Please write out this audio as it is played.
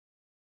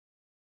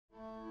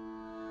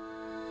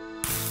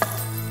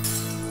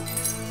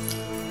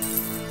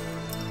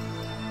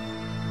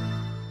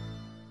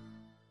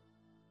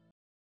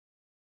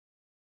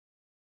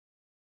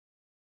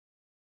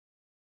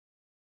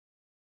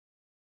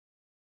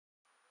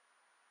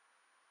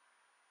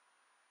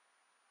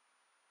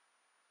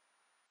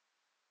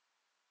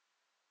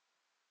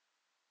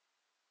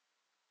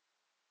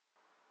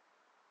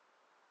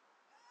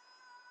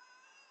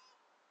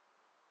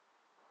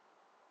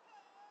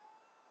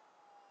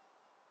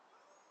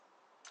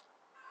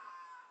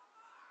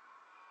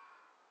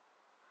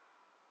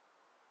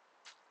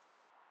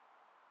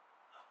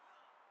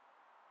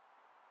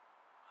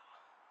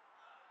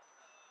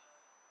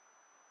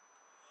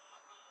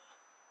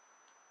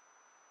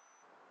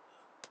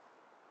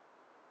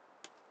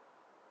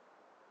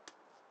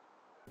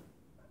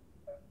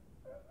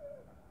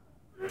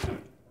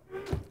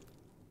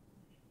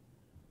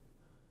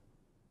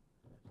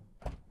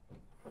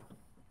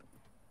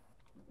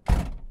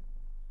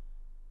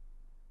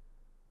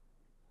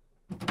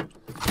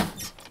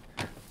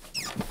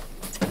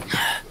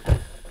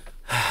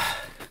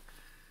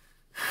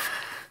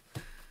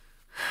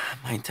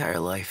My entire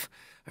life,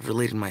 I've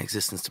related my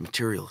existence to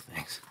material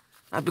things.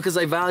 Not because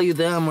I value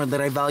them or that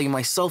I value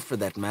myself for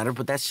that matter,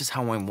 but that's just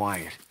how I'm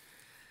wired.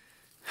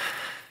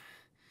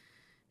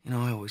 You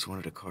know, I always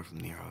wanted a car from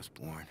the year I was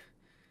born.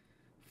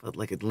 Felt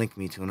like it linked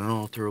me to an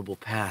unalterable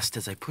past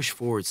as I pushed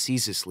forward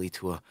ceaselessly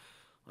to a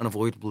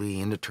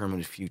unavoidably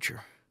indeterminate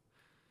future.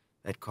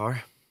 That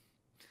car?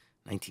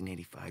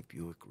 1985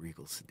 Buick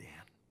Regal sedan.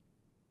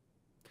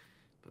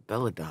 But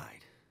Bella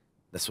died.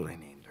 That's what I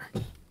named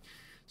her.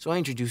 So I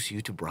introduce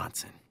you to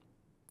Bronson.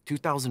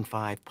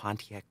 2005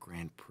 Pontiac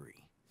Grand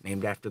Prix.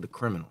 Named after the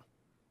criminal,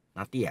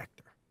 not the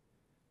actor.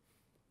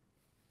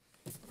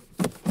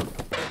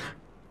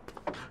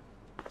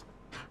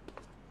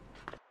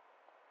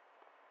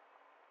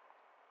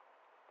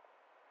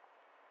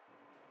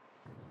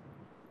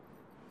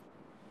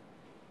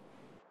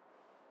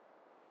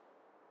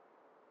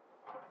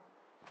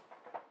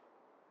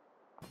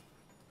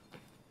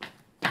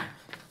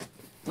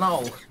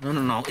 No.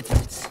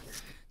 It's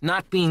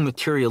not being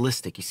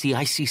materialistic. You see,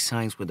 I see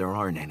signs where there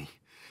aren't any.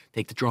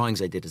 Take the drawings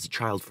I did as a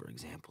child, for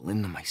example.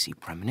 In them, I see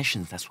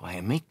premonitions. That's why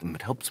I make them.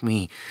 It helps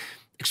me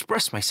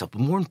express myself, but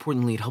more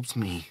importantly, it helps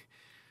me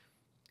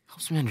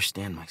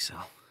understand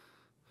myself.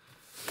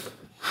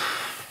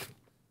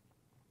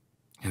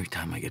 Every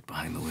time I get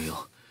behind the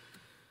wheel,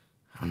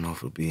 I don't know if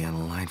it'll be on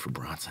the line for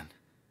Bronson.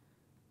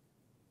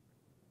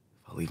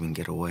 If I'll even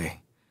get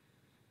away.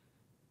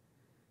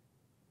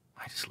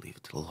 I just leave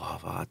it to the law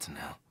of odds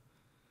now.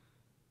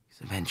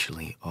 Because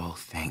eventually, all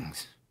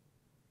things,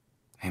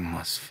 they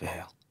must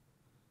fail.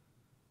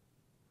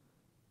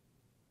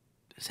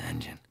 This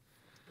engine,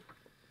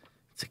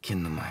 it's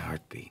akin to my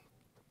heartbeat.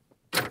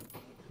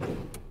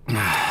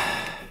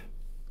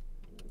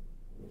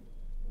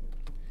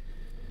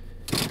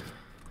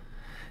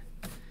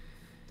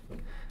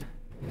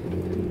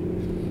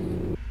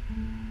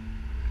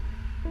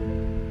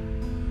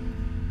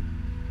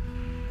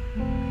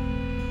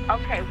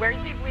 Okay, where's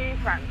he bleeding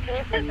from?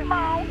 This is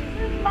Mo. We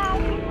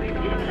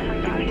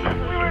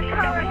were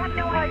covered. I have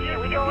no idea.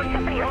 We go to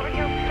somebody over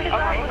here.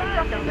 Okay.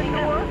 Jump in the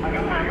door.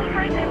 I'm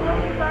afraid they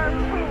will serve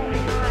food.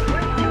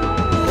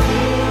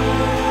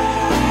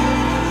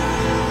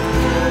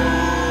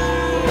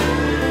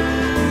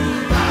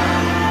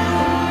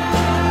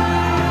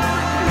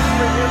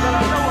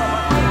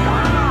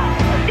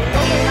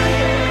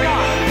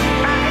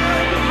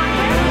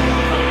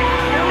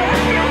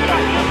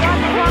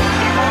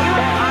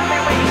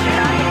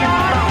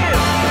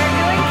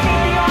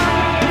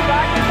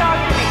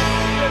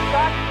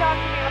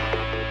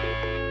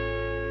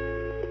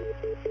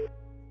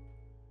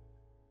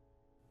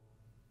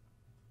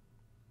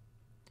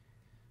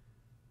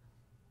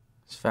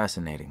 It's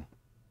fascinating.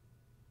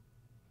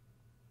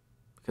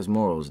 Because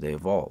morals, they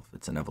evolve.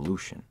 It's an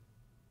evolution.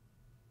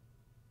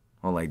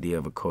 Whole idea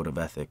of a code of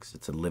ethics,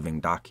 it's a living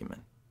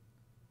document.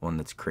 One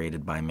that's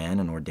created by man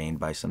and ordained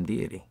by some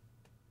deity.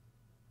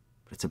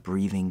 But it's a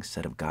breathing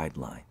set of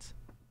guidelines.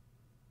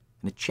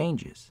 And it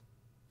changes.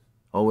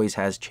 Always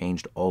has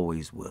changed,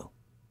 always will.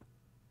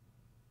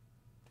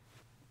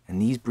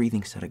 And these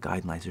breathing set of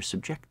guidelines are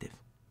subjective.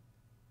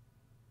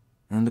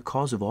 And the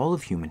cause of all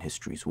of human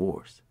history is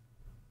wars.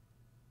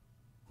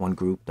 One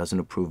group doesn't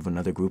approve of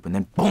another group, and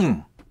then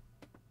boom!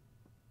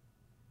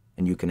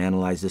 And you can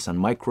analyze this on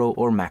micro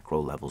or macro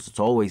levels.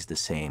 It's always the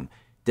same.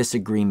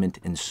 Disagreement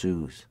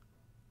ensues.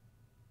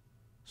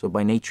 So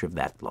by nature of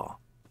that law,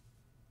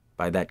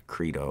 by that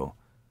credo,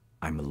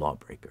 I'm a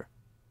lawbreaker.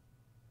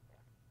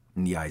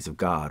 In the eyes of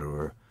God,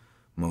 or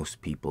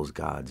most people's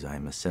gods,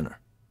 I'm a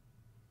sinner.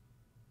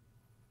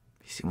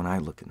 You see, when I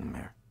look in the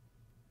mirror,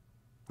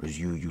 or as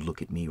you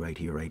look at me right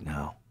here, right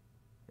now,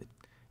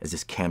 as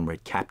this camera,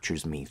 it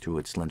captures me through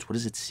its lens, what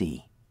does it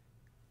see?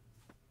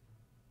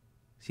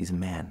 It sees a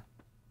man.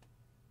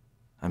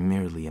 I'm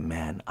merely a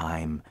man.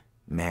 I'm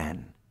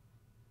man.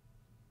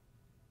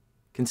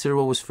 Consider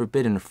what was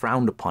forbidden or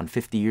frowned upon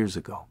 50 years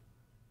ago.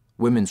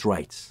 Women's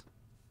rights,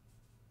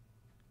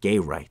 gay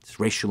rights,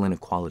 racial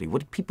inequality. What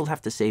did people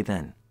have to say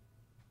then?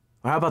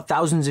 Or how about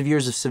thousands of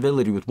years of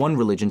civility with one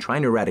religion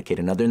trying to eradicate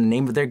another in the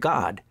name of their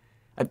God?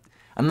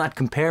 I'm not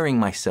comparing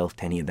myself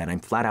to any of that.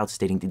 I'm flat out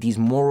stating that these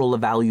moral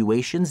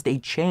evaluations, they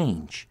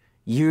change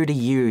year to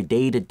year,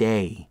 day to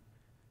day.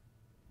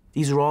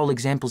 These are all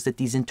examples that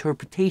these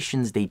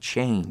interpretations, they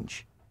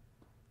change.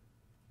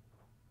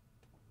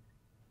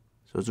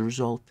 So as a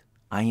result,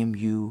 I am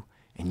you,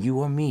 and you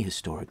are me,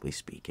 historically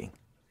speaking.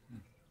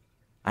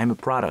 I'm a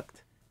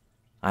product.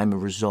 I'm a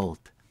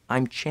result.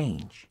 I'm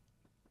change.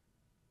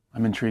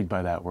 I'm intrigued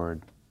by that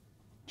word,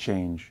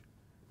 change,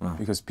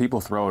 because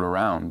people throw it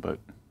around, but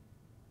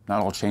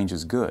not all change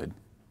is good,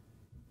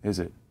 is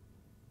it?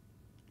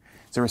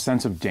 Is there a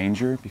sense of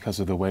danger because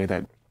of the way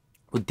that...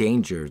 Well,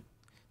 danger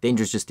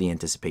is just the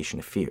anticipation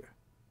of fear.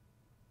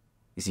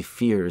 You see,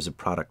 fear is a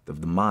product of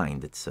the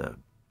mind. It's a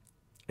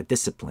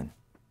discipline,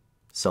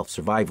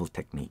 self-survival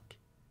technique.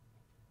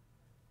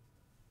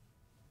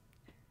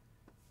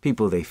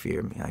 People, they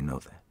fear me, I know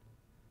that.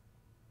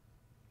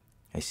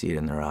 I see it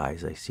in their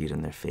eyes, I see it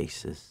in their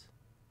faces.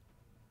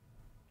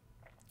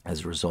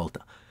 As a result,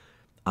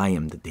 I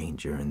am the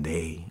danger and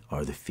they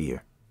are the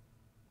fear.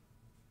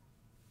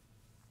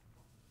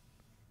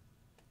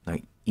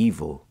 Like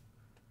evil,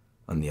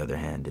 on the other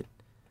hand, it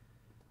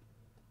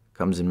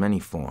comes in many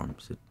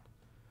forms. It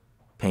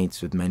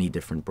paints with many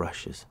different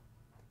brushes.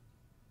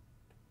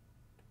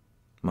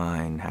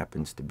 Mine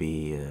happens to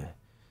be a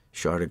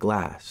shard of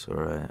glass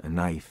or a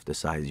knife the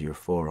size of your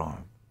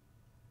forearm.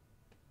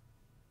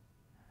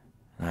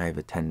 I have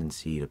a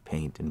tendency to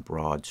paint in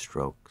broad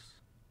strokes.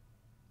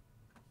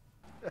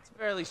 That's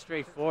fairly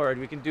straightforward.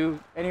 We can do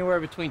anywhere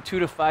between 2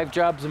 to 5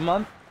 jobs a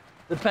month,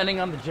 depending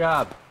on the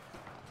job.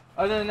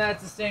 Other than that,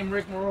 it's the same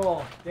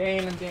rigmarole, day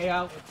in and day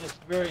out, with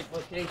just various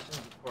locations,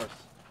 of course.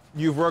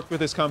 You've worked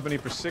with this company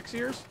for 6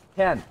 years?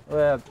 10.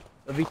 It'll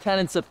be 10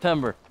 in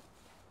September.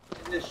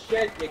 In the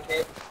shed,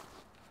 dickhead.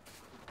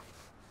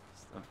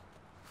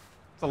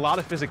 It's a lot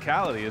of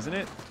physicality, isn't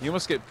it? You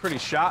must get pretty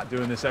shot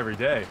doing this every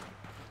day.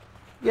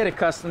 Get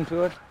accustomed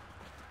to it.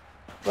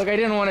 Look, I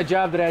didn't want a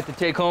job that I had to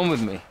take home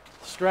with me.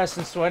 Stress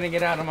and sweating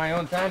it out on my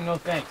own time, no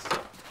thanks.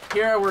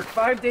 Here I work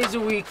 5 days a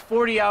week,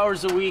 40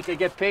 hours a week. I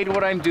get paid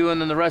what I'm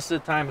doing, and the rest of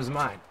the time is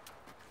mine.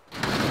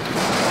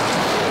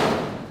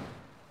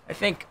 I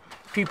think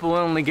people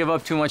only give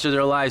up too much of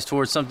their lives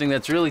towards something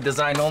that's really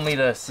designed only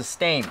to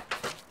sustain.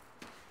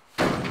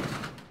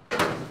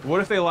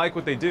 What if they like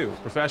what they do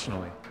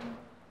professionally?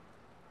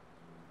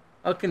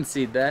 I'll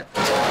concede that.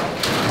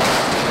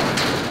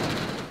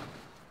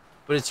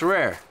 But it's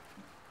rare.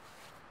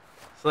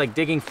 It's like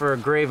digging for a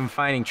grave and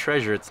finding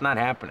treasure. It's not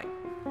happening.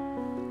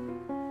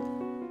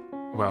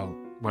 Well,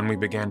 when we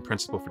began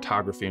principal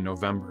photography in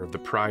November of the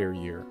prior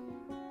year,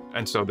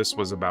 and so this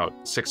was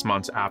about 6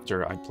 months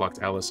after I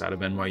plucked Ellis out of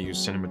NYU's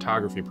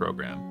cinematography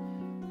program,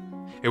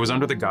 it was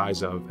under the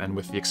guise of, and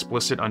with the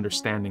explicit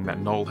understanding that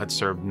Noel had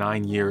served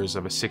 9 years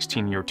of a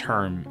 16-year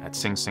term at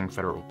Sing Sing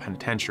Federal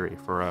Penitentiary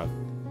for a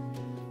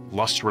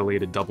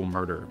lust-related double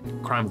murder,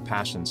 crime of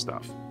passion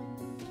stuff.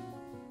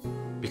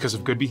 Because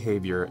of good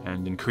behavior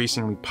and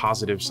increasingly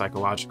positive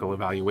psychological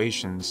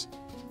evaluations,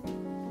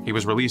 he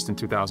was released in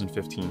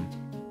 2015.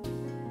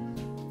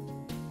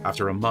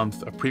 After a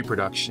month of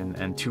pre-production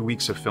and 2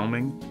 weeks of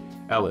filming,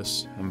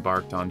 Ellis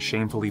embarked on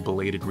shamefully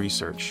belated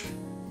research,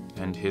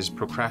 and his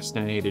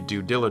procrastinated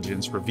due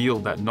diligence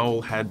revealed that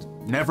Noel had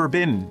never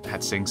been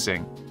at Sing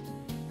Sing,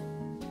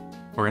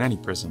 or in any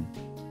prison.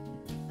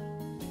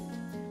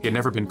 He had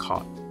never been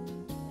caught,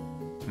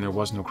 and there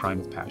was no crime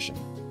of passion.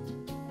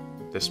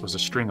 This was a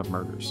string of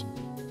murders.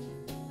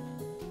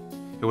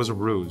 It was a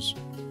ruse.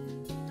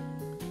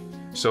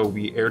 So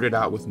we aired it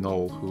out with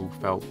Noel, who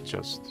felt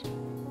just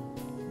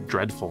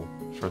dreadful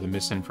for the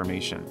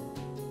misinformation.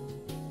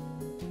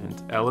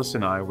 And Ellis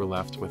and I were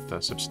left with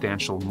a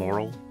substantial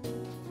moral,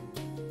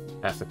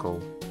 ethical,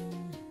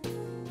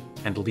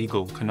 and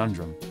legal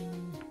conundrum.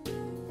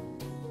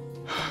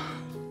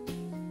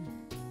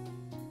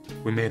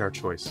 We made our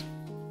choice.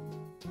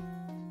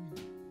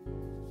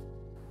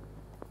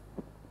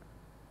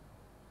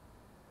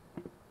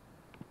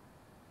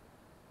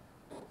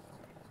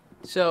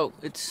 So,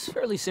 it's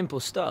fairly simple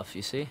stuff,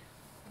 you see?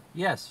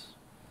 Yes.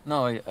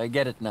 No, I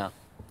get it now.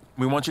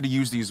 We want you to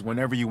use these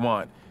whenever you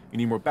want. You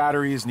need more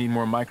batteries, need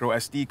more micro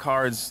SD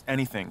cards,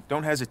 anything.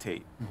 Don't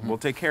hesitate. We'll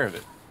take care of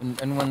it.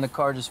 And when the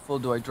card is full,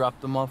 do I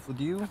drop them off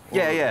with you?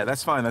 Yeah,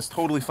 that's fine. That's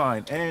totally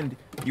fine. And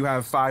you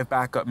have 5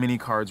 backup mini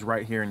cards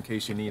right here in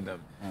case you need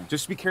them.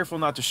 Just be careful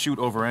not to shoot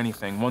over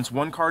anything. Once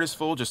one card is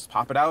full, just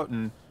pop it out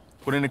and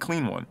put in a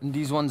clean one. And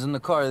these ones in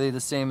the car, are they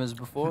the same as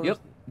before? Yep.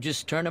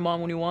 Just turn them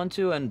on when you want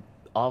to and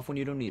off when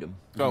you don't need them.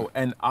 Oh,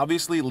 and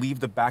obviously leave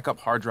the backup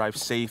hard drive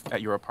safe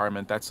at your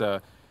apartment. That's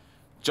a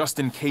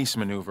just-in-case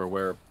maneuver.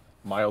 We're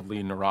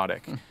mildly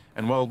neurotic.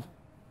 And well,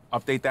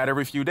 update that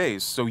every few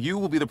days. So you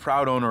will be the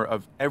proud owner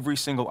of every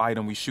single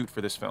item we shoot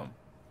for this film.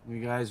 You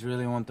guys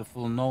really want the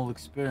full Noel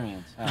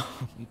experience, huh?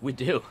 We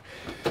do.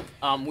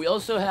 We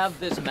also have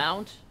this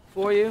mount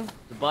for you,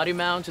 the body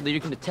mount, so that you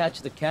can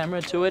attach the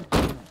camera to it,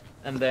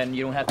 and then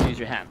you don't have to use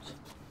your hands.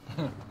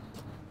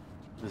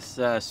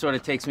 This sort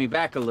of takes me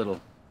back a little.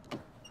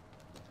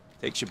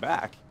 Takes you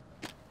back.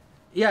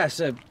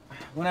 Yes,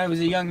 when I was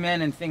a young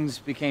man and things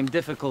became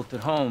difficult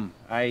at home,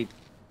 I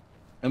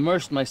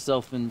immersed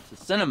myself into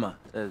cinema,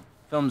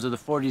 films of the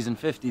 40s and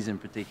 50s in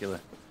particular.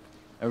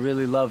 I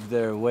really loved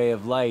their way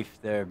of life,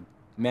 their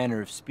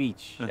manner of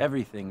speech,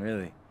 everything,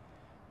 really.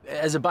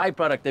 As a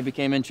byproduct, I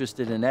became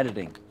interested in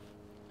editing.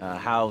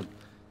 How,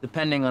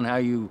 depending on how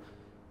you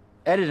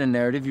edit a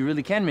narrative, you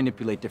really can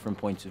manipulate different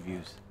points of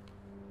views.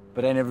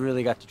 But I never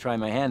really got to try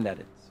my hand at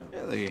it. So.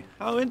 Really?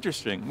 How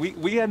interesting.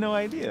 We had no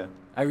idea.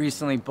 I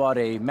recently bought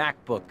a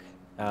MacBook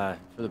for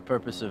the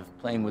purpose of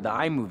playing with the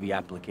iMovie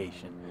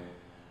application.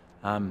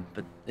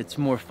 But it's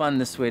more fun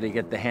this way to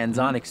get the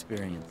hands-on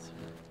experience.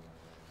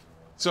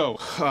 So,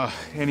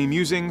 any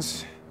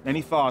musings,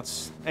 any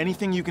thoughts,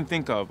 anything you can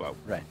think of?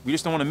 Right. We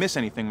just don't want to miss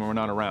anything when we're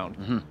not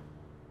around.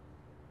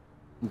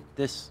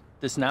 This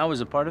now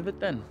is a part of it,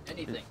 then?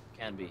 Anything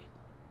can be.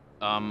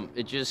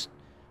 It just,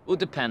 well,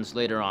 depends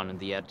later on in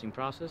the editing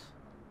process.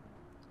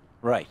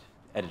 Right,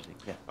 editing,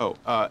 yeah. Oh,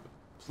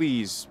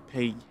 please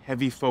pay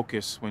heavy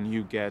focus when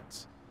you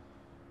get...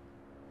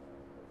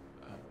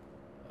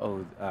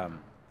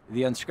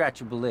 The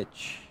unscratchable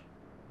itch.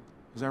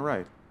 Is that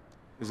right?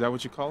 Is that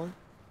what you call it?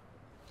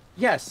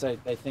 Yes, I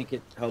think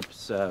it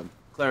helps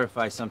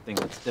clarify something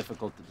that's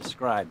difficult to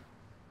describe.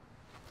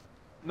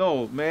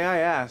 No, may I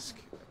ask,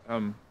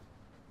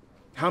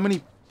 how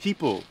many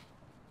people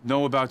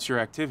know about your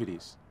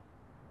activities?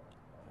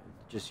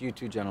 Just you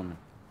two gentlemen.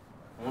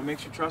 What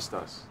makes you trust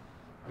us?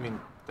 I mean,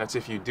 that's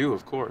if you do,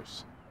 of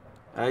course.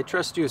 I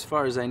trust you as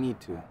far as I need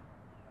to.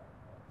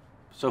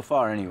 So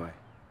far, anyway.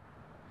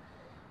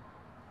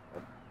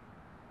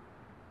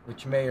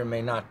 Which may or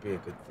may not be a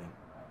good thing.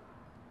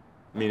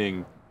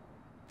 Meaning,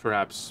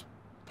 perhaps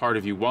part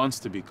of you wants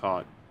to be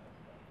caught,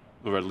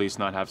 or at least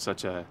not have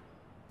such a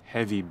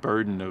heavy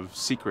burden of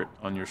secret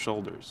on your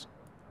shoulders.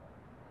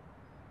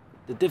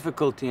 The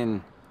difficulty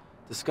in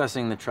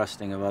discussing the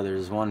trusting of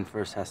others is one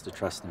first has to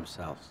trust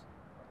themselves.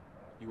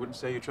 You wouldn't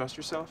say you trust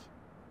yourself?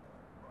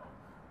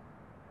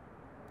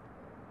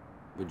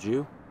 Would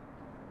you?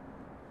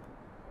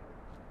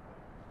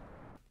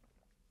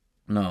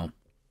 No.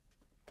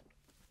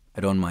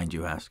 I don't mind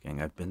you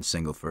asking. I've been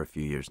single for a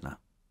few years now.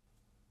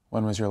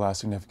 When was your last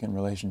significant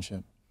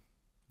relationship?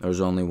 There was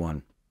only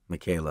one.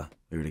 Michaela.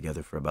 We were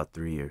together for about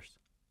 3 years.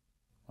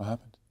 What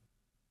happened?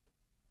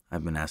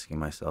 I've been asking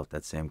myself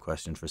that same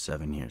question for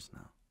 7 years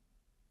now.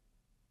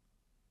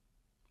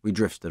 We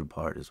drifted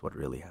apart is what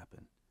really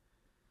happened.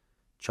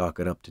 Chalk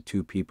it up to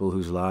two people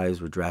whose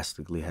lives were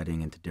drastically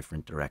heading into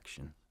different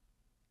directions.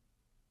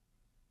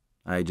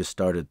 I had just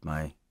started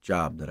my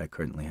job that I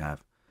currently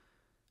have.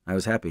 I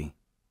was happy.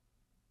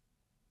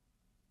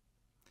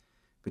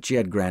 But she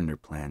had grander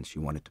plans. She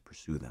wanted to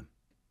pursue them.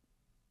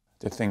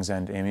 Did things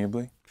end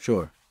amiably?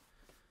 Sure.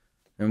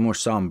 They were more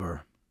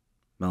somber,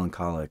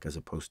 melancholic, as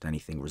opposed to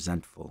anything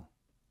resentful.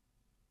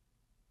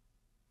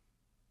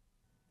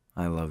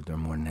 I loved her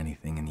more than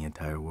anything in the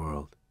entire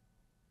world.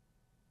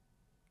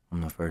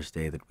 On the first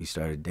day that we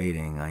started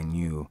dating, I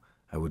knew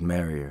I would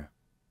marry her.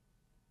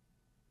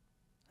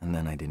 And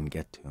then I didn't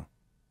get to.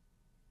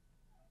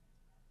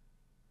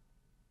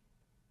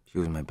 She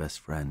was my best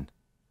friend.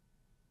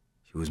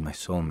 She was my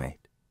soulmate.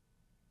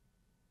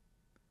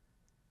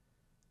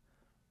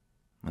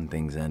 When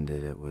things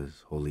ended, it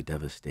was wholly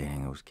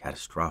devastating. It was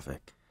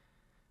catastrophic.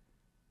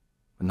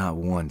 But not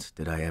once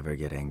did I ever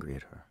get angry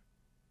at her.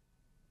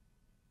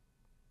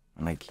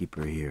 And I keep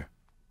her here.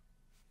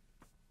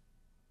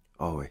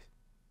 Always.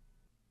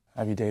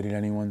 Have you dated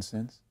anyone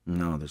since?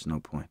 No, there's no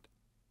point.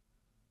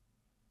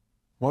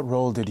 What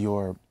role did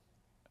your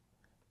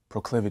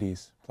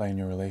proclivities play in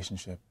your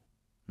relationship?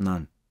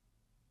 None.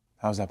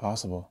 How's that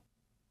possible?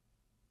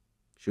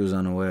 She was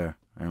unaware.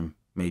 I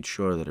made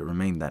sure that it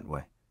remained that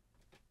way.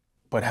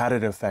 But how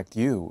did it affect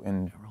you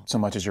in so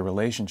much as your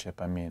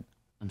relationship, I mean?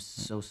 I'm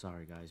so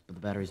sorry, guys, but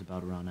the battery's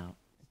about to run out.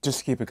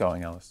 Just keep it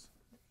going, Ellis.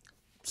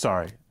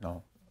 Sorry,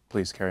 no.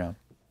 Please, carry on.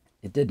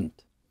 It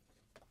didn't.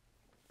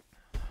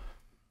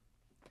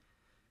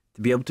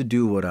 To be able to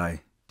do what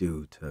I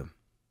do, to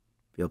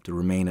be able to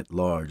remain at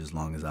large as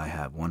long as I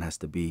have, one has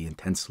to be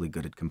intensely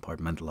good at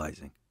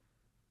compartmentalizing.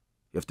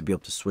 You have to be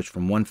able to switch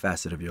from one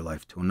facet of your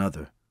life to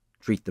another,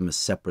 treat them as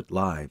separate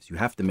lives. You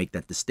have to make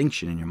that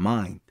distinction in your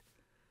mind.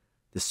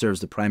 This serves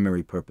the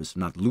primary purpose of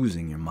not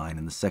losing your mind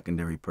and the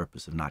secondary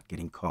purpose of not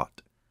getting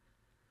caught.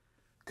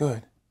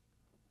 Good.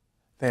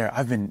 There,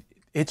 I've been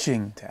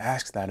itching to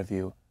ask that of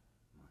you.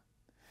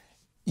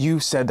 You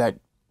said that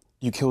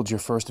you killed your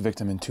first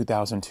victim in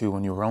 2002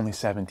 when you were only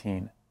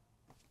 17.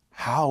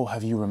 How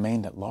have you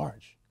remained at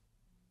large?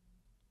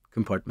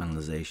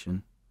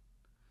 Compartmentalization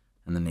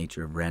and the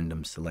nature of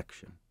random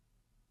selection.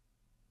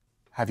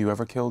 Have you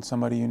ever killed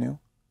somebody you knew?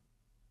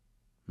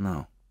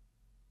 No.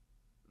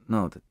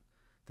 No,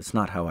 that's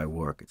not how I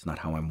work. It's not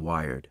how I'm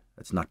wired.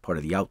 That's not part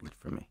of the outlet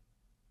for me.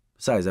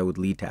 Besides, that would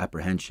lead to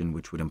apprehension,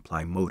 which would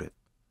imply motive.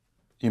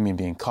 You mean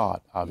being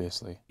caught,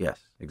 obviously. Yes,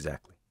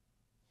 exactly.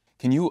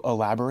 Can you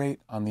elaborate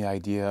on the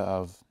idea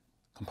of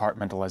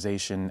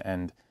compartmentalization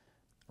and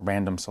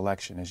random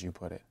selection, as you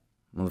put it?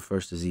 Well, the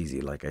first is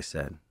easy, like I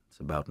said. It's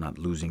about not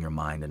losing your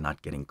mind and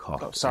not getting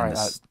caught. Oh, sorry,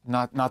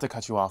 not to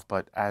cut you off,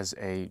 but as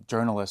a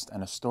journalist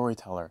and a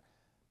storyteller,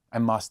 I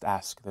must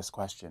ask this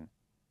question.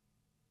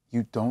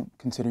 You don't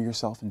consider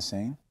yourself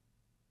insane?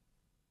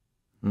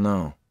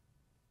 No.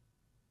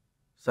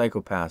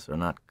 Psychopaths are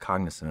not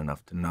cognizant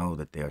enough to know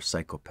that they are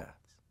psychopaths.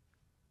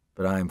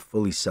 But I am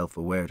fully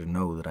self-aware to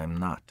know that I'm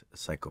not a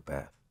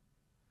psychopath.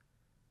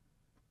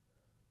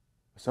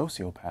 A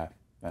sociopath,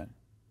 then?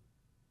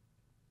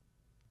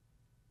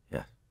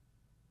 Yes.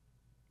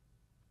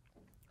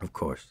 Of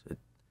course, it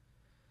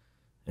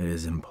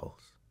is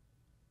impulse.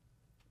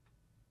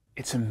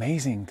 It's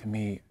amazing to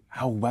me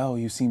how well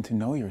you seem to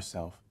know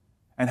yourself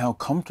and how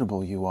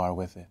comfortable you are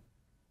with it.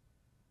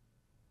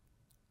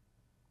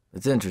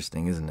 It's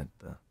interesting, isn't it?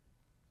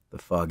 The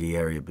foggy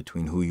area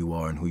between who you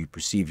are and who you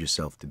perceive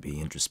yourself to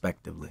be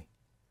introspectively.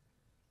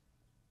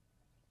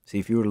 See,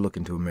 if you were to look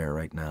into a mirror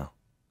right now,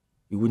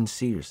 you wouldn't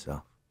see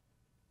yourself.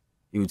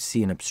 You would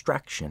see an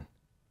abstraction.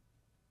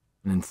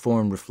 An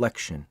informed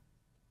reflection.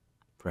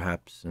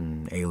 Perhaps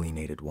an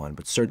alienated one,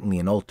 but certainly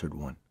an altered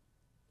one.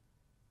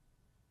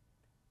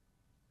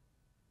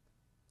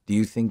 Do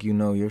you think you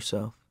know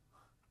yourself?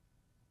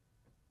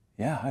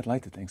 Yeah, I'd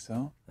like to think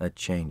so. That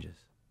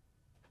changes.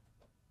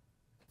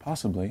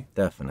 Possibly.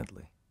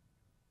 Definitely.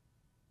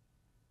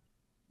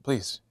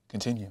 Please,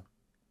 continue.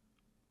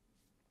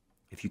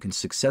 If you can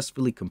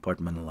successfully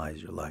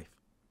compartmentalize your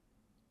life,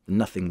 then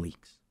nothing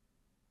leaks.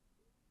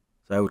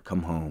 So I would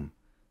come home,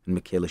 and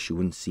Michaela, she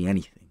wouldn't see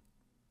anything.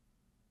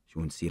 She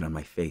wouldn't see it on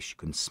my face. She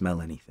couldn't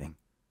smell anything.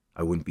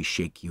 I wouldn't be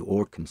shaky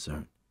or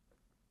concerned.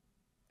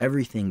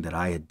 Everything that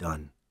I had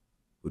done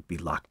would be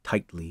locked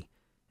tightly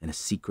in a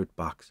secret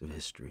box of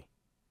history.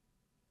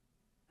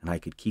 And I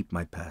could keep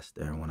my past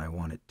there when I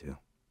wanted to.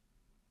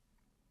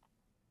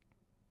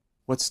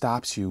 What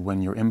stops you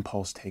when your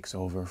impulse takes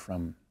over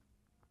from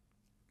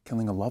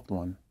killing a loved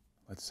one,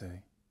 let's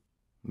say?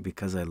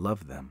 Because I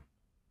love them.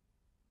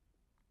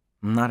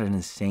 I'm not an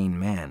insane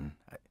man.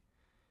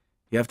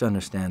 You have to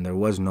understand, there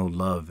was no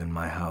love in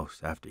my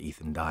house after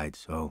Ethan died,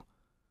 so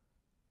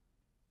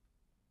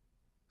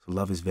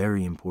love is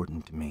very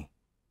important to me.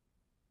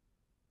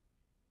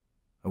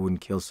 I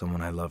wouldn't kill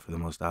someone I love for the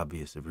most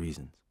obvious of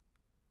reasons.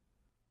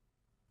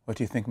 What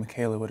do you think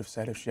Michaela would have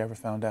said if she ever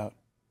found out?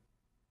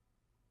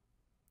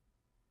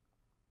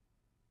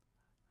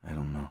 I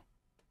don't know.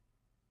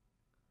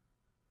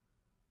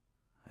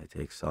 I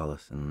take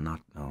solace in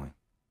not knowing.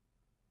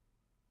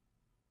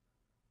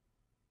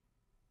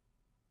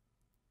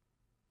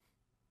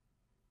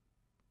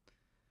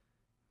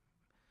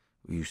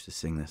 We used to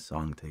sing this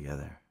song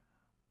together.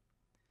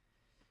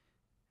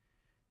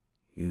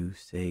 You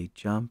say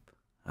jump,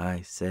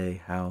 I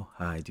say how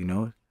high. Do you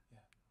know it? Yeah.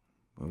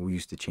 Well, we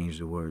used to change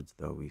the words,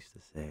 though. We used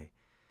to say,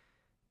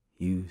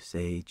 you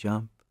say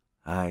jump,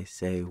 I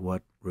say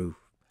what roof.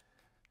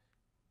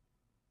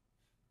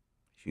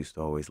 She used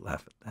to always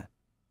laugh at that.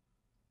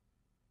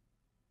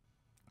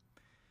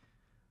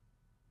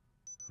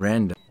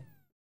 Random.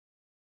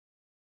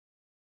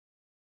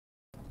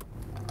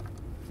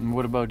 And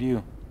what about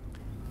you?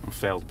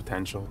 Failed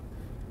potential.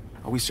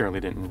 We certainly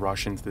didn't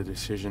rush into the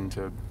decision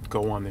to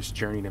go on this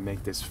journey to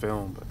make this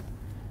film, but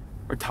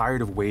we're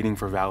tired of waiting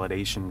for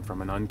validation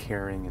from an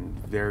uncaring and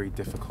very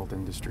difficult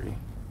industry.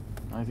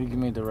 I think you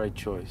made the right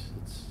choice.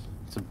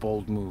 It's a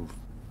bold move.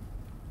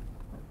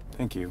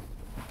 Thank you.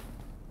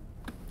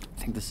 I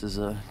think this is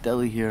a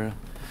deli here.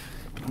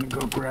 I'm gonna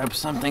go grab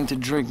something to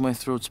drink. My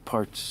throat's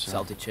parched.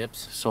 Salty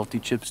chips? Salty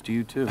chips to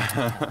you, too.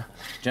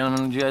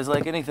 Gentlemen, do you guys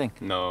like anything?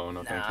 No,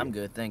 thank you. I'm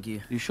good, thank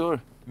you. You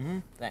sure? Mm-hmm.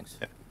 Thanks.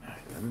 Yeah.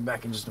 I'll be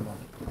back in just a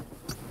moment.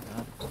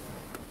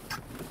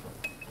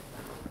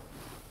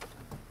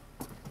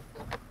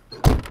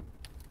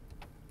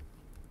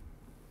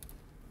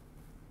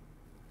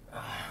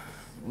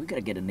 We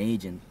gotta get an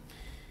agent.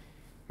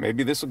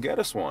 Maybe this will get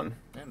us one.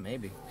 Yeah,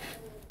 maybe.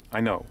 I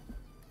know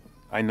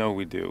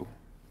we do.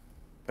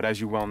 But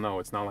as you well know,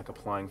 it's not like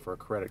applying for a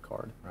credit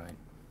card. Right.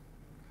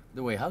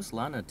 The way, how's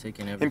Lana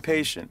taking everything?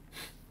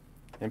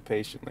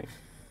 Impatiently.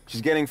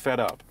 She's getting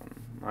fed up.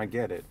 I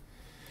get it.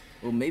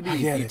 Well, maybe if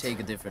you take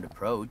a different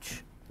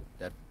approach,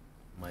 that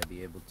might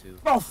be able to...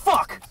 Oh,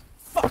 fuck!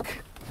 Fuck!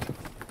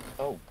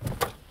 Oh.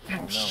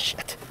 No.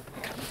 Shit.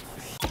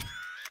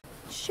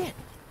 Shit.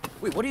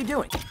 Wait, what are you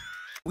doing?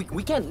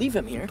 We can't leave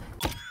him here.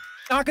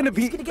 Not gonna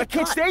be... I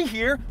can't stay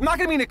here. I'm not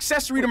gonna be an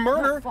accessory to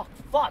murder. No,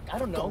 fuck. I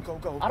don't know.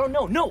 Go. I don't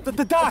know. No.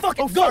 The doc. Fuck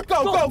it. Oh, fuck.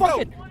 Go.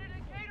 Fuck it.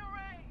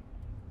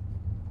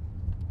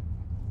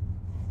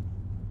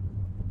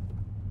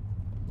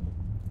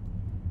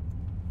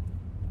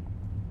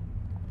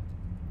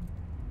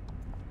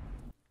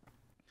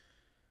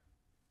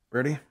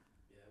 Ready?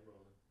 Yeah,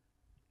 rolling.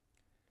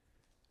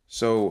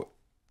 So,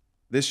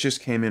 this just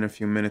came in a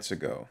few minutes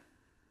ago.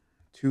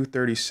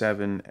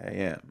 2:37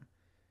 a.m.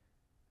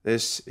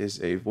 This is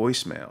a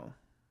voicemail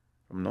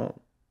from Noel.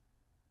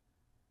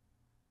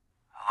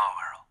 Hello,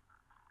 Earl.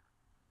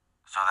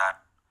 So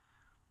that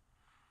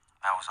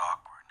was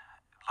awkward.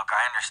 Look,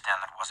 I understand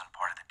that wasn't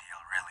part of the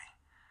deal, really.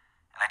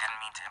 And I didn't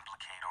mean to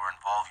implicate or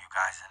involve you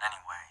guys in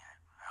any way.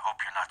 I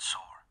hope you're not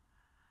sore.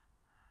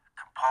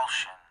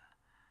 Compulsion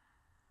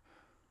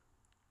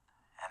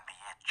and the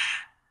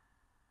itch,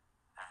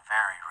 they're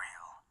very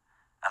real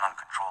and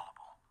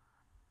uncontrollable.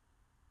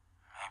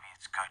 Maybe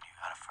it's good you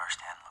got a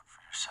first-hand look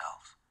for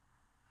yourselves.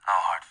 No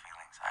hard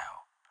feelings, I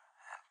hope.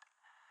 And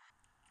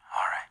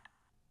all right.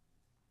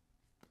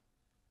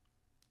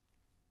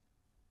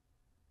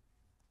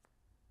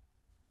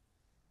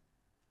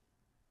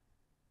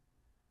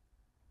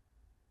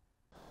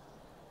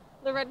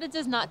 Loretta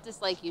does not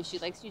dislike you. She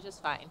likes you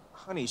just fine.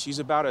 Honey, she's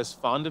about as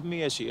fond of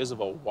me as she is of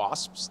a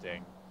wasp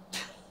sting.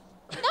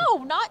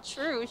 No, not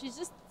true. She's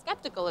just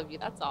skeptical of you,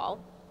 that's all.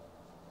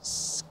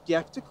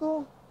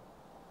 Skeptical?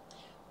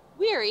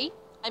 Weary.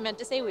 I meant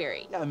to say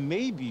weary. Yeah,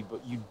 maybe,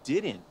 but you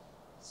didn't.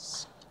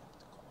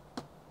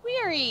 Skeptical.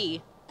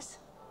 Weary.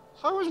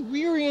 How is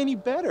weary any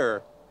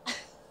better?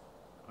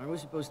 Aren't we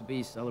supposed to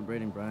be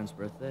celebrating Brian's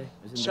birthday?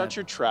 Shut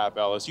your trap,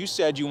 Ellis. You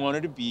said you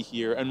wanted to be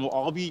here, and we'll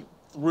all be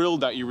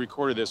thrilled that you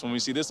recorded this when we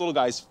see this little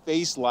guy's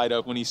face light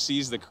up when he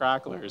sees the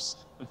cracklers.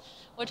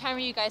 What time are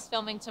you guys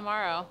filming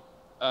tomorrow?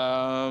 At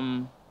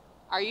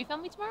Are you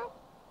filming tomorrow?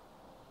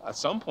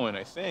 some point,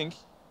 I think.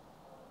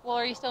 Well,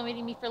 are you still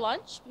meeting me for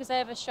lunch? Because I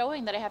have a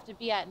showing that I have to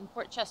be at in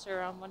Port Chester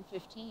around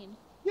 1:15.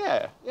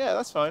 Yeah,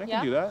 that's fine. I Yeah?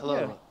 can do that. Hello,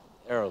 Yeah.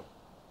 Errol.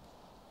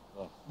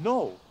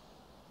 No.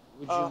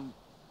 Would you...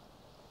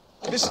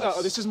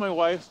 This is my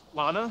wife,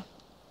 Lana,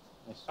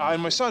 Nice to and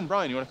meet my you. son,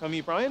 Brian. You want to come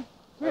meet Brian?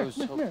 I was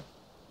hoping...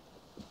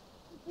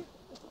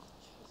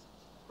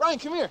 Brian,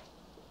 come here.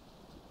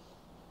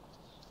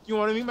 You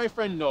want to meet my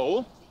friend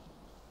Noel?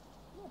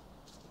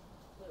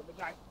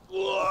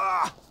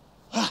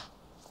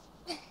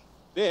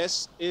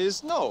 This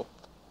is Noel,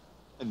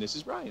 and this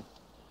is Brian. You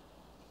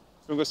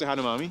want to go say hi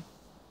to mommy?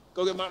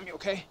 Go get mommy,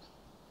 okay?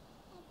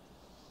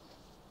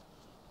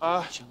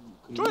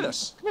 Join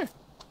us. Come here.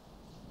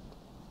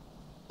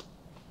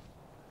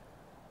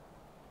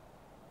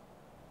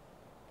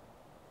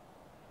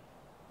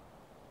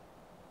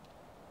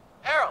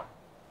 Errol!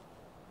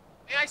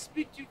 May I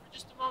speak to you for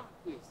just a moment,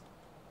 please?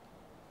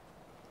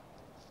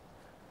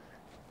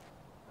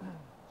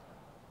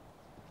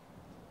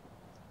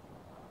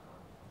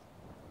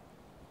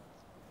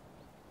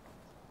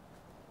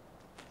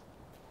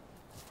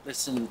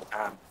 Listen,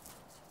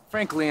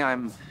 frankly,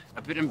 I'm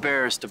a bit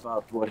embarrassed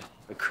about what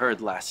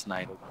occurred last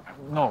night.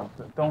 No,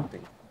 don't be.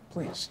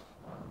 Please.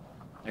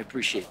 I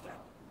appreciate that.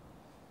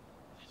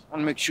 I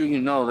want to make sure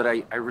you know that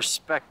I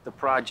respect the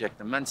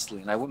project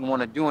immensely, and I wouldn't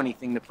want to do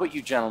anything to put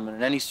you gentlemen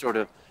in any sort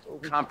of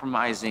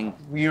compromising...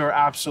 We are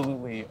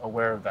absolutely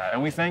aware of that,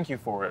 and we thank you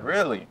for it,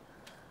 really.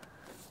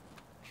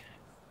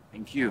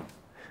 Thank you.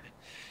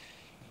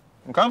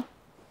 You come?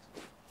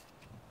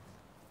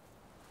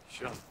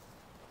 Sure.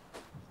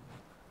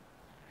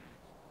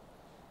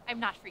 I'm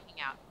not freaking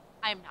out.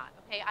 I'm not,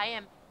 okay? I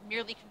am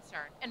merely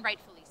concerned, and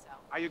rightfully so.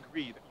 I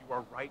agree that you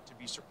are right to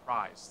be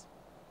surprised.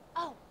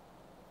 Oh,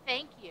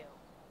 thank you.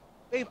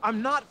 Babe,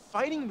 I'm not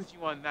fighting with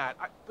you on that,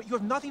 but you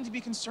have nothing to be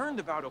concerned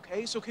about,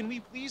 okay? So can we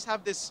please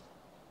have this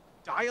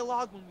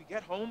dialogue when we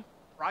get home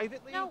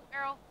privately? No,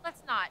 Errol,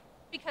 let's not.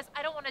 Because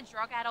I don't want a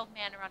drug-addled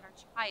man around our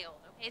child,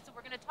 okay? So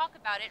we're gonna talk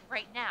about it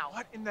right now.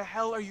 What in the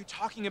hell are you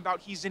talking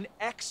about? He's an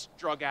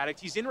ex-drug addict.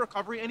 He's in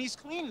recovery and he's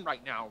clean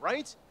right now,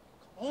 right?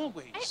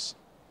 Always.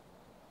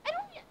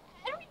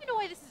 I don't even know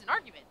why this is an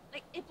argument.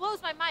 Like, it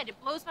blows my mind. It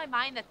blows my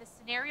mind that this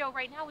scenario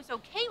right now is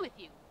okay with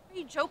you. Are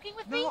you joking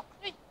with me? No.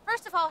 I mean,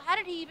 first of all, how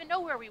did he even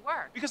know where we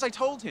were? Because I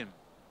told him.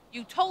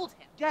 You told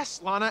him.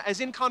 Yes, Lana,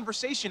 as in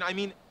conversation. I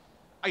mean,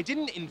 I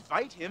didn't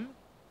invite him.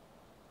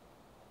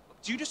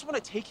 Do you just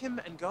want to take him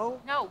and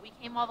go? No, we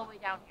came all the way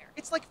down here.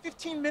 It's like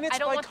 15 minutes I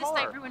don't by want car.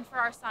 this night ruined for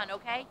our son,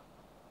 okay?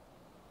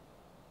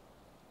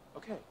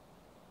 Okay.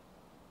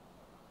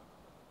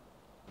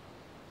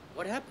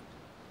 What happened?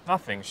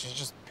 Nothing. She's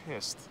just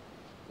pissed.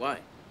 Why?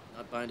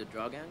 Not buying a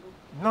drug angle?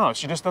 No,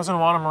 she just doesn't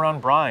want him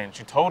around Brian.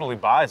 She totally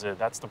buys it.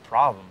 That's the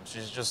problem.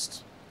 She's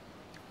just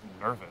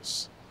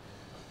nervous.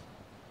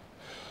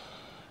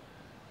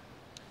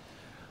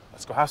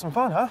 Let's go have some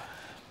fun, huh?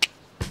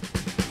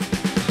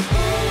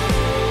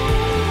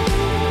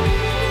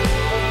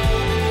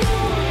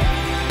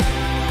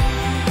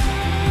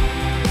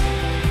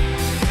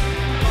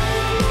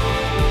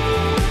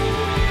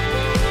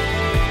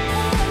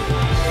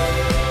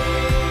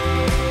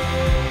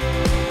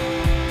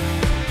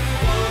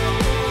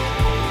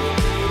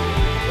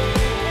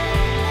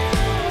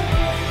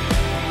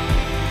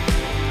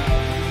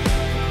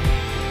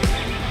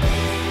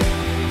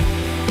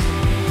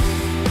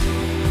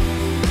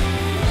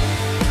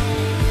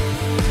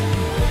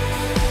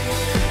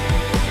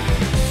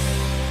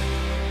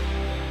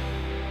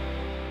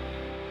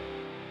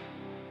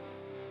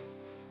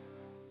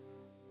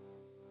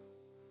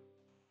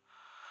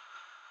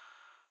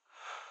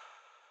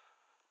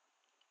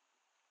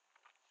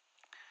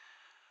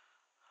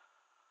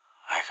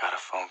 I got a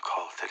phone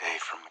call today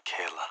from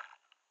Michaela.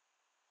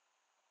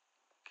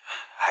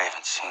 I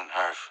haven't seen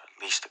her for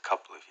at least a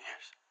couple of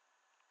years.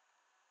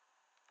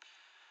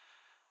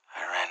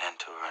 I ran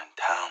into her in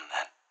town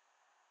then.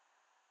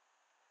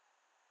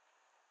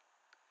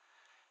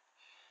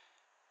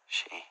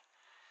 She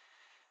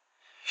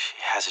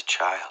has a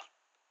child.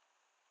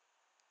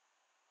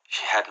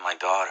 She had my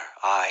daughter.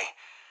 I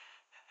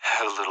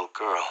had a little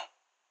girl.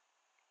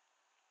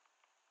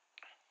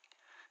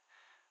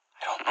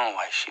 I don't know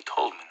why she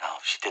told me now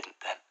if she didn't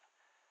then.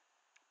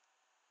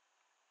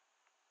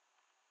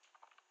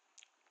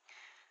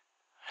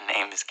 Her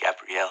name is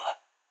Gabriella.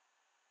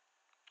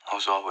 That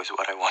was always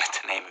what I wanted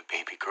to name a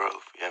baby girl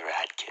if we ever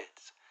had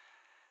kids.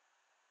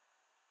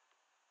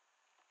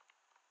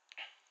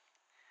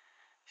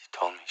 She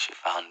told me she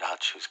found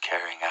out she was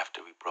carrying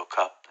after we broke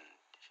up, and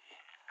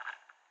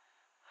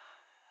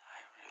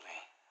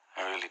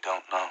I really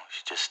don't know.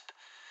 She just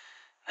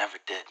never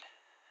did.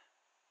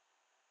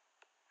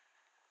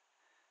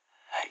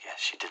 I guess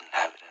she didn't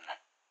have it in her.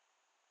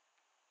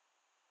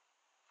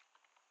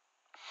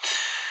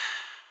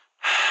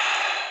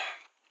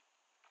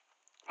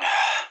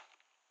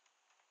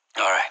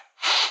 All right.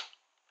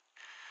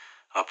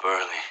 I'll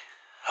early.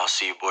 I'll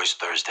see you boys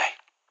Thursday.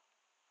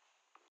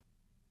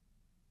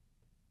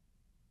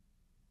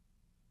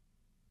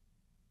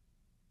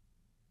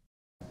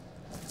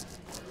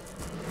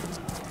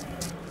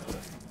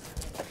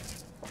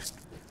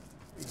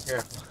 Be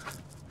careful.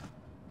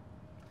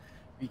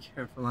 Be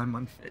careful, I'm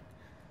unfit.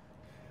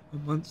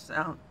 I'm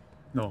unsound.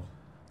 No.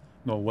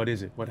 No, what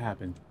is it? What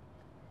happened?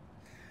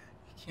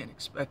 You can't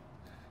expect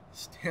to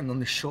stand on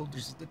the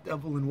shoulders of the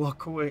devil and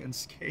walk away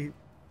unscathed.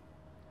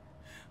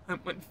 I'm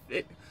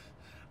unfit.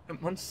 I'm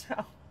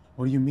unsound.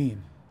 What do you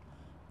mean?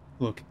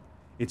 Look,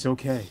 it's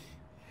okay.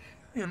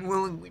 I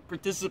unwillingly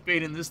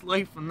participate in this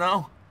life, and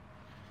now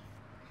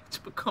it's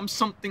become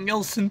something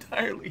else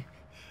entirely.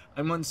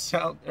 I'm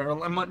unsound,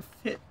 Errol. I'm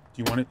unfit.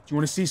 Do you want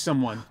to see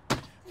someone?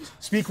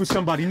 Speak with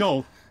somebody.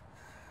 No.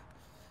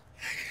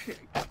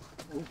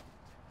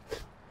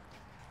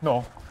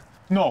 No.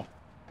 No.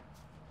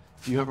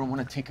 If you ever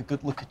want to take a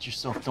good look at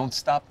yourself, don't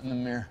stop in the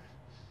mirror.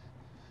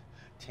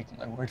 Take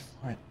my word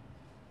for it.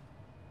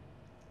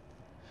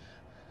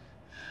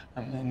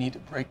 I'm gonna need a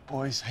break,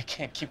 boys. I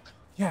can't keep...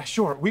 Yeah,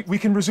 sure. We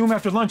can resume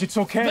after lunch. It's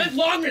okay. Live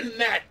longer than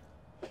that!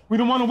 We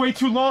don't want to wait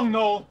too long,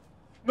 Noel.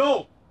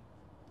 No!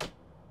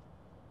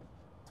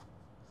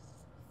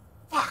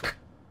 Fuck!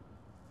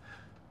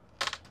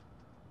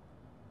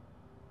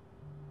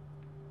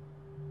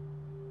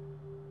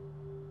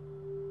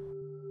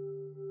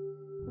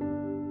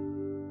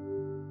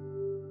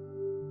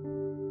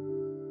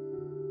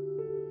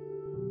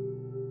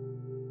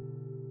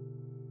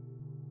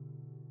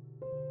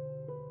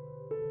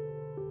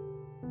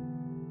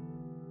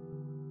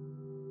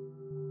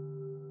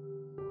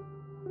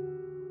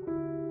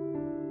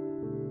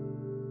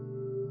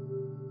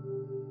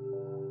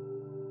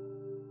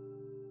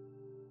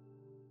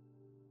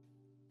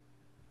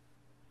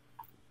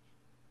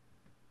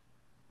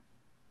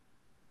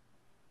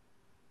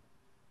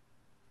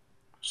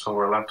 So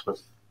we're left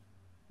with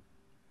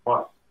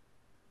what?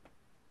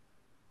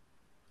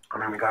 I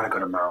mean, we gotta go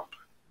to Mount.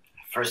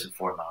 First and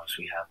foremost,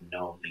 we have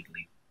no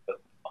legally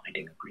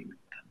binding agreement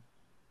with them.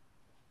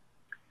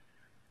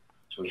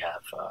 So we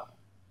have, well,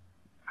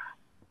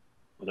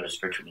 there's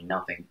virtually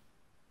nothing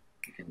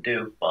you can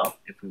do, but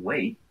if we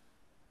wait,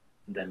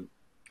 then...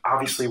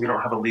 Obviously, we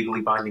don't have a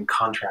legally binding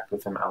contract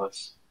with them,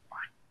 Ellis.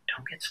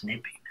 Don't get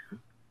snippy,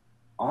 man.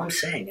 All I'm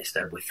saying is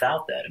that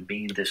without that and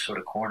being in this sort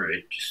of corner,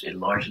 it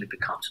largely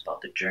becomes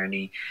about the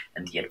journey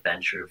and the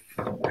adventure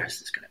of where is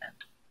this going to end.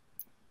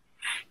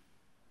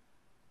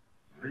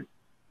 Right?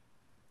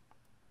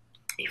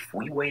 If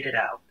we wait it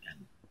out,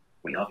 and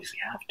we obviously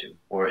have to,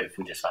 or if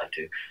we decide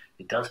to,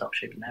 it does help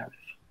shape the narrative.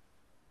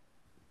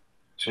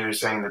 So you're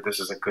saying that this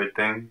is a good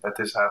thing that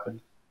this happened?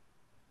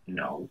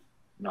 No,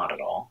 not at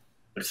all.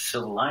 But it's a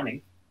silver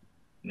lining.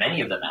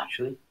 Many of them,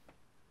 actually.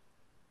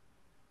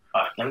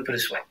 All right, let me put it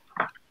this way.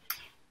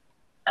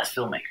 As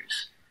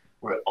filmmakers,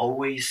 we're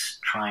always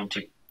trying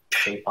to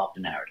shape up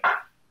the narrative,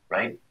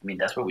 right? I mean,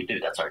 that's what we do.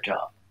 That's our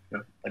job. Yeah.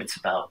 But it's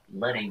about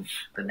letting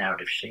the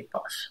narrative shape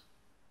us.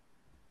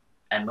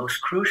 And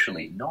most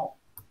crucially, no.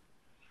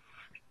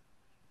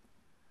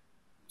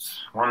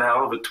 One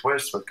hell of a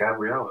twist with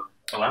Gabriella.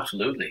 Oh,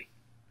 absolutely.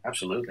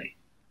 Absolutely.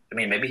 I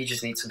mean, maybe he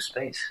just needs some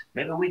space.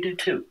 Maybe we do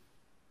too.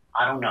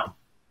 I don't know.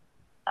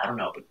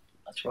 But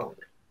let's roll with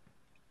it.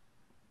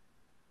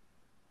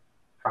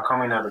 How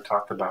come we never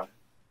talked about it?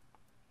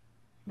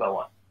 About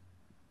what?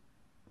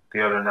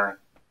 The other night.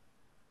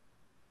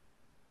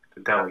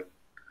 The deli.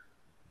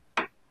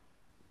 I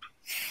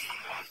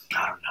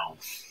don't know.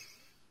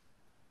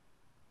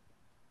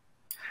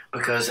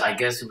 Because I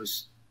guess it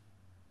was...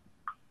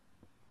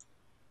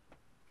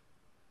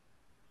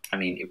 I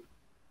mean,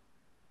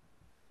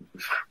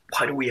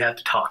 why do we have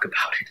to talk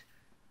about it?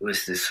 It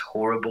was this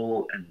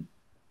horrible and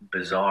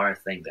bizarre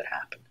thing that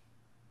happened.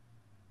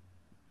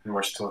 And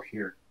we're still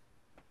here.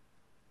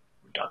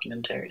 We're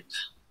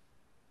documentarians.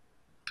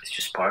 It's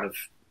just part of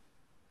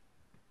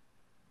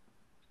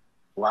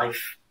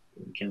life.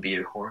 It can be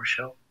a horror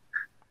show.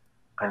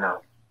 I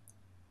know.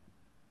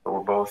 But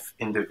we're both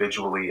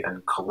individually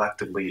and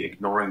collectively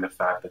ignoring the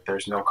fact that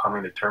there's no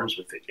coming to terms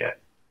with it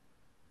yet.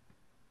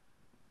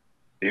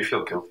 Do you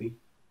feel guilty?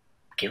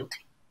 Guilty?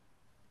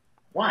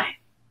 Why?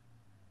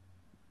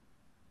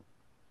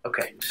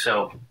 Okay,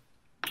 so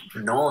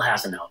Noel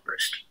has an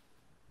outburst,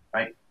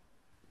 right?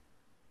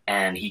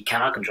 And he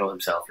cannot control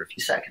himself for a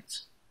few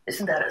seconds.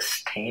 Isn't that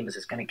as tame as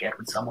it's going to get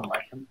with someone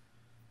like him?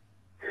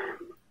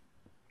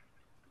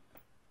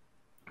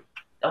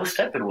 That was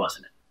tepid,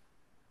 wasn't it?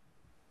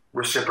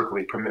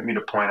 Reciprocally, permit me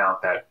to point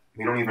out that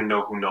we don't even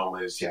know who Noel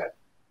is yet,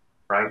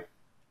 right?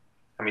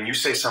 I mean, you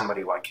say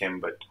somebody like him,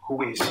 but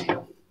who is he?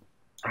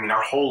 I mean,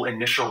 our whole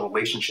initial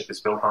relationship is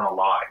built on a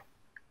lie.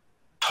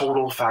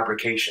 Total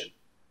fabrication.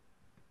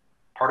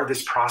 Part of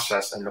this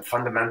process and the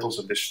fundamentals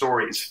of this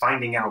story is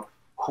finding out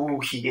who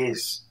he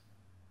is,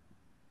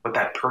 what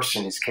that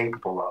person is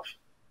capable of.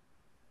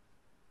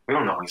 We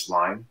don't know when he's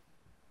lying.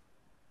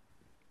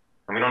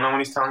 And we don't know when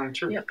he's telling the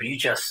truth. Yeah, but you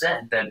just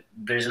said that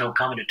there's no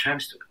coming to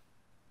terms to it.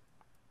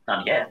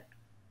 Not yet.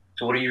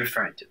 So what are you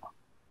referring to?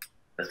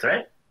 The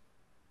threat?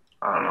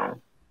 I don't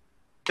know.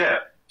 Yeah,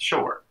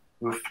 sure.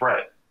 The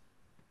threat.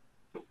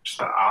 Just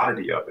the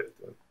oddity of it.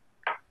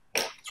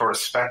 The sort of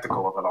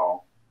spectacle of it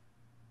all.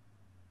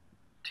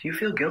 Do you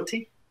feel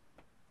guilty?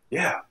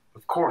 Yeah,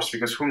 of course,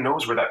 because who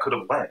knows where that could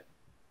have led.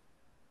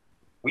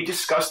 We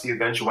discussed the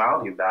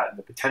eventuality of that and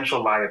the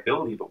potential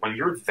liability, but when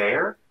you're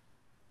there,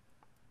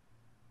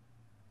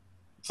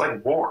 it's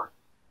like war.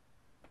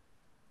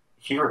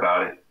 You hear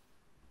about it.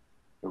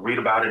 You read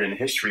about it in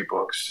history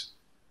books,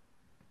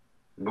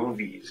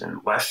 movies,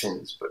 and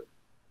lessons, but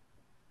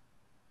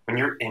when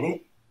you're in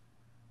it,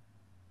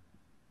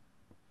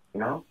 you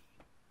know?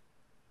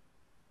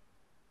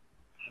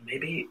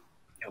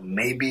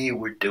 Maybe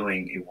we're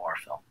doing a war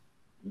film.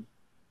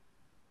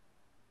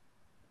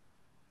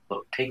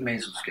 Look, take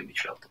Maisel's Give Me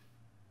Shelter.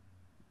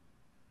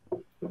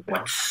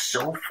 Went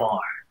so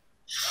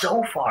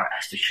far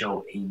as to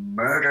show a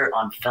murder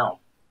on film.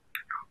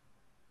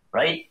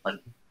 Right? Like,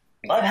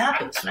 life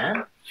happens,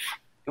 man.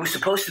 It was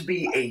supposed to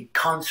be a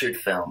concert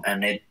film,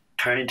 and it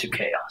turned into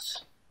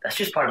chaos. That's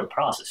just part of the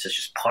process. It's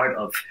just part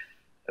of,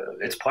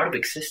 it's part of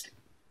existing.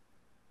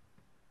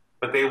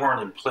 But they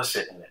weren't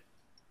implicit in it,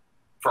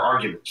 for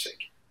argument's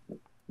sake.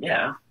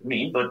 Yeah,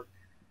 but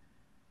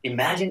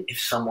imagine if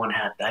someone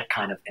had that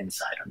kind of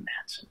insight on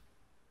Manson,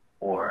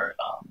 or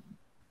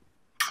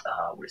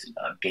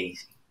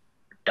Gacy,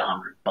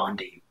 Dahmer,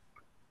 Bundy,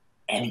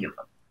 any of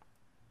them,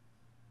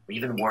 or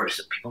even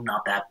worse, people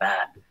not that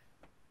bad.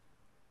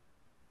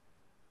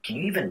 Can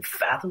you even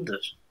fathom the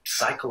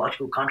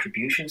psychological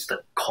contributions,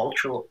 the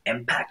cultural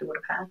impact it would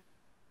have had?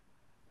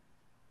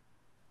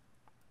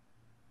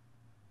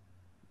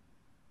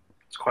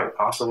 It's quite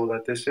possible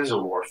that this is a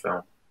war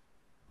film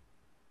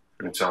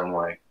in its own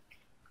way.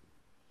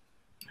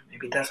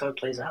 Maybe that's how it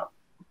plays out.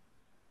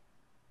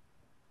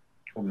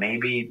 Or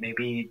maybe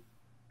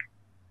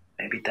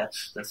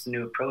that's the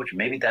new approach.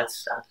 Maybe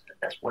that's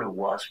what it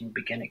was from the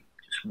beginning.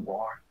 Just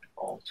war in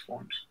all its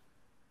forms.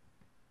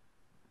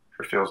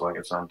 Sure feels like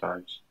it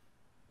sometimes.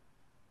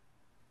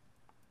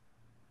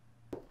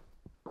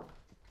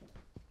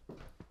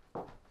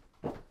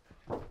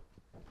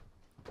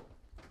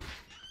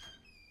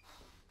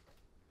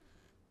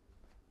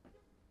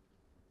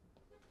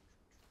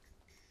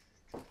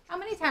 How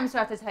many times do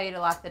I have to tell you to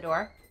lock the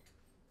door?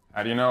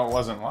 How do you know it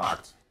wasn't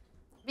locked?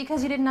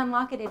 Because you didn't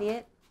unlock it,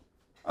 idiot.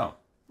 Oh,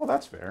 well,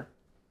 that's fair.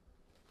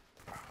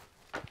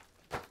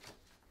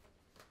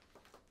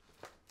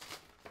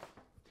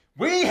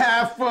 We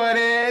have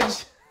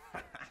footage!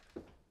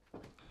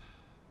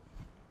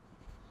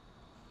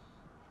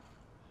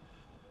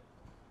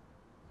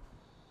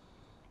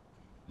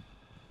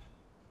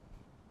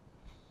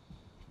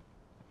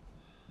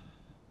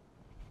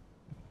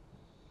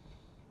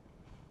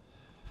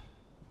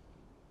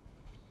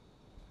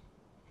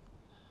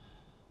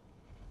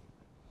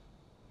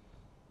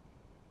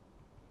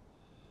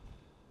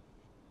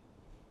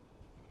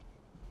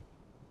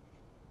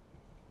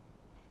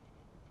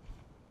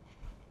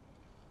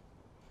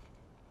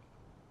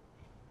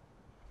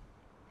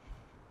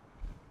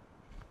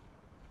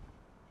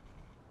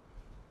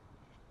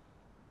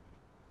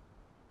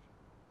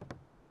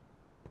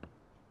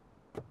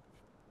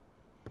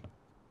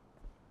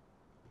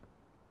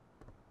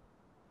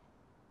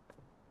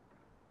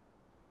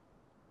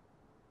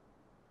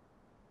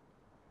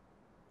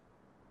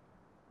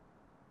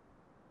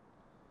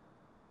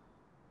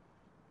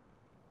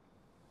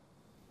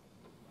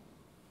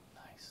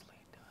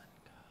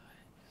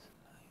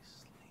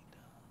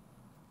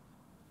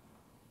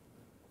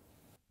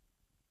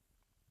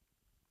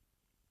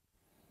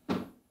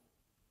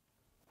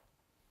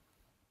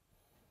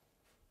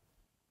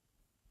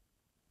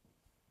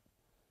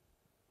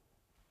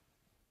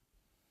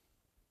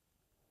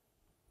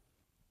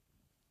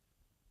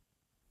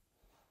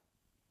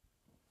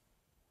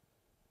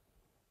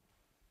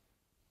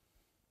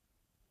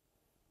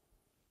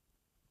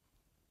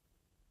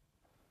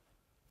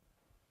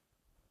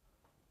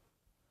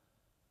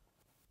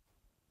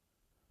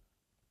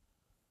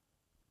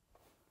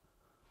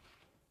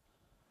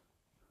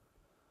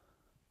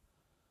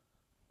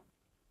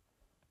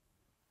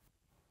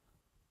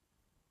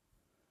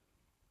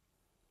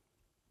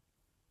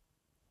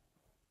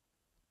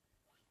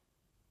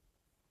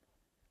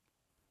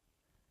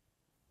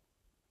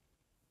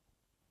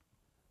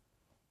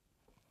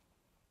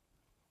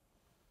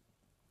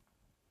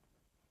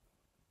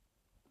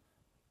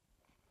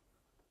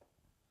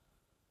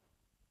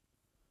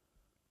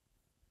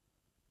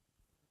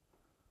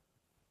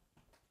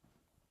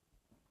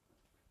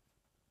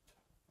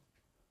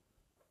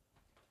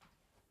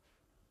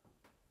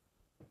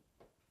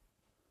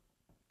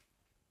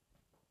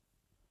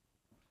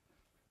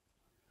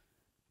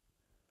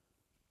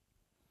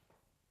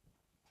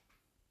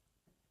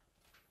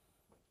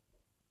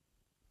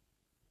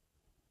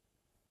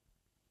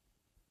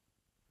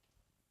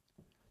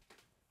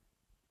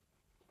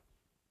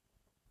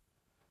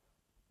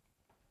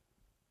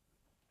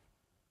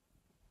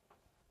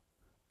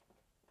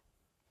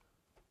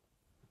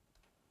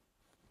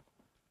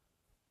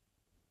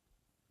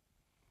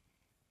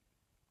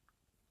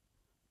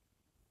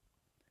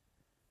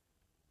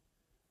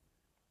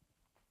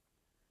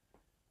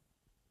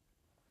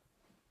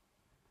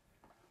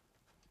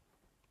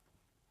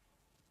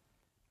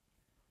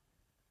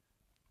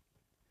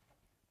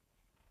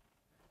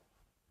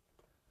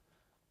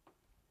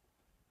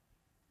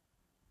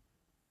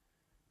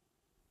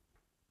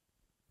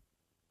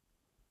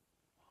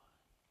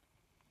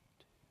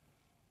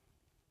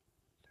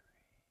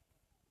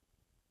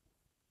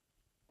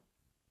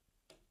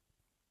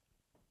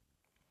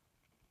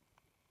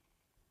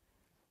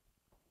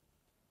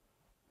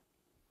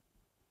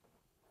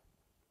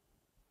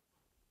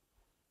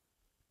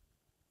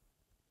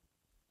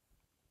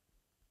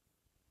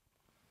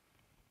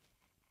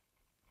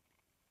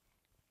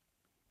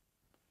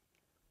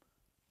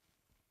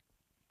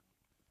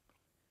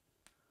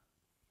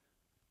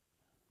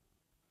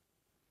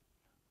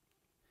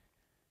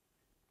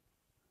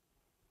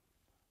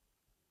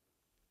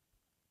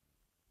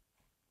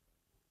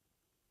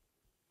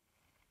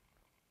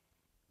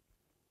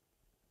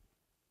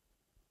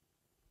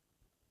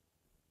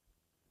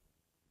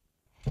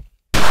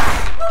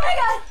 my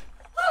god!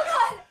 Oh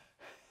god!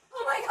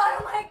 Oh my god,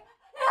 oh my god!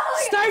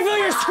 Stifle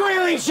your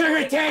squealing,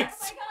 sugar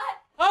tits!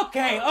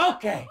 Okay,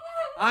 okay.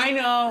 I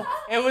know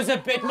it was a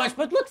bit much,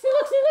 but look, see,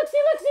 look, see, look,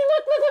 see, look, see,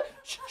 look.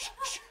 Shh, shh,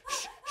 shh,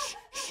 shh, shh,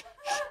 shh.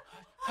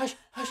 Hush,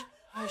 hush,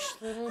 hush,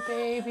 little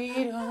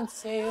baby, don't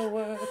say a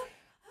word.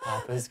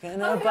 Papa's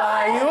gonna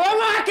buy you a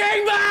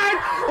mockingbird!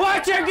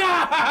 What you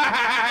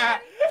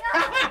got?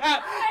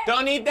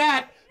 Don't need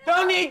that.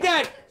 Don't need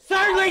that.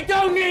 Certainly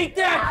don't need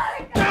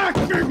that. Oh,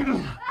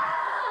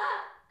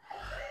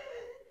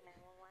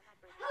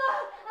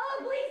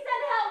 please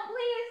send help,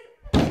 please!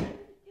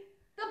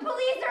 The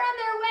police are on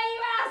their way,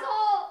 you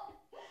asshole!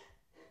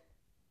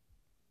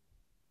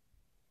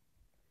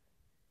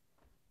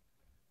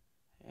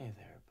 Hey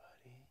there,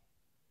 buddy.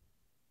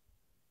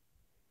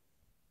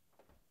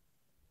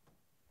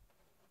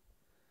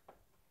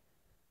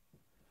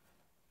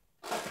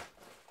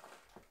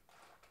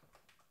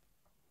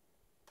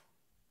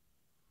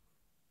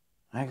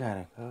 I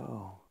gotta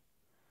go.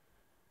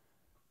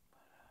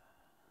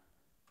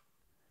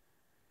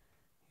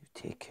 You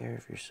take care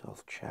of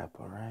yourself, chap,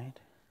 all right?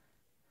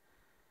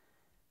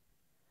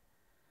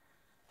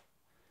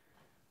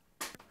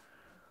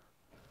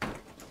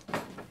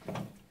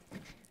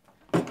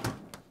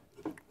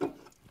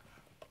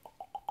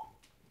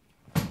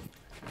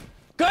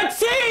 Good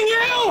seeing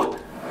you!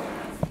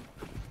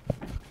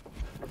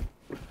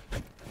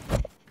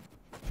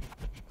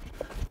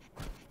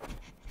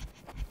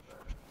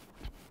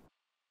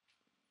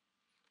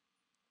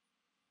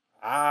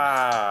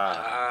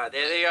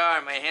 There they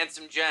are, my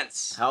handsome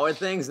gents. How are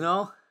things,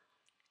 Noel?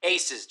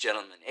 Aces,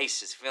 gentlemen,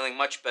 aces. Feeling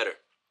much better.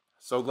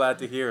 So glad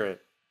to hear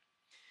it.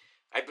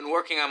 I've been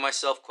working on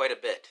myself quite a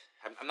bit.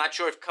 I'm not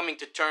sure if coming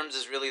to terms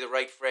is really the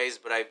right phrase,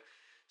 but I've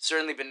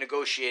certainly been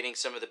negotiating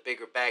some of the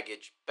bigger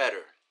baggage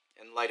better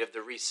in light of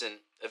the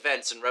recent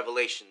events and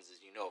revelations,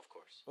 as you know, of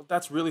course. Well,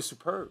 that's really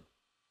superb.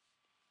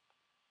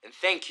 And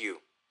thank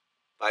you,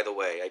 by the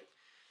way.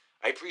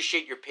 I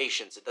appreciate your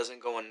patience. It doesn't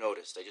go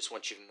unnoticed. I just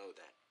want you to know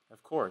that.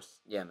 Of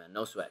course. Yeah, man,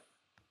 no sweat.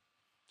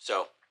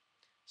 So,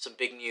 some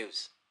big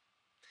news.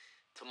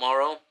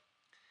 Tomorrow,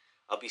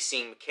 I'll be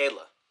seeing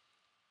Michaela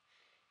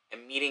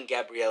and meeting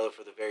Gabriella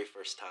for the very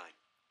first time.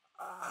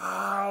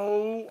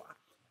 Oh,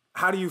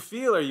 how do you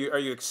feel? Are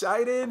you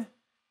excited?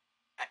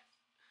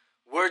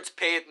 Words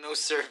pay it no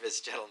service,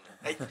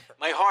 gentlemen.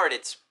 My heart,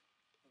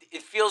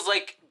 it feels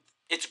like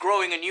it's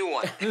growing a new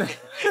one, if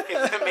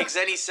that makes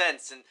any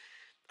sense. And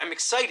I'm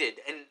excited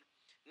and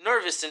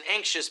nervous and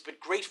anxious, but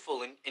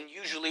grateful and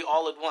usually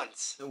all at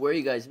once. Where are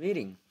you guys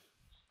meeting?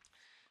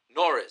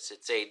 Nora's.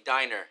 It's a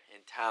diner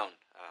in town.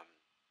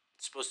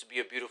 It's supposed to be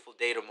a beautiful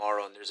day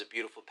tomorrow, and there's a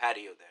beautiful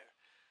patio there.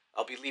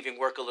 I'll be leaving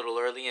work a little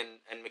early, and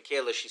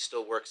Michaela, she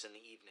still works in the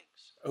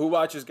evenings. Who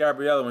watches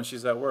Gabriella when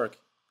she's at work?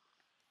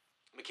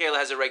 Michaela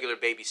has a regular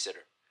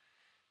babysitter.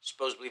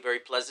 Supposedly very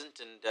pleasant,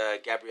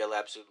 and Gabriella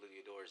absolutely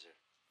adores her.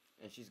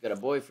 And she's got a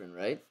boyfriend,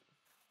 right?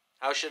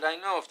 How should I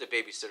know if the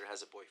babysitter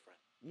has a boyfriend?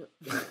 No.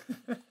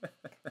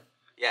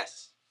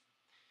 Yes.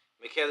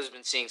 Michaela's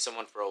been seeing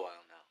someone for a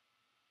while now.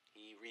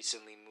 He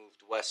recently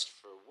moved west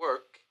for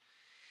work,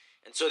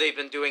 and so they've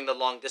been doing the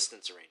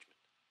long-distance arrangement.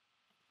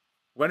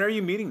 When are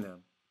you meeting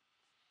them?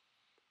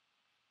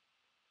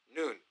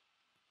 Noon.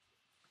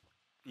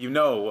 You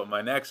know what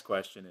my next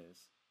question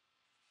is.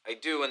 I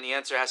do, and the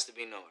answer has to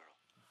be no, Earl.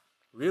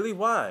 Really?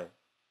 Why?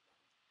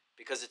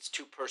 Because it's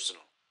too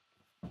personal.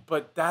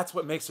 But that's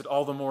what makes it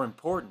all the more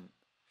important.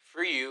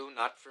 For you,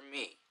 not for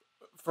me.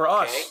 For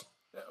Okay? us.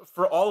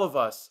 For all of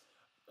us.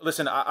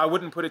 Listen, I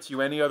wouldn't put it to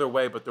you any other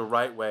way but the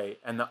right way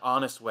and the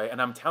honest way.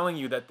 And I'm telling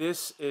you that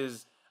this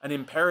is an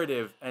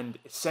imperative and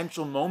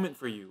essential moment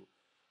for you,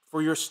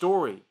 for your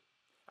story.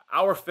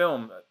 Our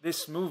film,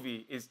 this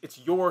movie, it's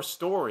your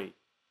story.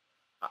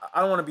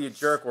 I don't want to be a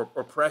jerk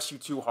or press you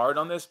too hard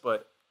on this,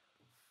 but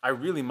I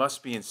really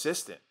must be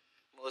insistent.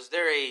 Well, is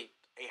there a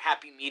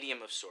happy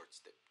medium of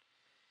sorts?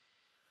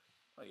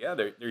 Well, yeah,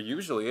 there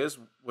usually is.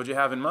 What'd you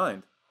have in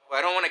mind? Well,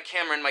 I don't want a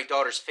camera in my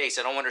daughter's face.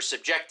 I don't want her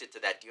subjected to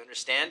that. Do you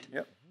understand?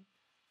 Yep.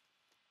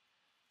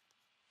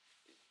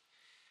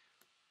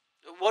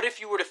 What if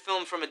you were to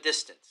film from a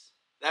distance?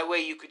 That way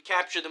you could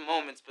capture the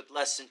moments, but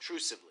less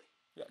intrusively.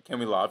 Yeah. Can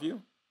we love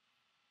you?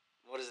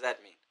 What does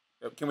that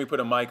mean? Can we put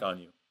a mic on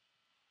you?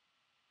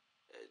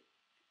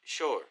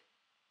 Sure.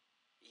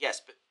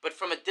 Yes, but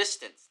from a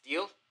distance.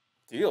 Deal?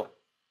 Deal.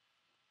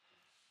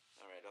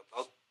 All right,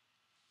 I'll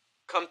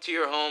come to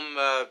your home,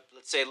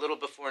 let's say a little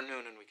before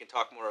noon, and we can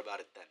talk more about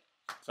it then.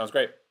 Sounds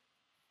great.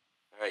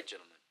 All right,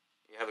 gentlemen.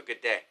 You have a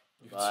good day.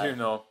 You too,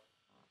 Noel.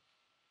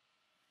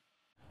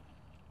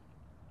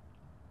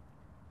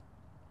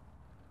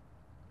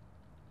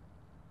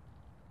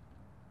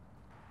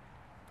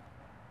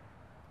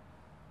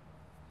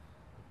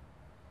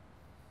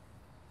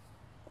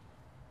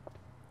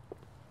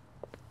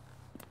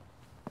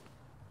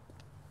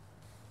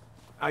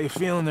 How you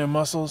feeling there,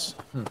 Muscles?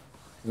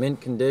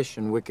 Mint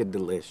condition, wicked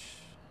delish.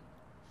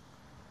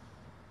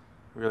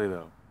 Really,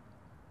 though?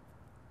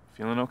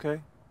 Feeling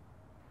okay?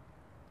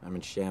 I'm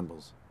in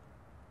shambles.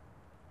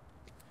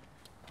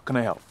 How can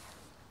I help?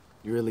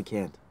 You really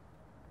can't.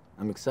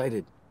 I'm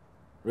excited.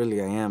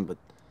 Really, I am, but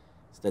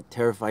it's that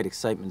terrified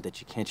excitement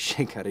that you can't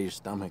shake out of your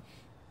stomach.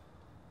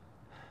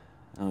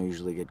 I don't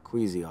usually get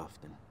queasy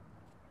often.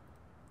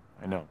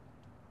 I know.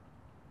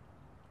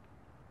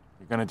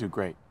 You're gonna do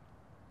great.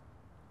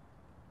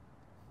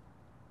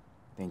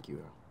 Thank you,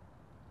 Earl.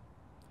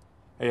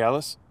 Hey,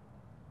 Alice?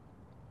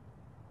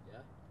 Yeah?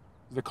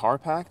 Is the car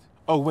packed?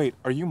 Oh, wait,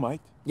 are you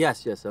mic'd?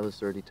 Yes,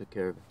 Ellis already took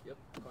care of it. Yep,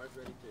 the car's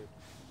ready too.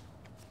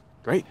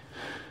 Great.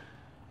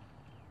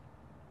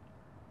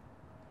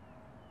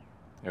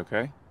 You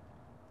okay?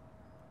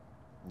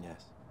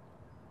 Yes.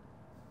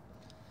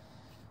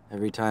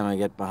 Every time I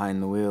get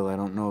behind the wheel, I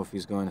don't know if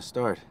he's going to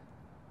start.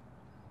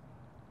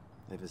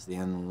 That is the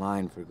end of the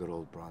line for good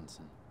old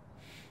Bronson.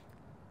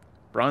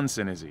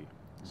 Bronson, is he?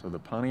 So the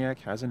Pontiac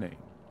has a name.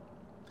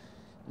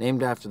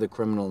 Named after the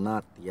criminal,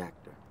 not the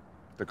actor.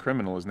 The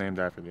criminal is named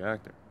after the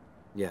actor.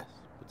 Yes,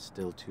 but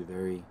still two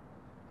very,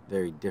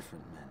 very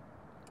different men.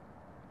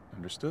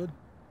 Understood.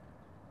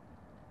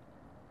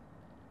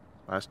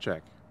 Last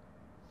check.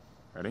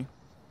 Ready?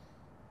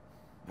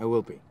 I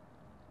will be.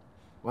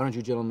 Why don't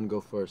you gentlemen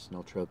go first, and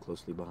I'll trail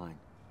closely behind.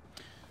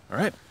 All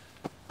right.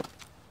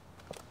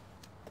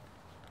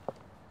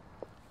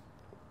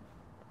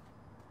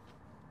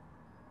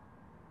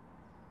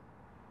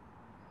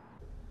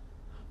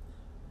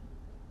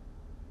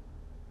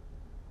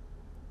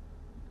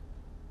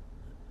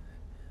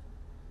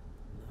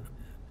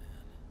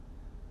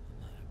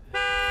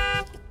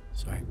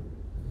 Sorry.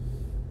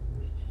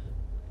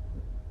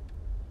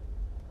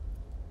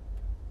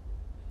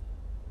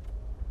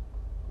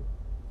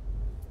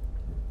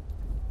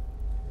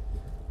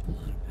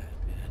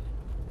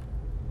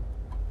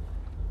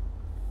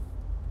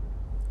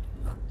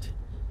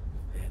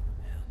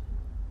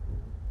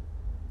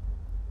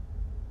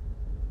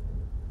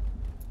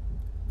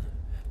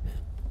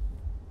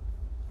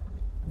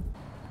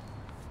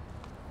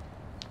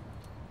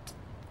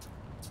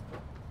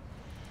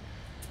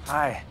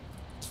 Hi.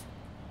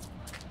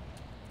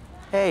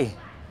 Hey.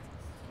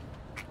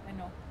 I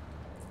know.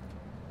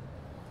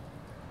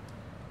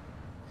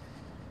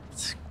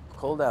 It's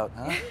cold out,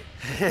 huh?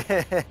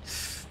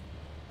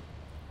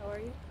 How are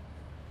you?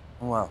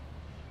 I'm well.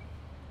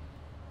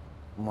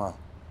 I'm well.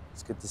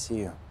 It's good to see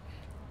you.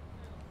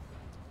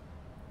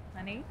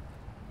 Honey?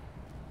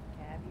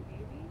 Gabby,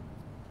 baby?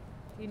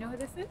 Do you know who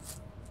this is?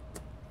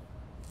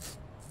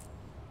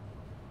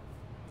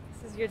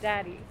 This is your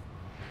daddy.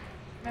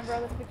 Remember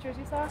all those pictures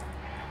you saw? This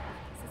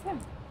is him.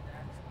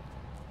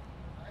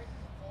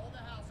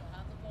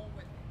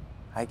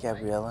 Hi,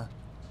 Gabriella.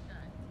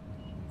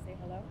 Can you say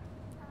hello?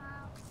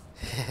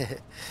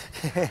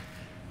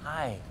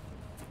 Hi.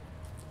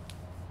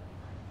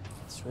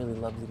 It's really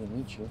lovely to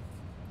meet you.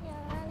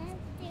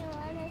 Do you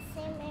wanna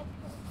see my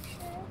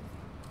pictures?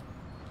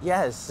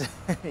 Yes.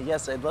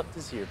 Yes, I'd love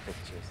to see your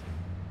pictures.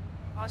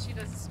 All she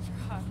does is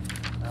draw.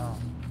 Oh.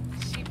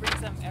 She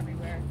brings them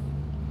everywhere.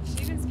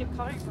 She even skipped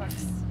coloring books.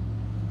 Just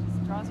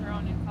draws her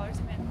own and colors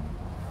them in.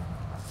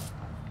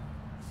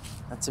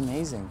 That's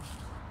amazing.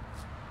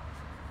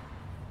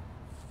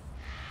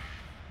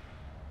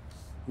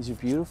 These are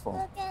beautiful.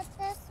 Look at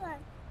this one.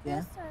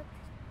 Yeah? This one.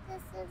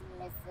 This is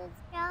Mrs.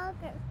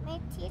 Gallagher, my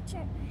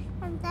teacher,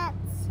 and that's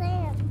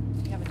Sam.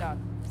 You have a dog,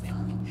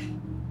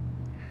 Sam.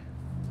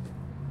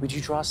 Would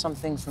you draw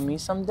something for me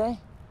someday?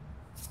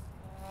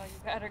 Oh,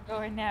 you got her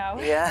going now.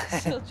 Yeah.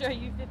 She'll draw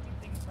you 50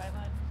 things by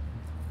lunch.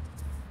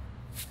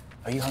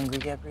 Are you hungry,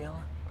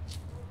 Gabriella?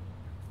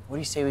 What do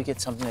you say we get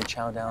something to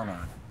chow down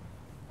on?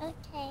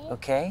 Okay.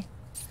 Okay?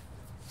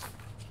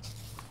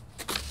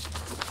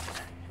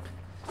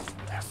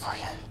 There for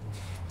you.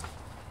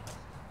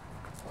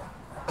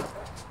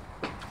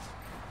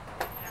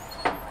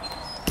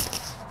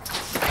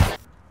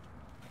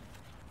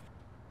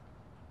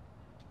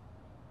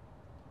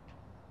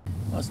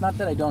 Well, it's not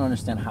that I don't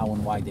understand how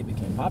and why they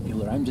became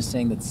popular. I'm just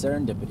saying that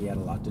serendipity had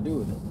a lot to do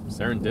with it.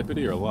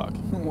 Serendipity or luck?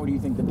 What do you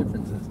think the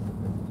difference is?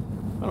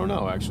 I don't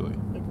know, actually.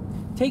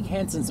 Take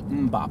Hanson's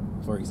Mbop,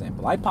 for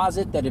example. I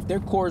posit that if their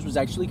chorus was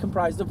actually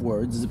comprised of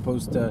words as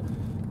opposed to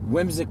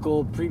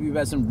whimsical,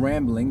 prepubescent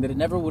rambling, that it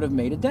never would have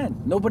made a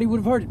dent. Nobody would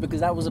have heard it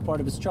because that was a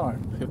part of its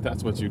charm. If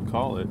that's what you'd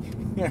call it.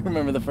 I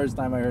remember the first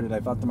time I heard it, I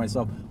thought to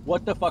myself,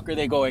 what the fuck are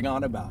they going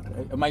on about?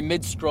 Am I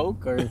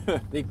mid-stroke? Or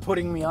are they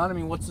putting me on? I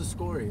mean, what's the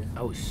score here?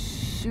 I was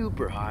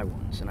super high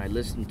once, and I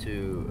listened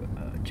to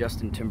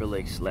Justin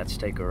Timberlake's Let's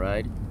Take a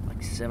Ride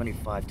like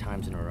 75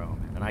 times in a row.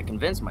 And I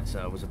convinced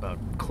myself it was about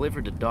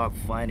Clifford the dog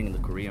fighting in the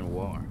Korean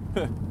War.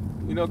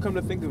 You know, come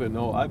to think of it,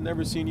 Noel, I've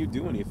never seen you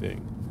do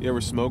anything. You ever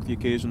smoke the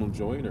occasional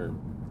joint or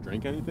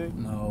drink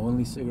anything? No,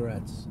 only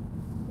cigarettes.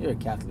 You're a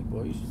Catholic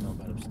boy. You should know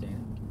about abstaining.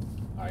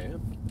 I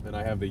am. And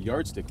I have the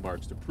yardstick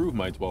marks to prove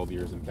my 12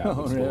 years in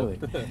Catholic school.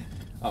 Really?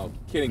 Oh,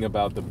 kidding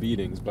about the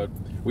beatings, but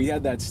we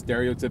had that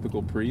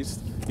stereotypical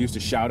priest. He used to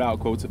shout out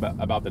quotes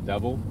about the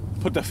devil.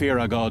 Put the fear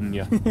of God in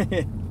you.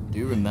 Do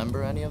you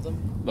remember any of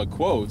them? The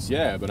quotes,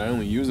 yeah, but I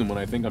only use them when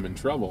I think I'm in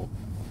trouble.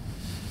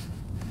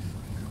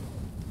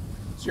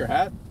 It's your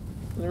hat?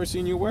 I've never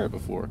seen you wear it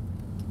before.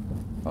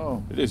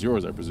 Oh. It is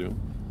yours, I presume.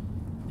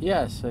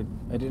 Yes, I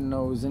didn't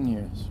know it was in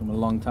here. It's from a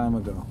long time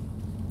ago.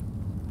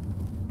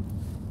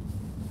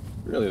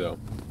 Really, though,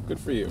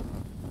 good for you.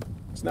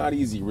 It's not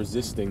easy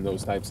resisting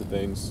those types of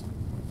things.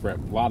 For a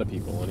lot of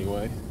people,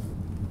 anyway.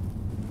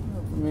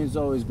 For me, it's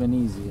always been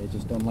easy. I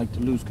just don't like to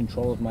lose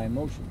control of my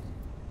emotions.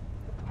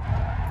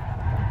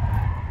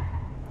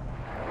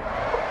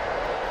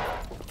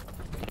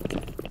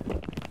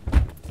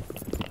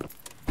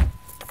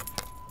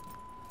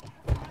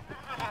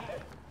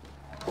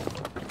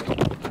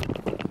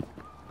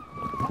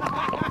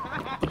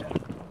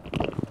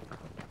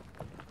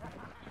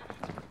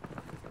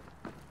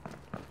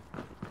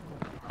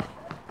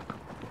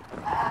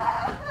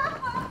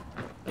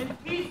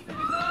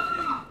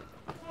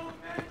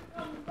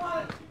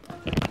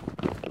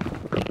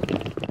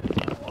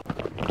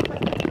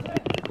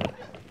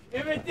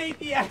 Imitate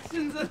the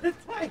actions of the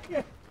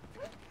tiger.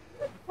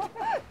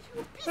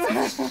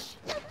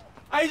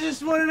 I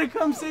just wanted to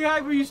come say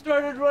hi, but you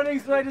started running,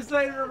 so I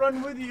decided to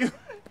run with you.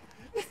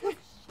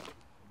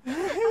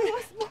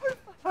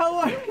 How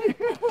are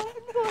you?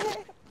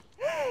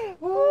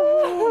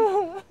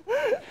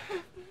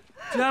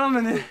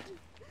 Gentlemen,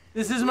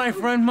 this is my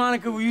friend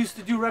Monica. We used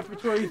to do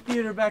repertory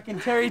theater back in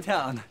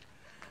Terrytown.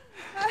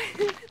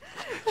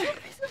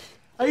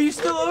 Are you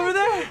still over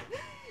there?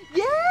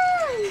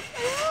 Yes!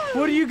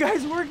 What are you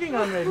guys working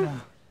on right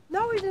now?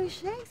 Now we're doing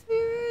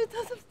Shakespeare.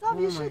 Tons of stuff.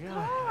 You should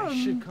come. I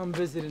should come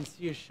visit and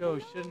see a show,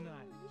 shouldn't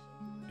I?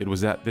 It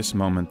was at this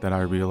moment that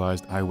I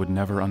realized I would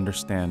never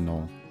understand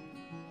Noel.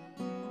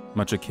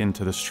 Much akin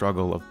to the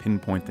struggle of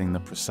pinpointing the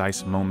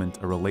precise moment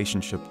a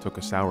relationship took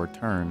a sour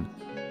turn,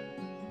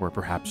 or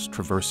perhaps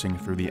traversing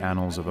through the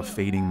annals of a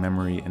fading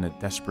memory in a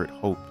desperate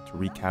hope to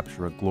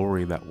recapture a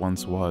glory that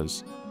once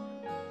was.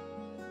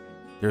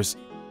 There's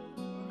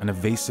an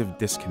evasive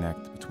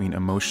disconnect between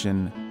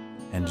emotion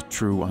and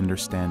true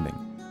understanding.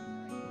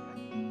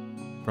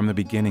 From the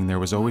beginning, there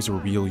was always a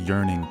real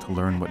yearning to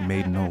learn what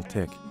made Noel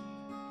tick.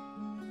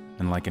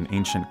 And like an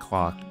ancient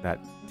clock, that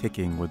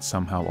ticking would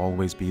somehow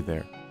always be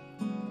there.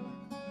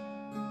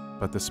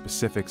 But the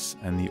specifics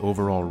and the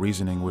overall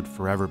reasoning would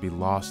forever be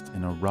lost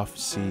in a rough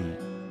sea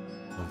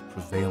of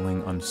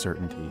prevailing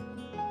uncertainty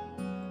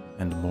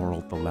and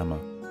moral dilemma.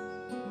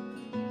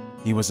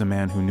 He was a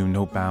man who knew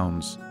no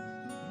bounds,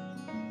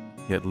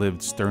 yet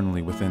lived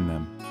sternly within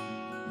them,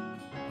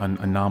 an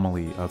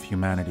anomaly of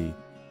humanity,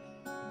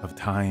 of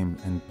time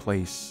and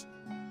place,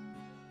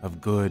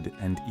 of good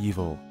and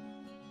evil.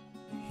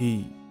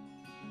 He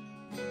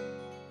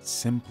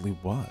simply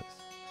was.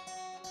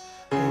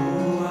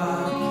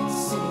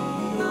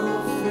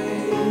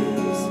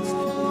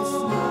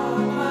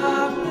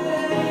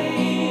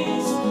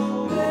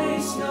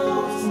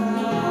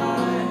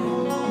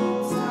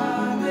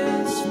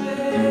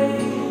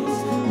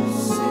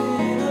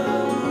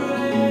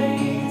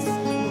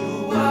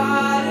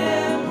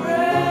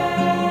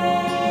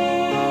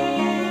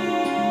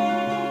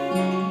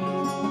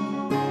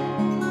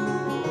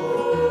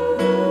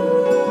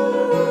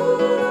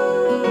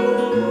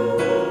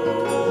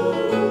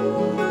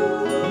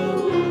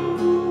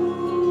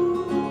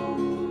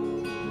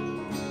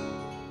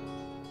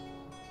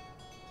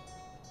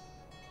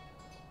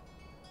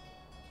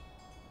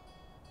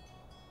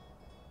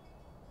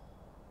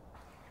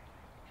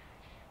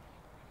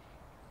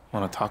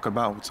 Want to talk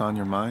about what's on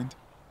your mind?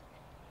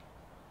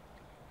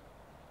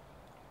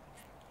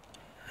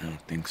 I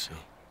don't think so.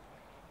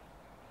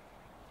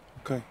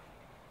 Okay.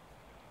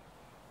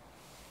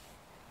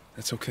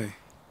 That's okay.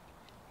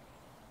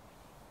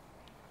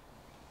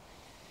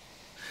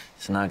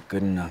 It's not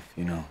good enough,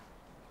 you know.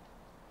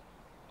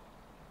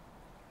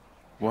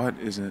 What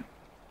isn't?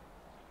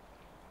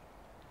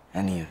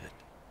 Any of it.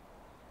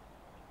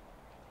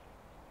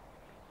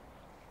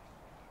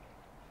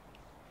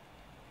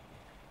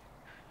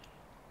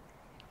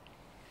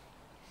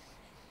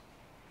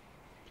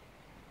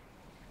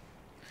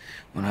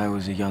 When I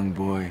was a young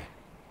boy,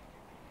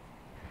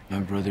 my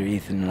brother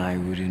Ethan and I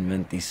would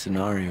invent these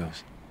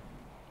scenarios.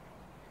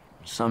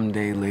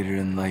 Someday later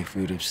in life,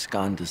 we would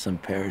abscond to some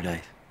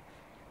paradise.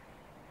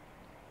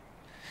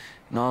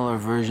 In all our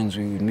versions,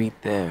 we would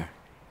meet there.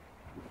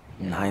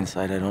 In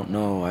hindsight, I don't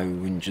know why we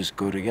wouldn't just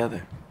go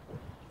together.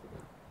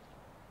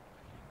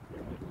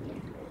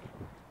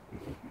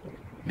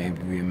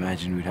 Maybe we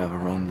imagined we'd have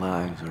our own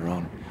lives, our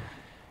own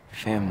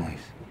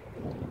families.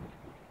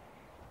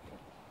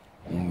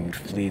 And we would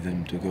flee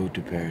them to go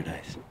to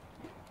paradise.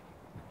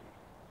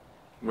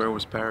 Where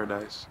was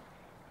paradise?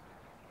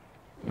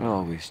 It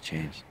always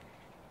changed.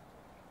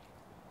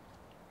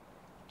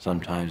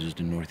 Sometimes it was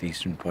the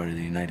northeastern part of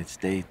the United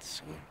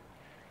States or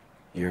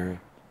Europe.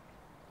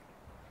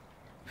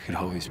 We could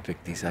always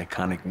pick these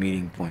iconic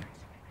meeting points.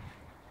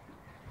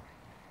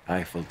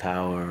 Eiffel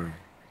Tower,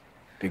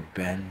 Big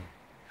Ben,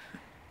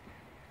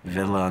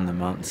 villa on the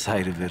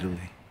mountainside of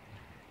Italy.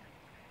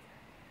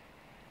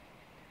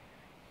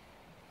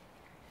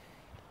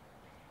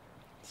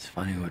 It's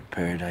funny what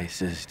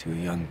paradise is to a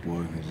young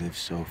boy who lives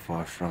so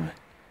far from it.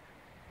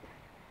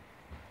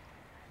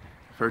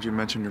 I've heard you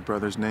mention your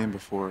brother's name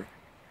before,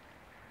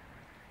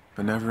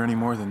 but never any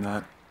more than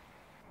that.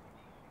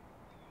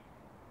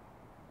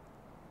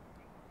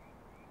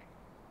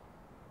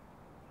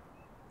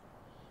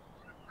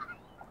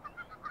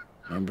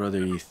 My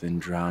brother Ethan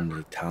drowned in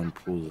a town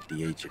pool at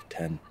the age of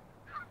 10.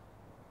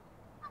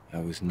 I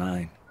was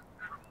 9.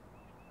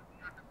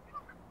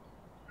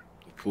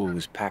 The pool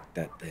was packed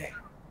that day.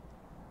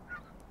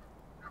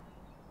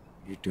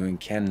 We were doing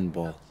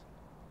cannonballs,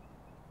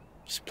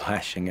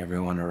 splashing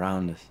everyone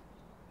around us,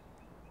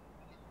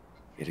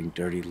 getting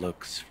dirty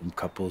looks from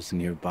couples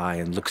nearby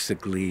and looks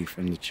of glee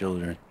from the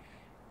children,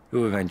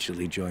 who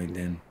eventually joined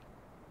in,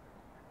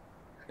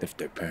 if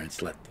their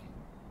parents let them.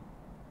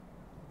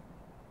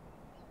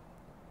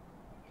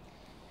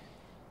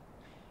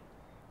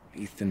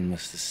 Ethan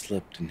must have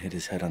slipped and hit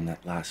his head on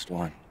that last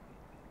one.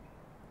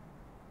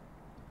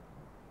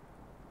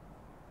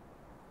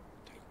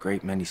 There were a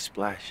great many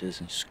splashes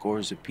and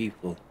scores of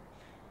people.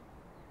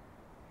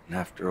 And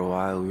after a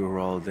while, we were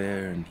all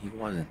there and he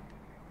wasn't.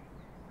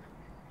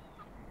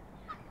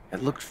 I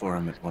looked for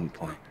him at one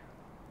point.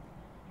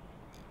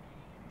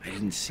 I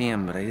didn't see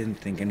him, but I didn't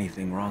think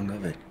anything wrong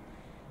of it.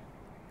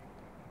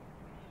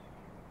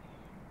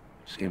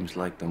 Seems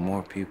like the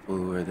more people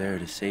who are there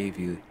to save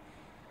you,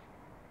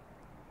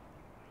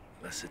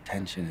 less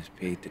attention is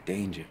paid to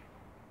danger.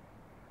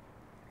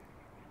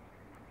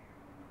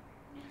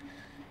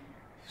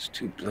 It was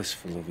too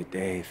blissful of a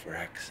day for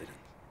accident.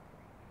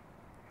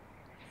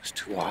 It was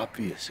too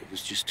obvious. It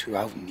was just too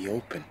out in the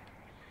open.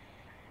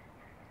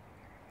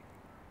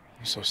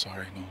 I'm so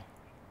sorry, Noel.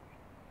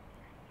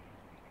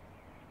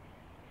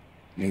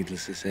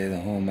 Needless to say, the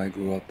home I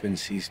grew up in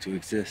ceased to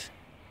exist.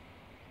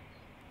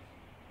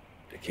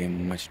 It became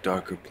a much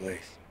darker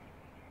place.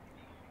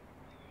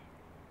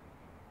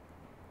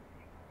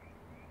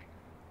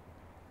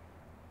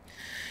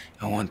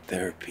 I want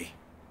therapy.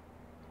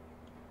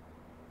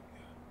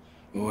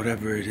 Or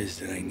whatever it is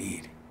that I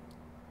need.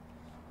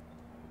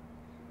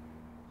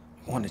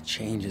 I want to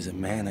change as a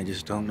man, I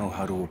just don't know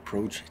how to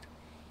approach it.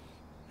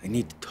 I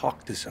need to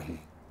talk to someone.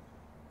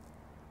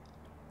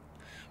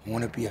 I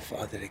want to be a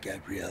father to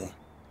Gabriella.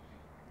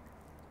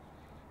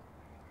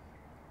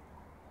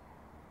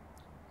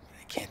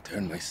 I can't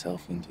turn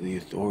myself into the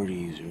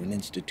authorities or an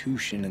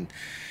institution, and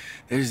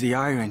there's the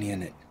irony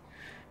in it.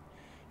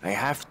 I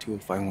have to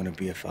if I want to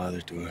be a father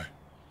to her.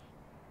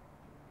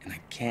 And I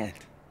can't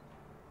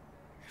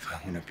if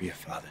I want to be a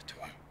father to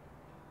her.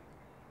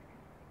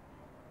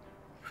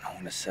 And I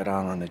want to set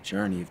out on a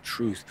journey of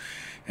truth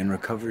and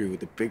recovery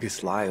with the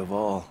biggest lie of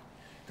all.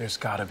 There's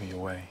gotta be a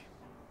way.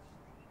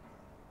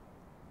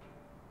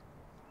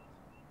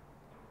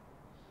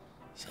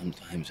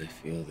 Sometimes I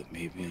feel that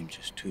maybe I'm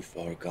just too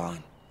far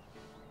gone.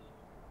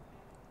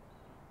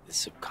 That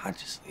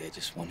subconsciously I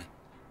just want to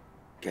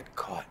get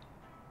caught.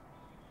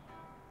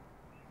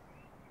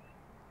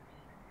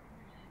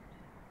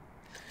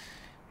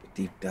 But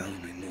deep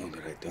down I know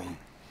that I don't.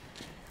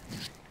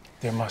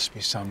 There must be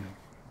some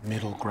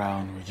middle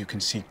ground where you can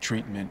seek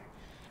treatment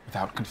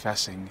without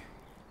confessing,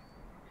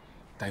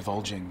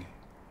 divulging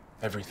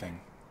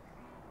everything.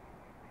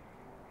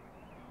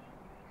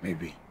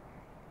 Maybe.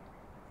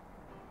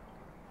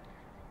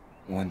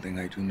 One thing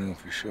I do know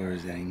for sure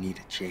is that I need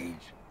to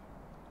change.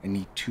 I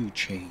need to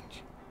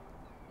change.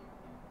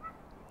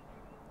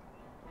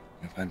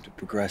 If I'm to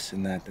progress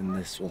in that, then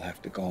this will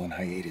have to go on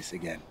hiatus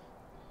again.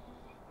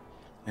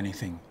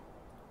 Anything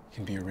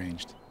can be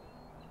arranged.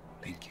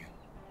 Thank you.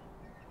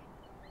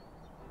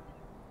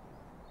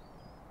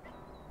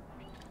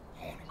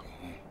 I want to go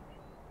home.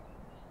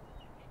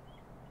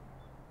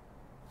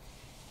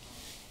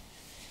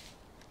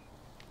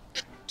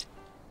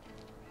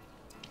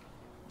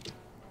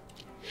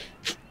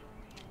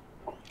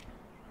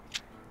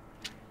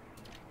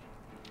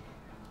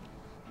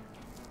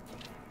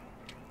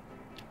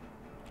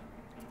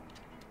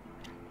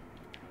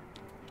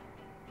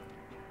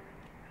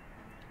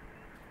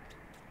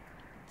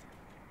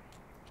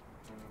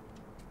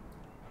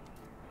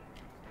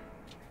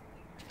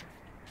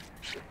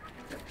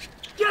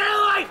 Get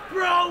a life,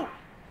 bro!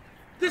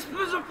 This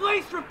was a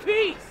place for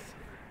peace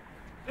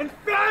and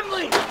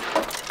family!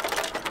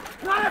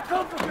 Not a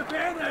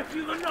Copacabana if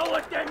you don't know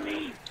what that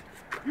means!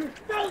 You're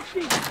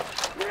filthy!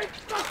 Break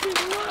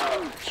fucking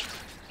loose!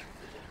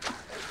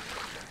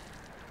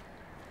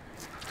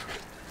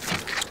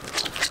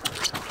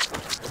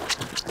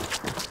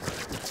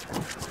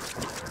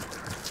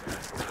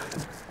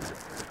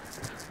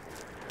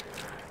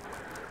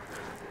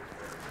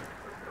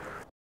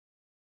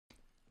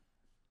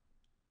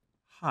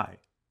 Hi.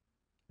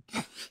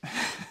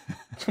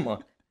 Come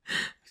on.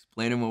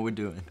 Explaining what we're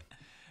doing.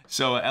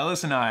 So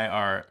Ellis and I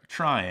are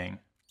trying.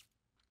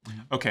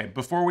 Okay,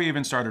 before we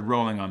even started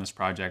rolling on this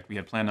project, we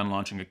had planned on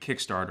launching a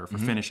Kickstarter for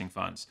finishing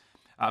funds,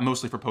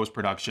 mostly for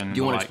post-production. Do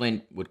you want to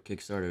explain what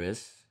Kickstarter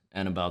is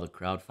and about the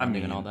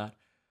crowdfunding and all that?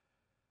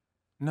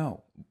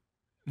 No.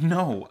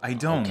 No, I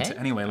don't. Okay.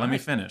 Anyway, let me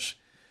finish.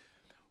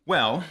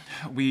 Well,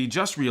 we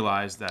just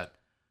realized that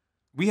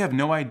we have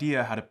no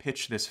idea how to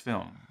pitch this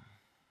film.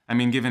 I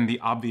mean, given the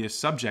obvious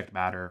subject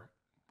matter,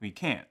 we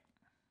can't.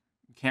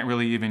 We can't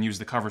really even use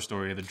the cover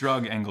story or the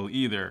drug angle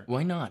either.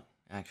 Why not,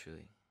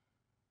 actually?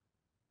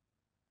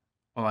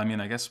 Well, I mean,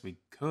 I guess we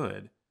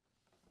could.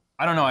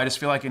 I don't know, I just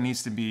feel like it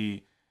needs to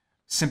be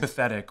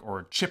sympathetic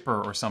or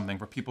chipper or something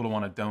for people to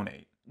want to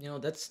donate. You know,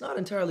 that's not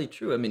entirely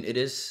true. I mean, it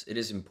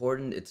is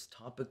important, it's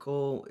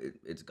topical,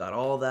 it's got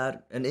all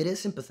that, and it is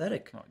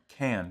sympathetic. Well, it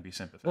can be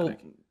sympathetic.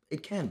 Well,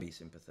 it can be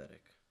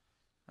sympathetic.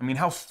 I mean,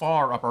 how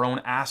far up our own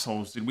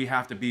assholes did we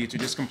have to be to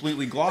just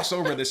completely gloss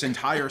over this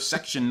entire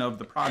section of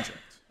the project?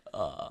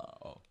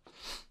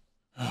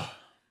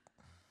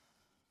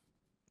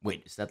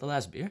 Wait, is that the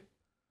last beer?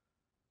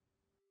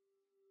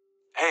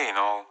 Hey,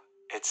 Noel.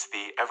 It's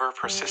the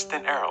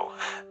ever-persistent Errol.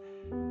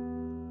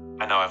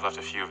 I know I've left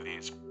a few of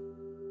these,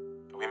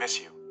 but we miss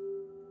you.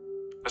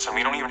 Listen,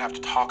 we don't even have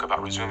to talk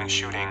about resuming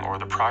shooting or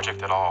the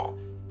project at all.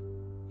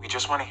 We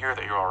just want to hear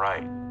that you're all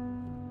right.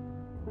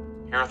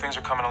 Hear how things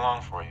are coming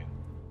along for you.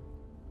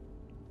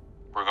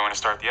 We're going to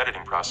start the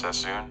editing process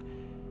soon.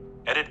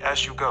 Edit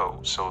as you go,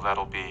 so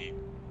that'll be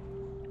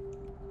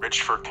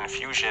rich for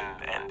confusion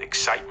and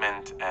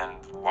excitement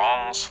and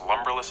long,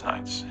 slumberless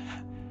nights.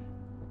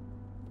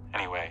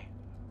 Anyway,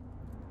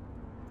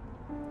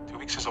 2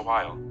 weeks is a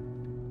while.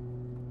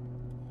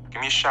 Give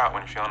me a shout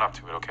when you're feeling up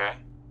to it, okay?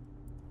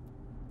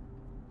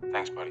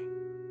 Thanks, buddy.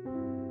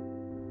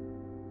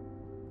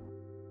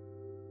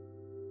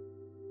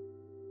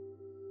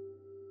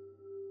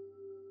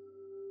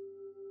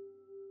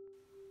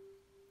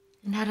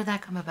 And how did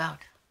that come about?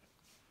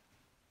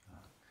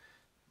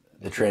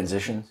 The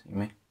transitions, you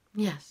mean?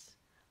 Yes.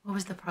 What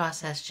was the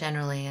process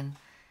generally, and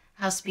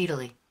how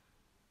speedily?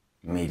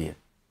 Immediate.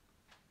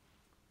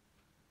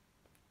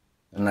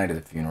 The night of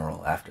the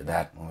funeral, after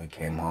that, when we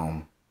came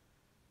home,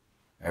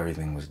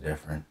 everything was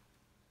different.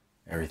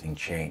 Everything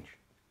changed.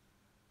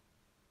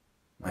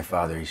 My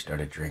father, he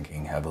started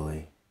drinking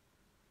heavily,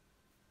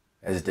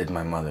 as did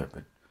my mother,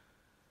 but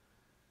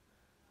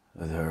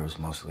with her it was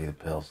mostly the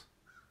pills.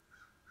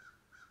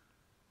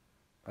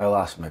 I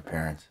lost my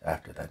parents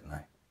after that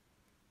night,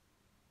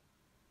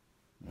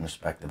 in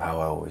respect of how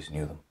I always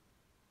knew them.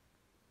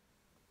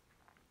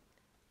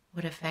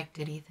 What effect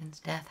did Ethan's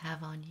death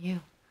have on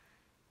you?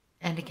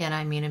 And again,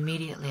 I mean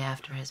immediately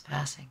after his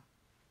passing.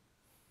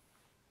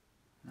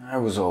 I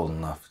was old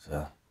enough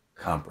to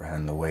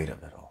comprehend the weight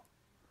of it all,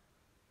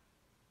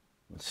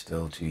 but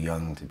still too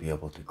young to be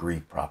able to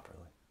grieve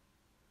properly.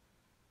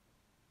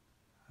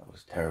 I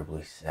was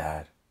terribly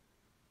sad,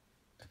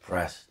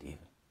 depressed even.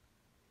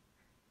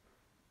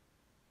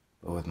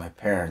 But with my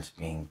parents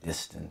being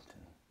distant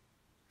and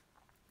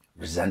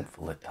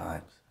resentful at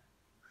times,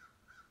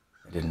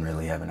 I didn't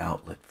really have an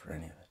outlet for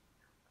any of it.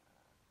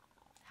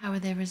 How were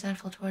they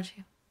resentful towards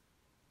you?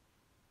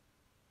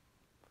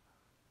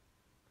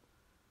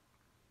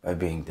 By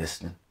being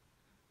distant,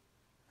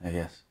 I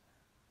guess.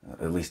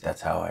 At least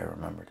that's how I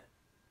remembered it.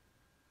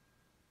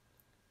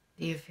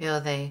 Do you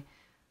feel they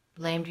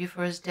blamed you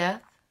for his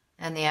death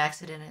and the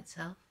accident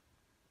itself?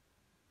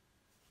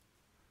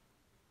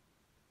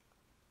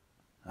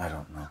 I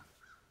don't know.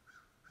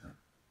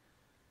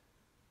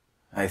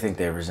 I think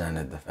they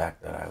resented the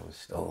fact that I was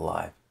still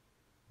alive.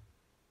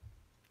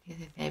 Do you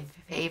think they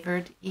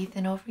favored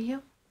Ethan over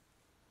you?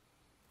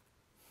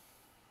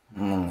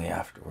 Only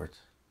afterwards.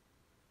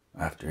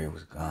 After he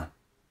was gone.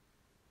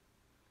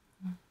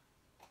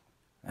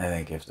 I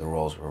think if the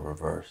roles were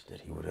reversed,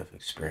 that he would have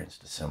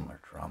experienced a similar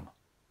trauma.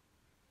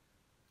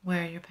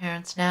 Where are your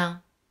parents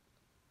now?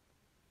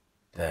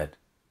 Dead.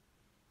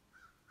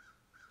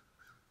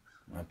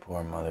 My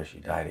poor mother, she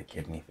died of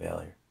kidney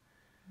failure.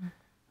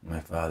 My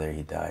father,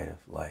 he died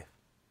of life.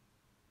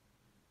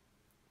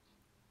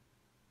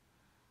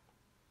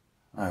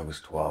 I was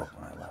 12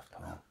 when I left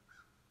home.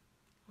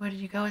 Where did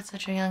you go at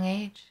such a young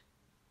age?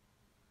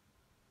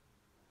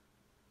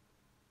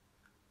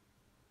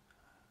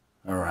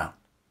 Around.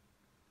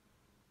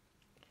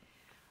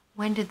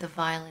 When did the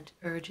violent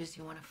urges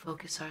you want to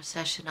focus our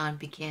session on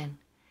begin?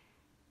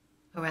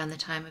 Around the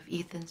time of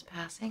Ethan's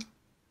passing?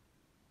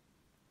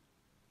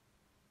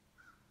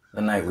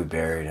 The night we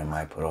buried him,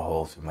 I put a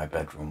hole through my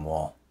bedroom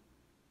wall.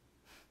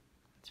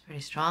 It's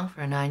pretty strong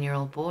for a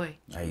 9-year-old boy.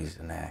 I used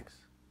an axe.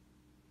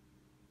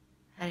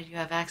 How did you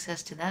have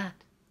access to that?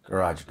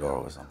 Garage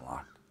door was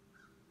unlocked.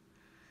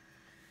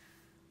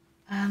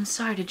 I'm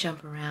sorry to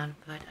jump around,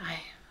 but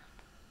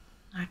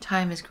our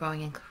time is growing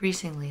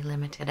increasingly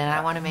limited, and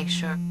I want to make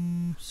sure...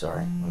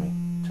 Sorry, let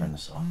me turn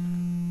this off.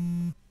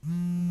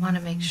 Want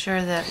to make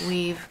sure that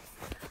we've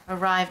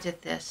arrived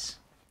at this.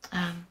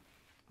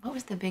 What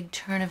was the big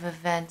turn of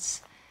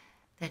events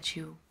that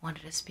you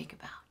wanted to speak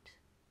about?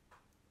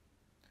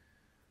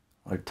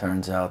 Well, it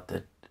turns out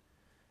that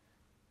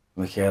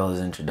Michaela's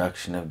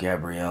introduction of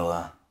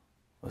Gabriella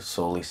was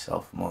solely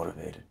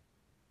self-motivated.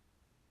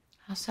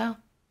 How so?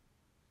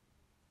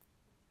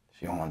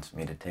 She wants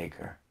me to take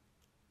her.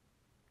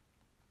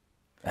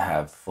 To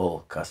have full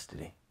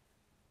custody.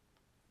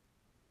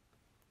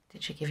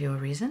 Did she give you a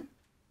reason?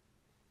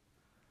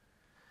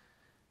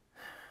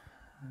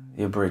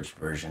 The abridged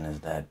version is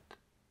that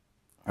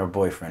her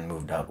boyfriend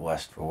moved out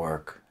west for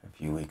work a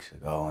few weeks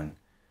ago, and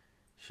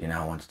she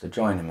now wants to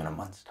join him in a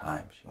month's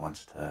time. She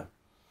wants to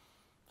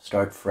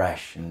start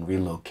fresh and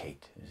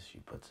relocate, as she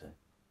puts it.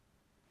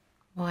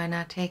 Why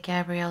not take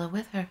Gabriella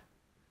with her?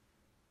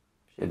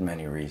 She had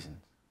many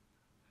reasons.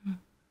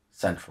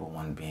 Central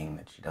one being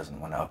that she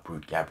doesn't want to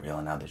uproot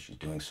Gabriella now that she's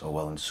doing so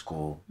well in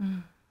school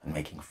and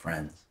making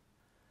friends.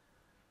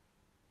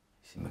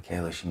 You see,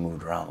 Michaela, she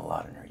moved around a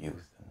lot in her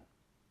youth, and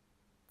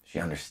she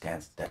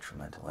understands the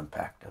detrimental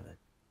impact of it.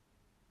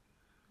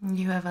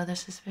 You have other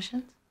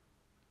suspicions?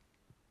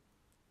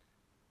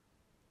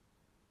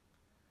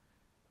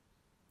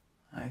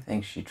 I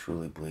think she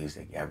truly believes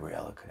that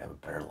Gabriella could have a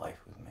better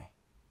life with me.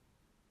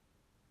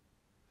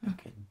 I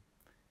could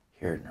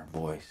hear it in her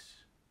voice,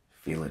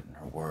 feel it in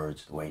her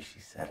words, the way she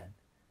said it.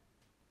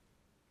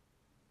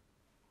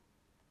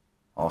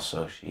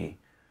 Also, she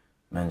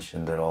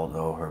mentioned that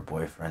although her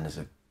boyfriend is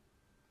a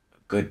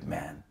good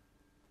man,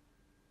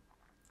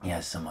 he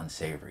has some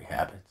unsavory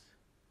habits.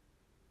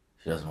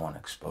 She doesn't want to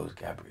expose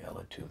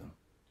Gabriella to them.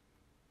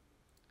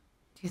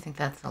 Do you think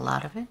that's a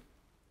lot of it?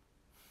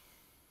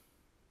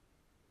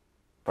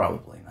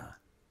 Probably not.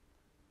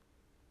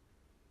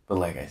 But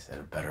like I said,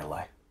 a better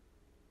life.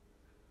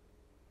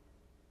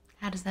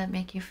 How does that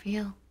make you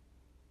feel?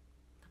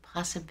 The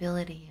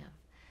possibility of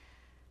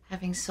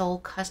having sole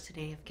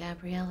custody of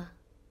Gabriella.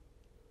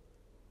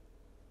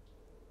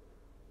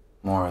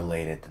 More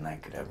elated than I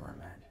could ever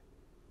imagine.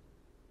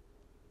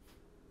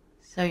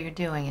 So you're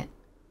doing it?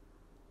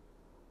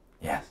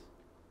 Yes.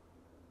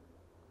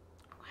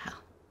 Well,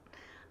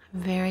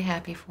 I'm very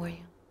happy for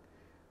you.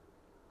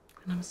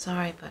 And I'm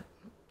sorry, but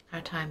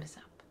our time is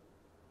up.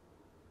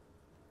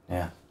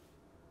 Yeah.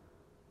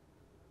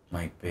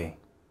 Might be.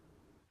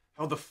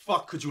 How the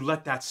fuck could you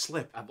let that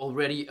slip? I've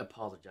already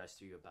apologized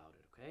to you about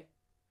it, okay?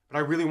 But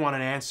I really want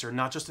an answer,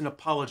 not just an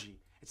apology.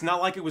 It's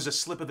not like it was a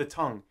slip of the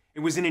tongue. It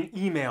was in an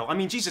email. I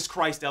mean, Jesus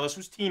Christ, Ellis,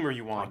 whose team are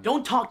you on? Right,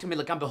 don't talk to me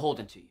like I'm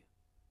beholden to you.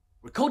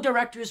 We're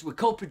co-directors, we're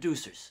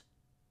co-producers.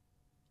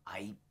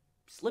 I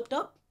slipped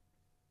up.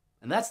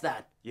 And that's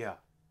that. Yeah,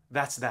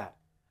 that's that.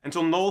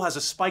 Until Noel has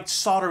a spiked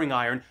soldering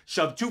iron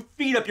shoved 2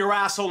 feet up your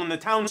asshole in the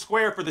town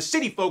square for the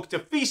city folk to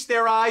feast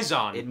their eyes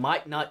on. It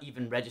might not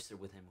even register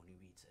with him when he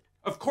reads it.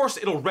 Of course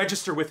it'll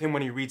register with him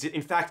when he reads it.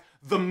 In fact,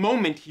 the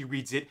moment he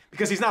reads it,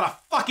 because he's not a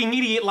fucking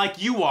idiot like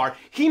you are,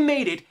 he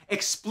made it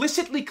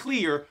explicitly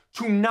clear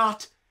to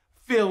not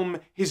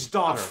film his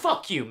daughter. Oh,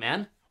 fuck you,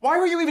 man. Why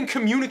were you even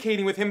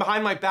communicating with him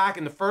behind my back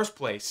in the first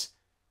place?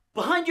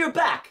 Behind your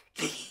back?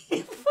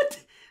 What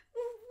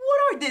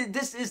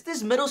is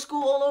this middle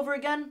school all over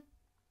again?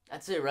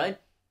 That's it, right?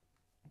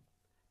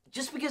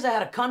 Just because I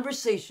had a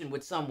conversation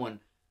with someone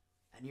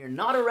and you're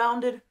not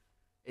around it,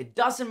 it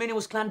doesn't mean it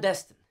was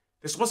clandestine.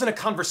 This wasn't a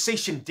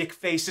conversation,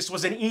 dickface. This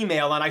was an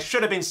email, and I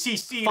should have been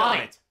CC'd on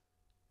it.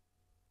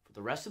 For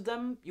the rest of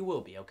them, you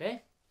will be,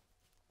 okay?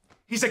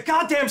 He's a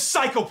goddamn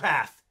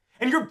psychopath,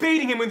 and you're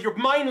baiting him with your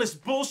mindless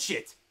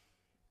bullshit.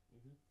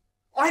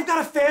 I've got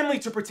a family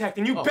to protect,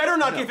 and you better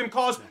not give him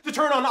cause to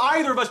turn on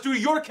either of us due to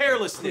your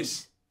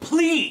carelessness.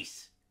 Please!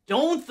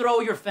 Don't throw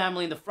your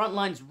family in the front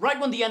lines right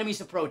when the enemy's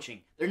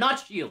approaching. They're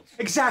not shields.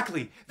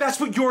 Exactly. That's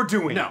what you're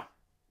doing.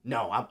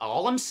 No,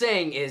 all I'm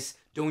saying is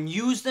don't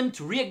use them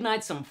to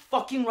reignite some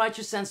fucking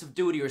righteous sense of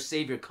duty or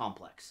savior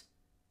complex.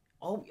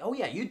 Oh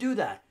yeah, you do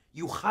that.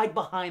 You hide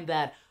behind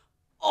that.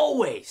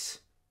 Always.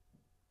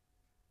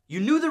 You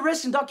knew the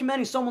risk in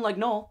documenting someone like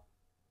Noel,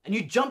 and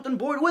you jumped on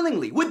board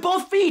willingly, with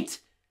both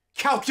feet.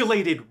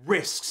 Calculated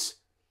risks.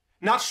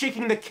 Not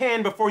shaking the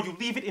can before you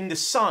leave it in the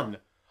sun.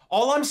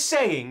 All I'm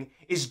saying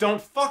is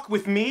don't fuck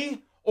with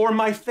me or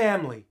my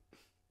family.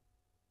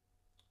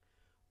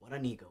 What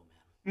an ego,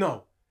 man.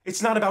 No,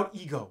 it's not about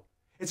ego.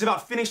 It's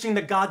about finishing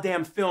the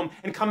goddamn film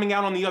and coming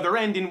out on the other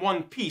end in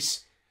one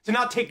piece. To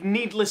not take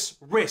needless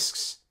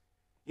risks.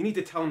 You need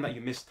to tell him that you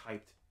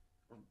mistyped.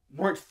 Or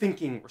weren't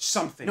thinking or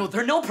something. No,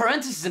 there are no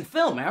parentheses in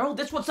film, Harold.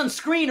 That's what's on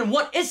screen and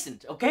what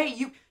isn't,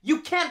 okay?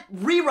 You can't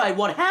rewrite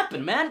what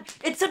happened, man.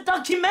 It's a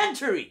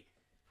documentary.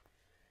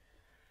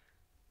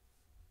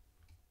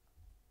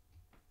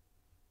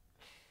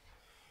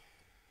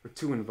 We're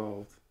too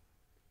involved.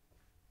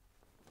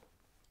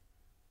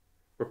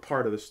 We're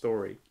part of the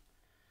story.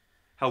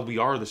 Hell, we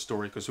are the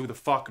story, because who the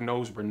fuck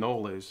knows where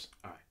Noel is?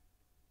 All right.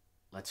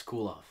 Let's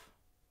cool off.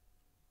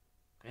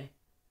 Okay?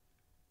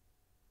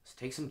 Let's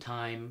take some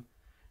time.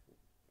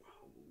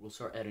 We'll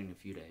start editing in a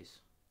few days.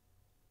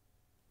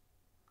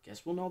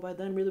 Guess we'll know by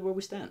then really where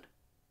we stand.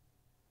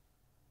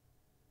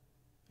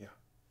 Yeah.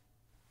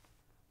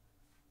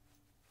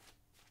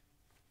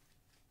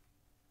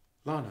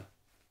 Lana.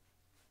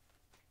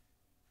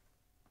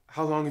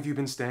 How long have you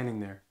been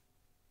standing there?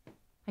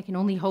 I can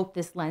only hope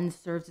this lens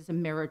serves as a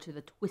mirror to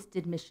the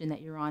twisted mission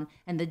that you're on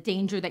and the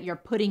danger that you're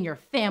putting your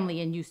family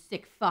in, you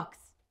sick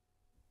fucks.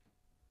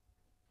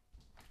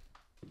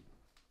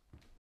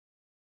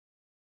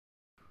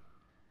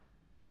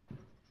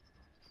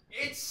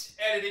 It's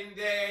editing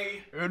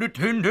day!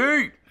 Editing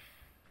day!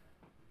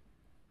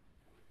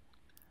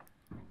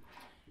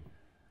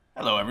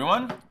 Hello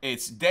everyone,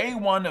 it's day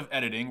 1 of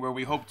editing where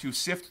we hope to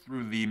sift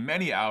through the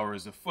many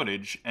hours of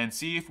footage and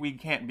see if we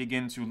can't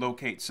begin to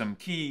locate some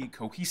key,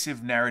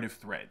 cohesive narrative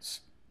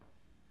threads.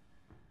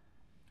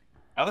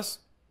 Alice?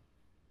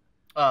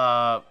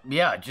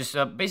 Yeah, just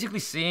basically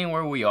seeing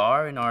where we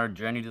are in our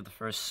journey to the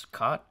first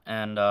cut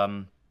and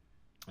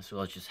So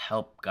let's just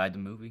help guide the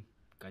movie,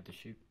 guide the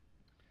shoot.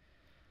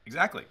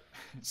 Exactly.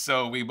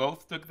 So we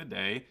both took the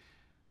day.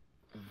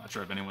 I'm not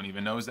sure if anyone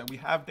even knows that we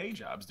have day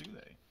jobs, do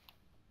they?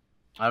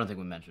 I don't think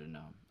we mentioned it,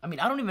 no. I mean,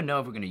 I don't even know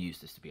if we're going to use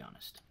this, to be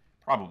honest.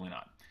 Probably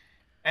not.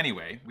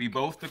 Anyway, we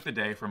both took the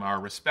day from our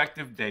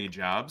respective day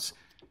jobs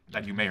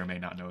that you may or may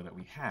not know that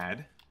we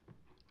had.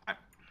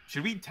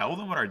 Should we tell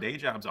them what our day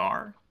jobs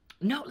are?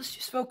 No, let's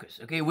just focus,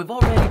 okay? We've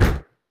already...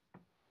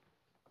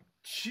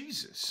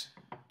 Jesus.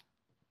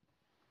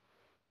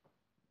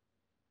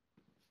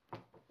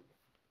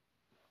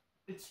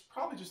 It's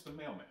probably just the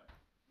mailman.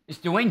 Is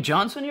Dwayne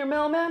Johnson your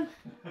mailman?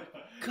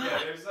 God. Yeah,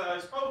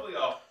 there's probably a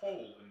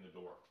hole in the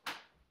door.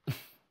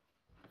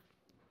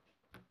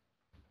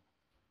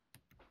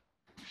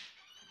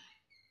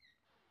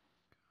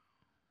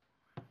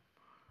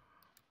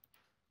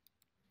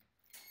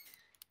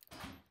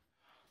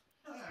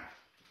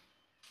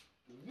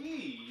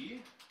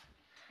 We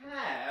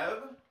have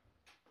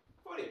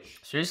footage.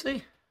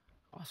 Seriously?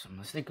 Awesome,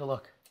 let's take a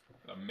look.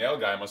 The mail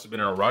guy must have been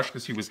in a rush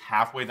because he was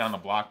halfway down the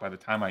block by the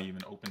time I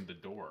even opened the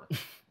door.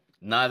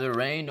 Neither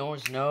rain nor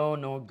snow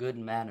nor good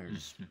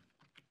manners.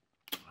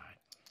 Alright.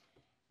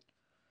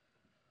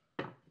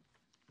 Okay.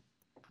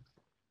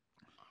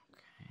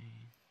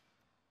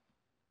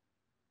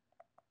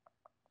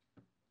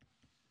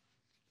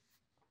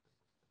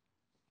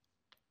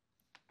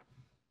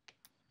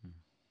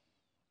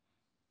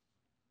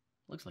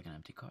 Looks like an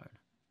empty card.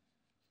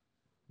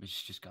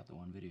 It's just got the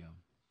one video.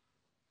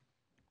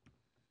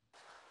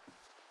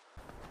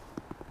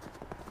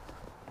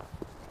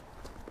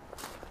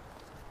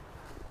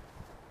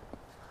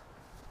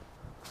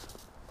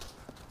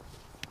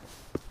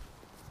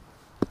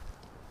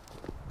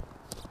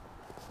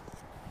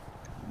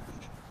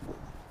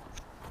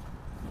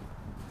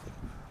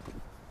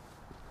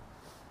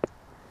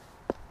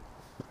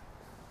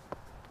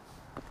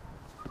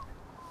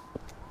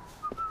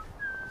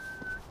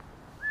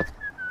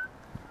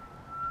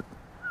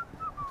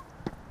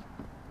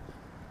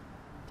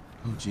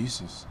 Oh,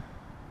 Jesus.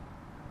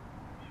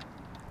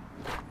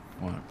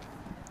 What?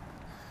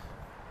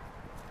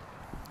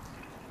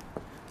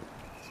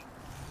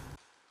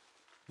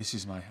 This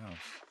is my house.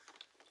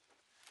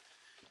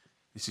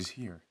 This is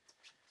here.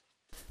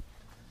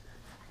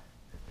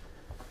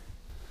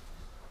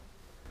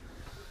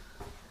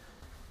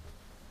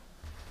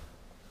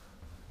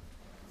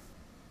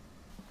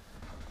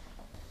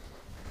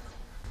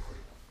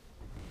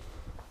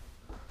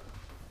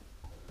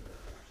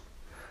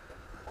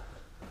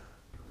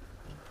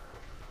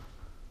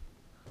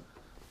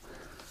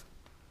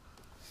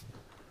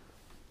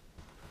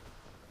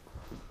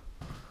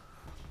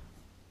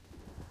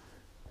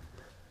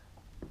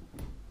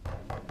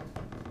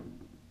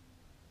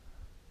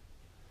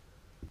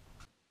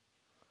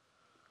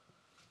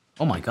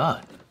 Oh my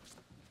God.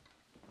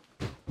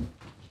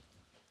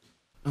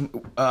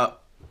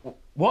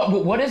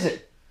 What is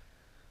it?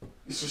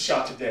 This was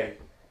shot today.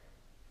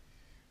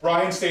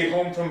 Brian stayed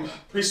home from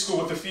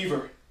preschool with a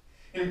fever.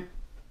 And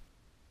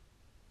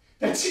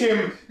that's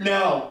him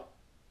now.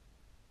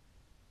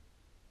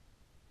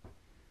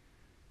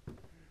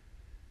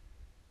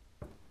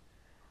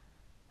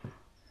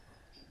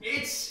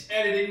 It's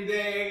editing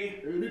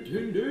day.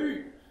 Editing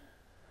day.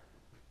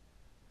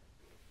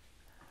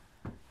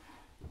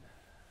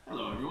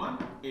 Hello, everyone.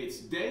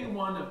 It's day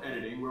one of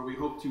editing, where we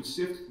hope to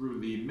sift through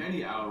the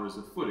many hours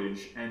of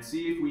footage and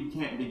see if we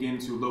can't begin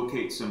to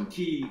locate some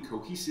key,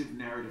 cohesive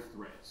narrative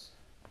threads.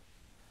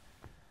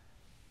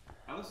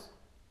 Alice?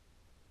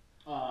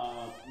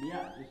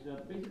 Yeah,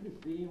 just basically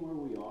seeing where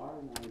we are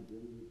and how we're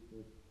doing this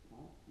first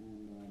cut,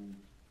 and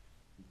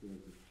I feel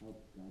like it's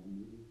helped guide the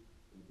movie.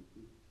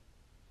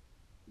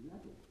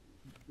 Exactly.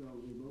 So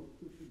we both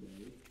took the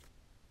day.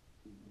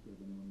 Because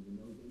I don't even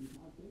know that we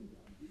have day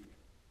jobs either.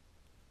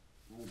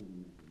 I don't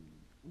even know.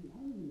 I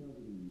don't even know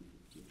that we use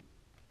this yet.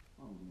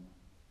 Probably not.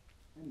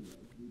 Anyway,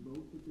 we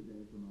both took the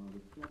day from our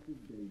respective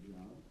day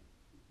jobs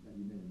that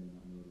you may or may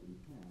not know that we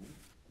had.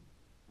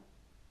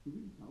 Should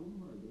we tell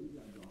them what our day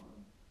jobs are?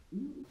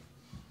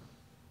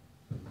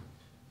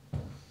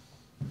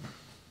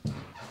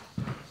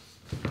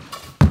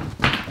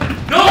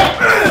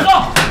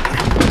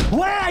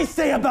 What did I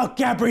say about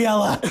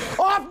Gabriella?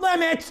 Off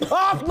limits!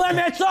 Off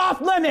limits!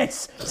 Off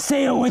limits!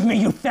 Say it with me,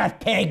 you fat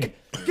pig!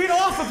 Get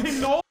off of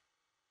him, Noel!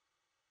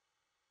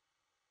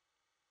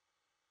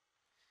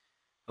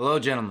 Hello,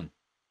 gentlemen.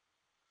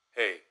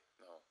 Hey,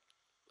 Noel.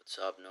 What's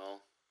up,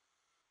 Noel?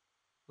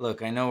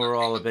 Look, I know we're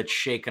all a bit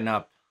shaken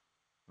up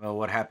about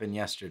what happened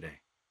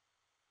yesterday.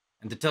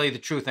 And to tell you the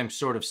truth, I'm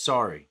sort of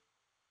sorry.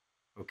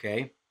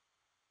 Okay?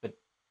 But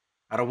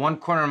out of one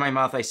corner of my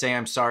mouth, I say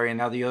I'm sorry, and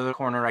out the other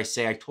corner, I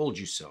say I told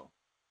you so.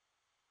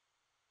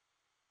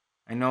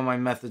 I know my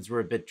methods were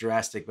a bit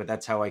drastic, but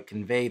that's how I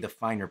convey the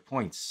finer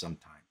points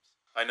sometimes.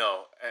 I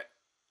know,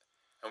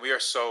 and we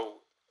are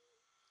so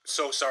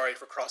sorry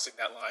for crossing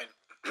that line.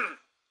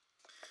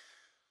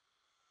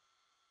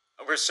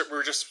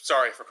 We're just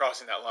sorry for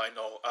crossing that line,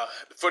 Noel.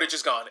 The footage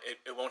is gone.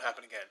 It won't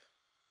happen again.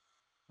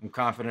 I'm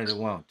confident it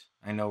won't.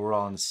 I know we're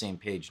all on the same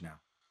page now.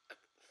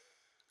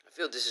 I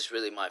feel this is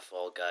really my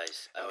fault,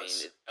 guys.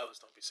 Ellis,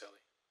 don't be silly.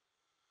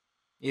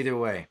 Either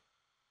way,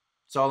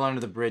 it's all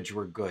under the bridge.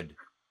 We're good.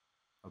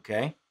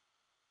 Okay?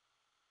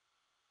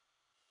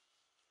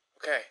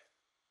 Okay.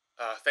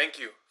 Thank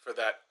you for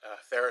that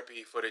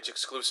therapy footage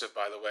exclusive,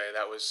 by the way.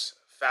 That was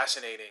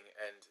fascinating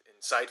and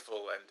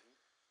insightful and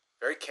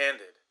very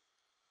candid.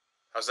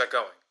 How's that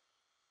going?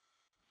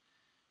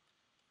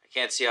 I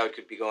can't see how it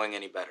could be going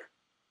any better.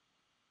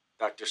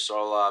 Dr.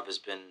 Sorlov has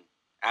been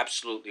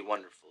absolutely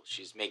wonderful.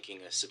 She's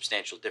making a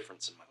substantial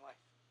difference in my life.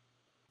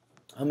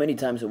 How many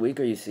times a week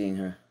are you seeing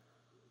her?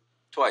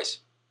 Twice.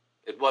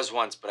 It was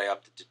once, but I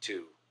upped it to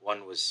 2.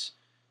 One was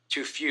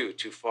too few,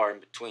 too far in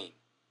between.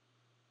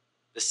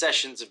 The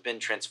sessions have been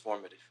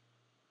transformative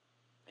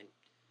and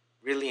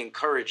really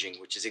encouraging,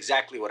 which is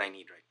exactly what I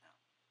need right now.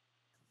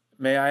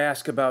 May I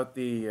ask about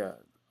the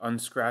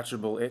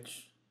unscratchable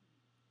itch?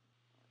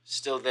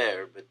 Still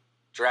there, but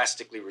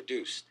drastically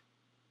reduced.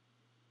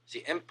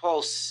 See,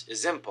 impulse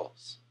is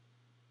impulse,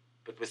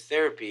 but with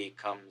therapy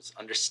comes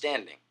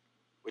understanding,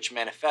 which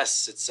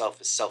manifests itself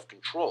as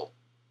self-control.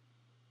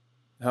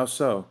 How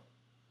so?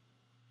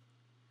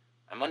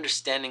 I'm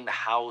understanding the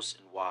hows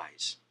and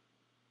whys,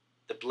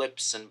 the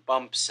blips and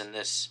bumps in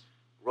this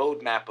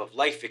roadmap of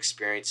life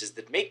experiences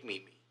that make me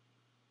me.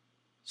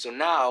 So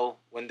now,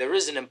 when there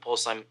is an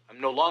impulse, I'm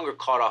no longer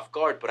caught off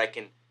guard, but I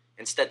can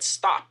instead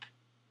stop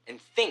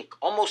and think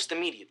almost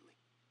immediately.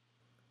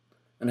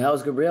 And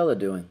how's Gabriella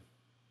doing?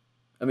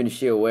 I mean, is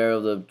she aware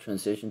of the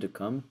transition to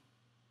come?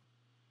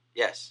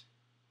 Yes,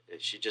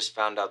 she just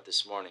found out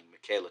this morning.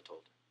 Michaela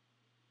told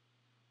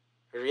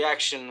her. Her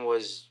reaction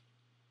was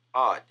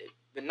odd,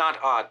 but not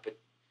odd, but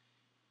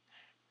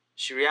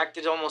she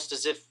reacted almost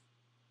as if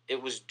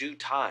it was due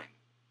time.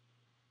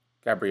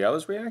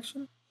 Gabriella's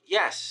reaction?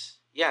 Yes,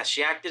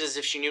 she acted as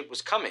if she knew it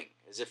was coming,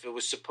 as if it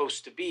was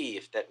supposed to be,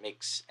 if that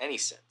makes any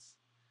sense.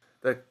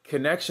 The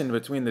connection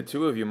between the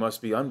two of you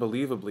must be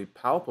unbelievably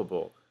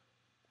palpable.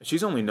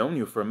 She's only known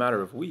you for a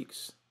matter of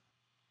weeks.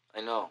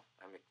 I know.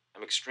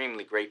 I'm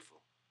extremely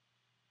grateful.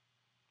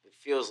 It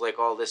feels like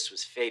all this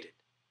was fated.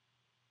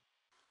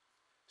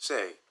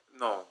 Say,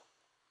 Noel,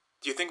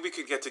 do you think we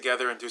could get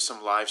together and do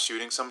some live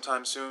shooting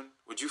sometime soon?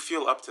 Would you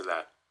feel up to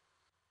that?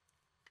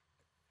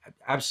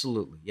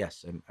 Absolutely,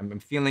 yes. I'm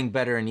feeling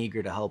better and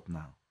eager to help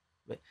now.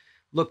 But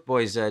look,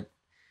 boys,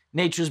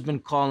 Nature's been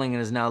calling and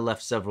has now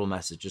left several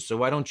messages. So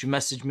why don't you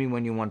message me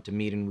when you want to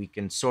meet and we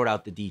can sort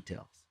out the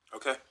details?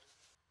 Okay.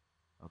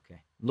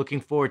 Okay.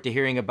 Looking forward to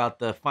hearing about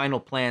the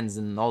final plans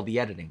and all the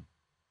editing.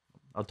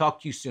 I'll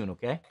talk to you soon,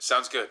 okay?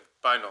 Sounds good.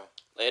 Bye, Noel.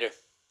 Later.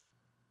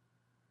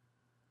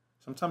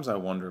 Sometimes I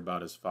wonder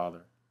about his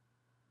father.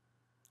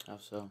 How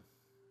so?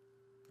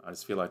 I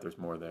just feel like there's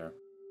more there.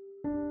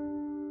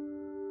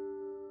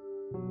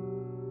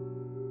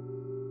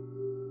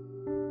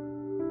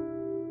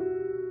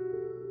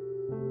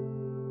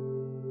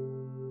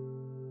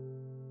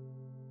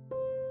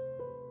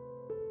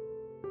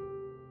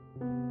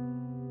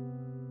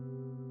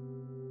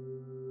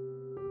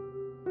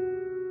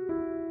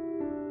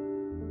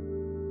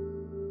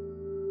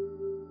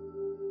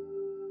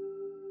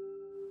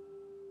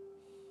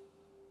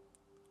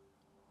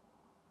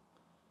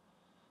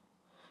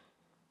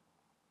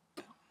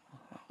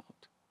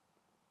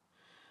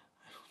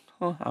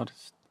 How to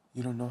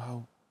You don't know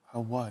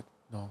how what?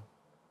 No.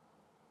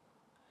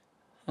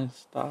 how to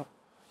stop.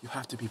 You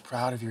have to be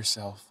proud of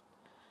yourself.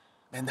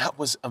 Man, that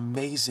was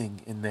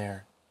amazing in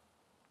there.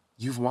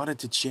 You've wanted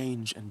to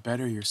change and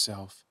better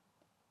yourself.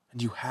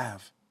 And you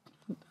have.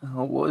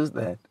 How was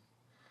that?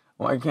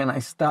 Why can't I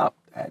stop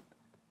that?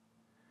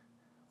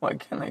 Why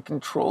can't I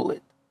control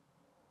it?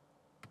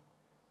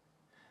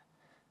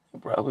 I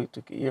probably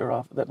took a year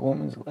off of that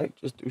woman's life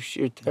just through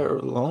sheer terror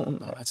alone.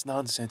 No, that's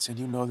nonsense, and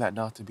you know that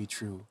not to be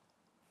true.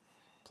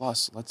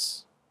 Plus,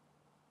 let's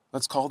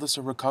call this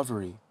a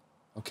recovery,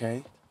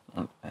 okay?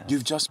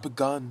 You've just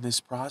begun this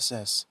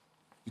process.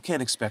 You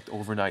can't expect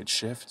overnight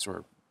shifts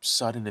or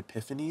sudden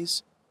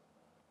epiphanies.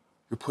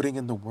 You're putting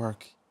in the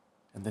work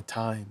and the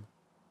time,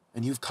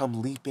 and you've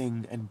come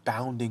leaping and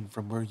bounding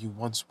from where you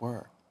once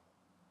were.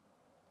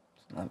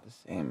 It's not the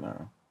same,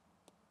 Earl.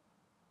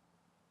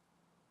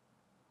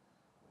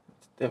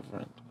 It's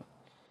different.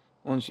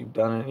 Once you've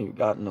done it, you've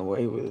gotten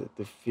away with it.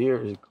 The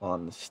fear is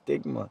gone. The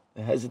stigma,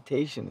 the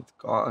hesitation, it's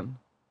gone.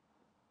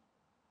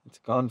 It's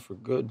gone for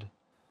good.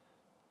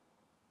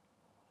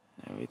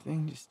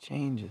 Everything just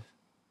changes.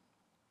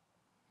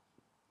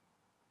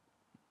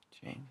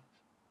 Changes.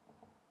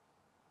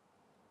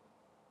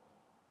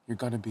 You're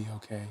gonna be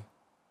okay.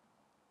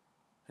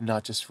 And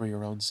not just for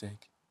your own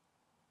sake.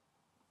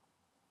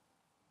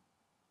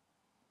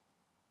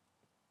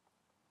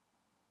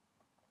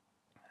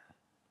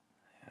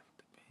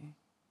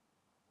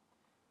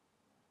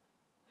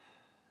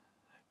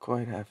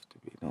 Quite have to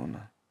be, don't I?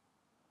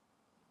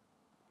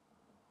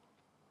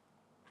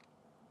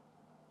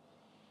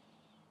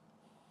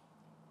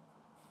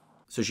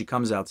 So she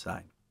comes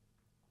outside.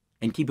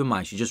 And keep in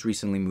mind, she just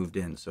recently moved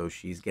in, so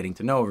she's getting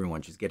to know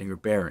everyone. She's getting her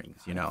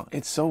bearings, you know.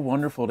 It's so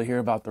wonderful to hear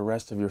about the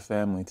rest of your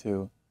family,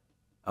 too.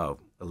 Oh,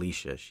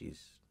 Alicia,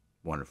 she's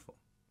wonderful.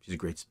 She's a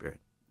great spirit.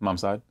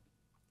 Mom's side?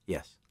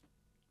 Yes.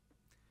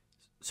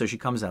 So she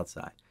comes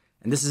outside,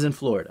 and this is in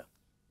Florida,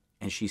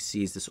 and she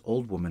sees this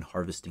old woman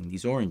harvesting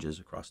these oranges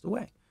across the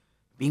way.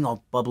 Being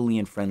all bubbly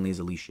and friendly as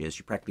Alicia is,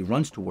 she practically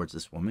runs towards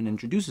this woman and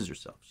introduces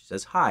herself. She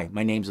says, "Hi,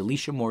 my name's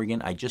Alicia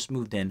Morgan. I just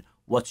moved in.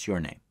 What's your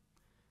name?"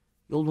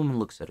 The old woman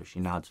looks at her. She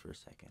nods for a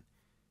second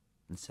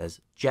and says,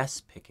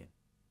 "Jess Pickin."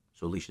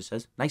 So Alicia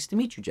says, "Nice to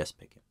meet you, Jess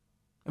Pickin."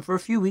 And for a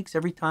few weeks,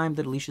 every time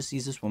that Alicia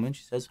sees this woman,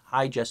 she says,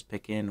 "Hi, Jess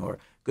Pickin," or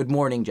 "Good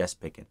morning, Jess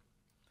Pickin."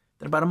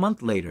 Then about a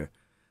month later,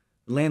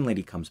 the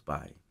landlady comes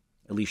by.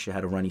 Alicia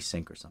had a runny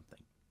sink or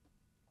something.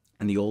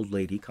 And the old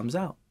lady comes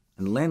out.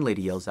 And the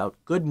landlady yells out,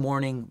 "Good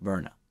morning,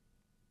 Verna."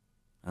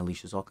 And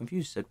Alicia's all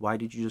confused. She said, "Why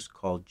did you just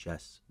call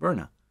Jess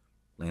Verna?"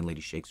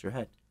 Landlady shakes her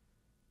head.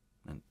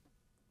 And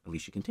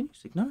Alicia continues.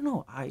 She's like,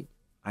 No. I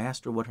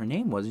asked her what her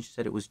name was, and she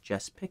said it was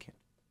Jess Pickin.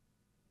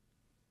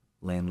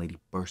 Landlady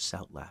bursts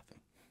out laughing.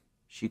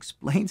 She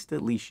explains to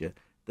Alicia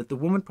that the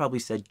woman probably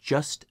said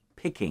just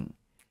picking.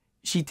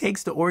 She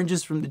takes the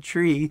oranges from the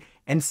tree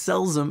and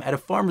sells them at a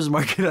farmer's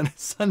market on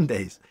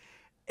Sundays.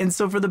 And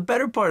so for the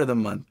better part of the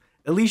month,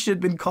 Alicia had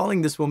been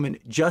calling this woman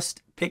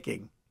just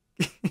picking.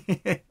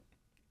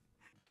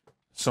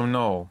 So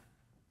Noel,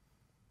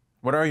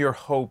 what are your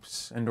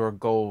hopes and or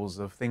goals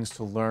of things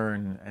to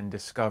learn and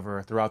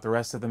discover throughout the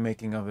rest of the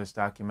making of this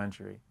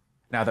documentary,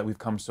 now that we've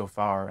come so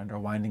far and are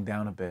winding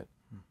down a bit?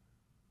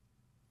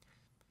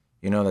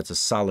 You know, that's a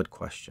solid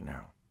question,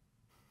 Errol.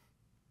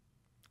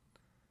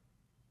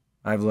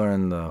 I've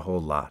learned a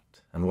whole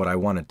lot, and what I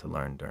wanted to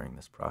learn during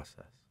this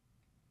process.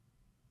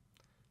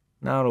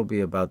 Now it'll be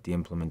about the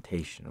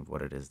implementation of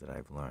what it is that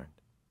I've learned.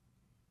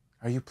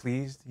 Are you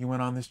pleased you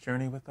went on this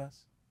journey with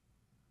us?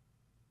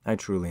 I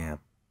truly am.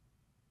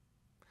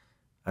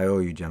 I owe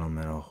you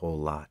gentlemen a whole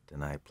lot,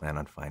 and I plan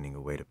on finding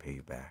a way to pay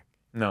you back.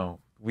 No,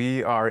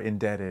 we are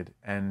indebted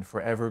and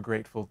forever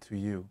grateful to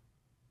you.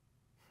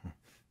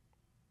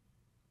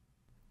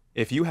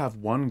 If you have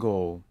one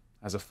goal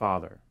as a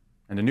father,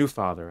 and a new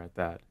father at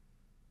that,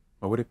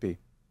 what would it be?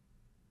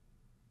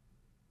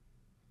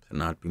 To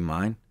not be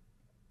mine.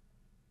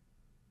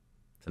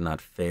 To not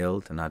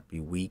fail, to not be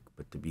weak,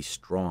 but to be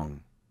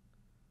strong.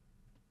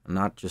 And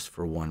not just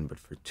for one, but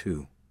for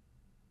two.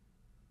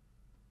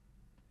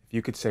 If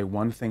you could say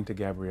one thing to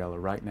Gabriella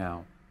right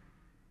now,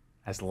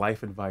 as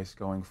life advice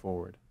going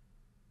forward,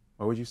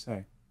 what would you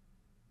say?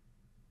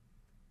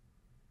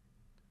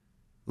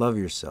 Love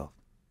yourself.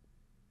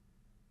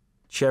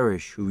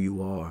 Cherish who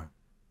you are.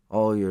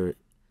 All your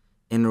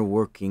inner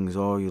workings,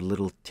 all your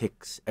little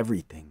tics,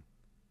 everything.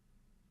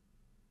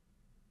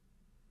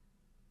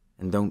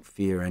 And don't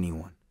fear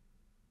anyone.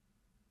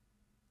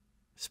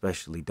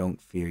 Especially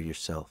don't fear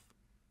yourself.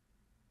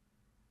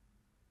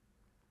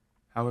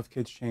 How have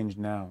kids changed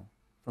now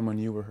from when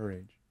you were her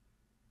age?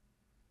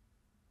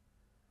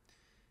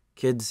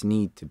 Kids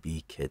need to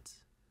be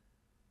kids.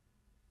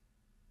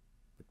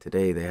 But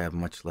today they have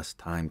much less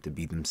time to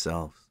be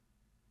themselves.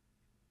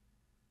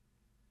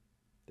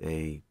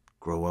 They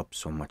grow up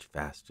so much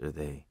faster.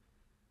 They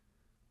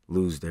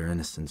lose their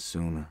innocence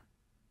sooner.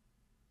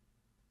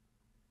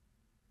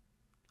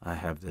 I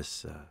have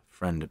this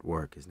friend at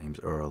work. His name's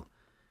Earl.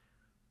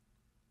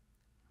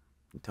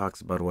 He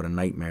talks about what a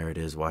nightmare it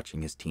is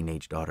watching his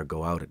teenage daughter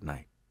go out at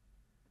night.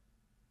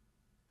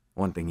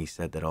 One thing he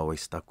said that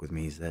always stuck with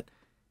me is that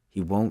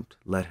he won't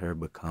let her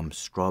become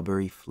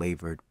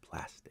strawberry-flavored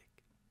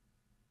plastic.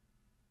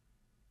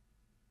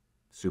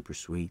 Super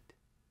sweet,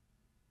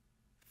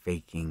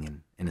 faking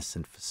an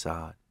innocent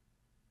facade,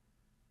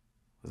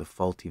 with a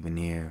faulty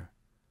veneer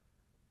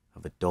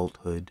of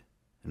adulthood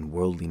and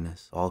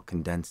worldliness all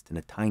condensed in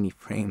a tiny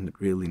frame that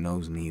really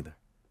knows neither.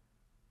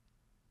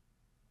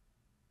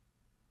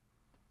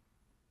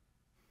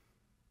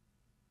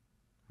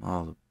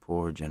 All the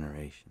poor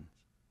generations.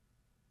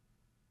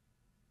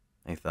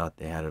 They thought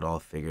they had it all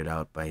figured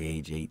out by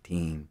age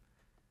 18,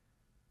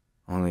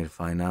 only to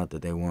find out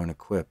that they weren't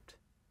equipped,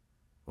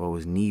 what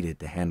was needed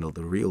to handle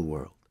the real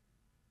world.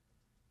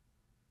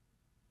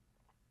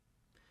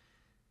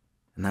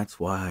 And that's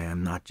why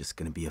I'm not just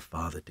going to be a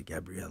father to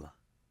Gabriella.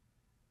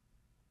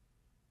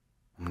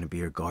 I'm going to be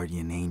her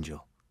guardian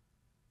angel.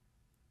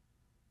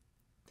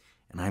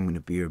 And I'm going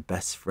to be her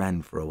best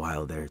friend for a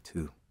while there,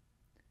 too.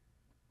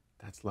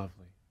 That's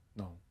lovely.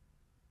 No.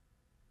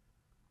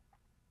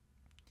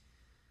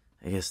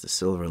 I guess the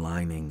silver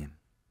lining in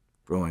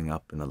growing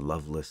up in a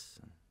loveless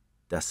and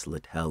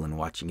desolate hell and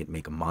watching it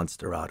make a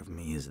monster out of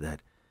me is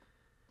that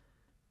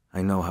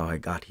I know how I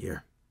got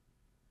here.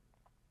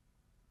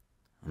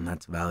 And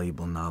that's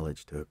valuable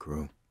knowledge to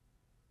accrue.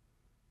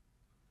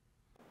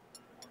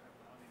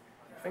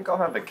 I think I'll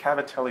have the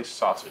cavatelli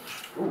sausage.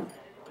 Ooh,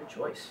 good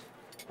choice.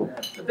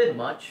 A bit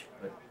much,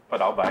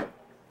 but I'll bite.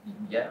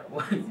 Yeah,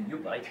 well, you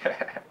bite.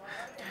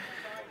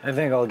 I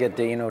think I'll get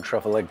the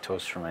truffle egg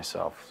toast for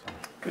myself. So.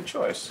 Good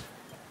choice.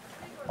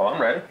 Well,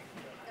 I'm ready.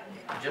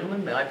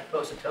 Gentlemen, may I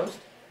propose a toast?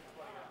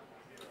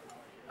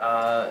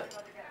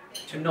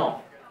 To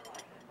Noel,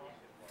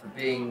 for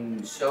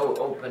being so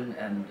open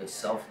and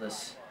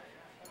selfless,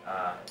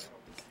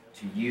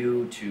 to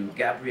you, to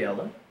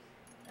Gabriella,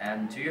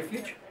 and to your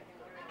future.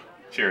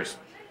 Cheers.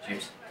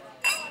 Cheers.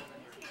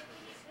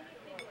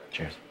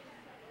 Cheers.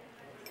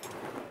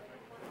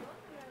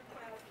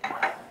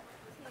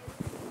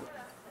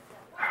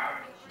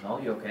 No,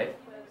 you okay?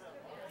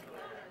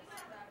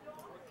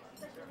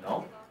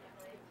 No?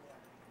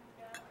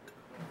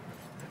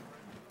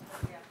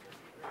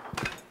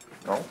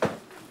 No?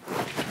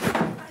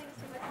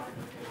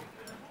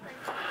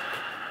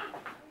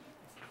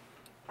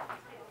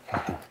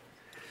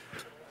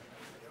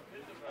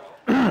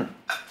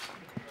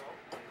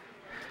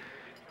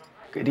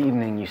 Good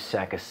evening, you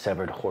sack of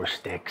severed horse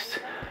dicks.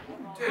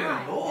 Dear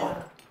Lord.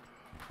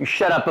 You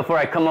shut up before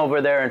I come over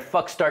there and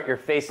fuck start your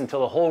face until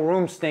the whole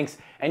room stinks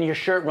and your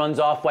shirt runs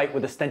off-white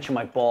with the stench of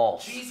my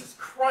balls. Jesus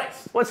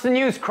Christ. What's the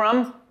news,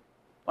 Crumb?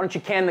 Why don't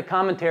you can the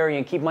commentary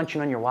and keep munching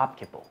on your wop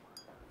kipple?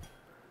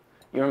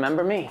 You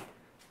remember me?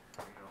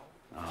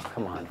 Oh,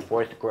 come on,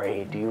 4th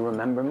grade. Do you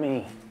remember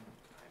me?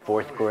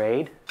 4th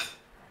grade?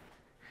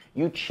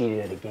 You cheated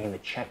at a game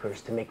of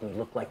checkers to make me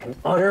look like an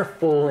utter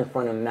fool in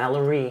front of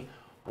Mallory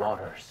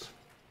Waters.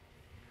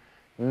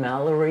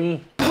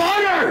 Mallory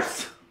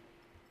Waters!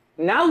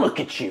 Now look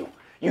at you,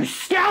 you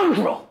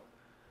scoundrel!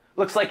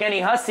 Looks like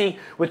any hussy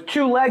with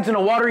 2 legs and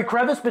a watery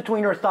crevice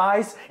between her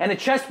thighs and a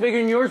chest bigger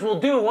than yours will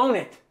do, won't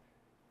it?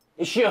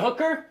 Is she a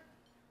hooker?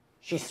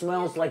 She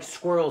smells like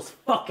squirrels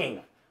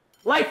fucking.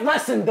 Life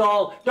lesson,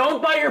 doll.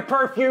 Don't buy your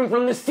perfume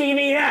from the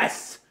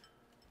CVS.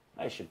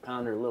 I should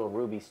pound her little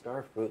ruby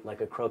starfruit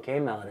like a croquet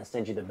mallet and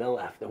send you the bill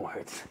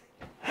afterwards.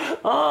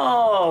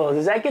 Oh,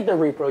 does that get the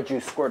repro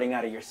juice squirting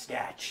out of your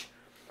scatch?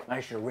 I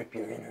should rip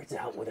your innards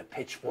out with a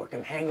pitchfork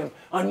and hang them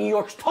on New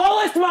York's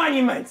tallest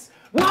monuments.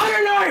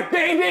 Modern art,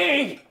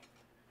 baby!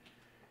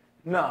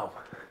 No,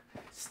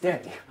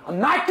 steady. I'm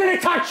not gonna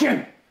touch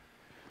him!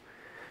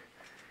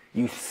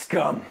 You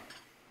scum.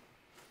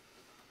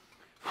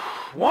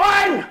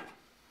 1,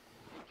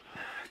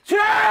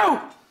 2,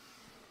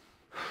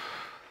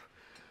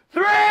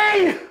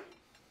 3!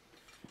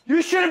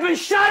 You should have been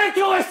shot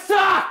into a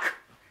sock!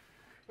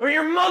 Or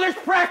your mother's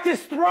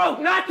practiced throat,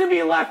 not to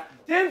be left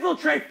to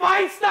infiltrate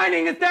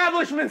Feinsteining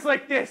establishments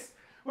like this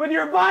with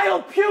your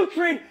vile,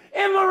 putrid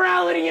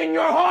immorality and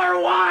your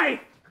whore wife.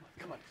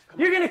 Come on.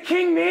 You're gonna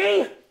king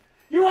me?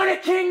 You wanna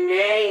king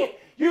me?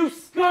 You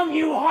scum,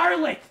 you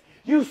harlot,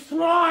 you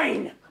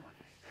swine.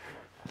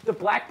 The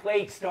Black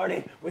Plague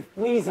started with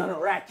fleas on a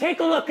rat.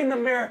 Take a look in the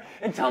mirror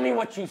and tell me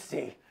what you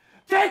see.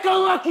 Take a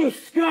look, you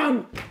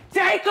scum!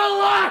 Take a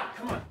look!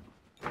 Come on.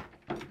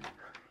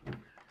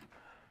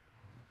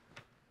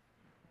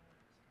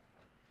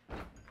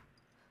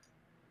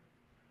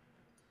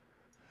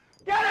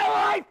 Get a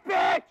life,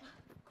 bitch!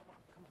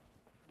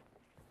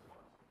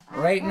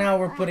 Right now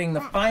we're putting the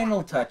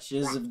final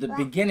touches of the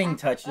beginning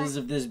touches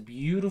of this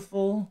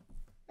beautiful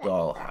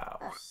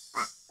dollhouse.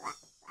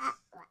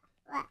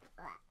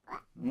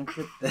 Look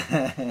at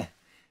that.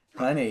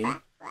 Honey.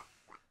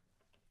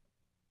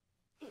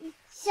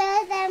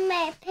 Show them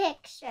my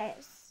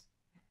pictures.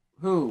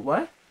 Who?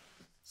 What?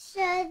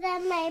 Show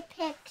them my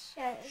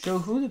pictures. Show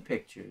who the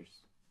pictures?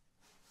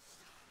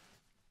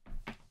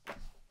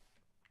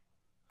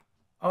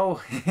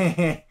 Oh,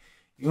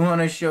 you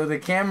want to show the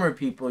camera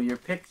people your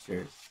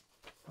pictures.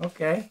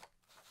 Okay.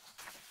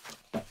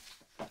 Let's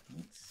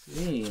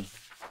see.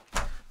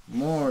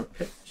 More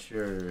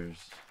pictures.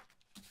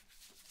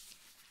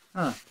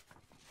 Huh.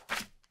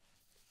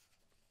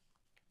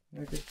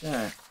 Look at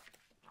that.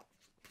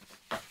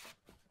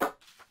 Look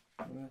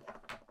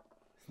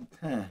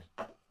at that.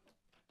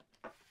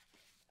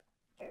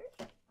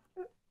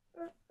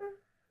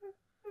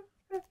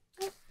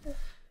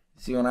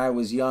 See, when I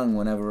was young,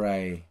 whenever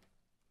I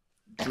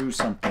drew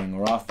something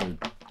or offered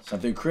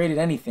something, created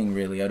anything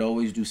really, I'd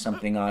always do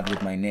something odd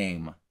with my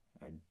name.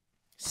 I'd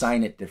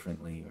sign it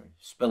differently or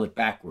spell it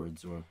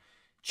backwards or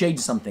change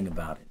something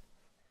about it.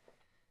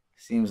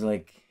 Seems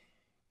like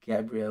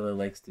Gabriella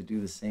likes to do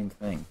the same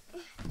thing.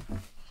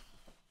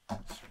 Look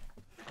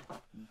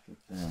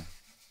at that.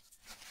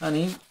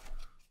 Honey,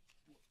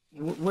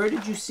 where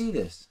did you see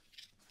this?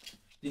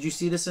 Did you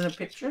see this in a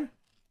picture?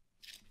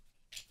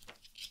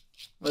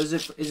 Is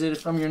it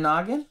from your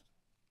noggin?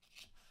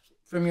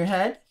 From your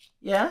head?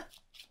 Yeah?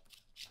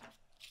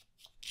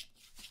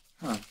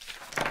 Huh.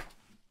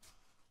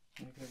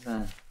 Look at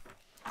that.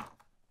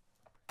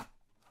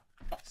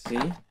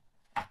 See?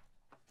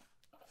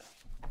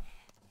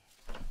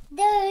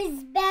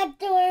 Those back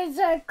doors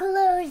are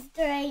closed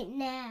right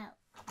now.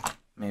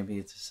 Maybe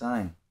it's a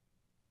sign.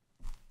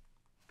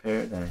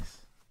 Paradise.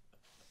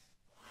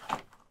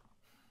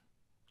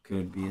 Could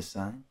it be a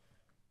sign?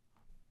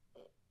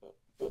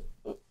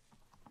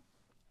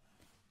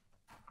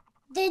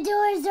 The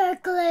doors are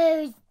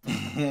closed.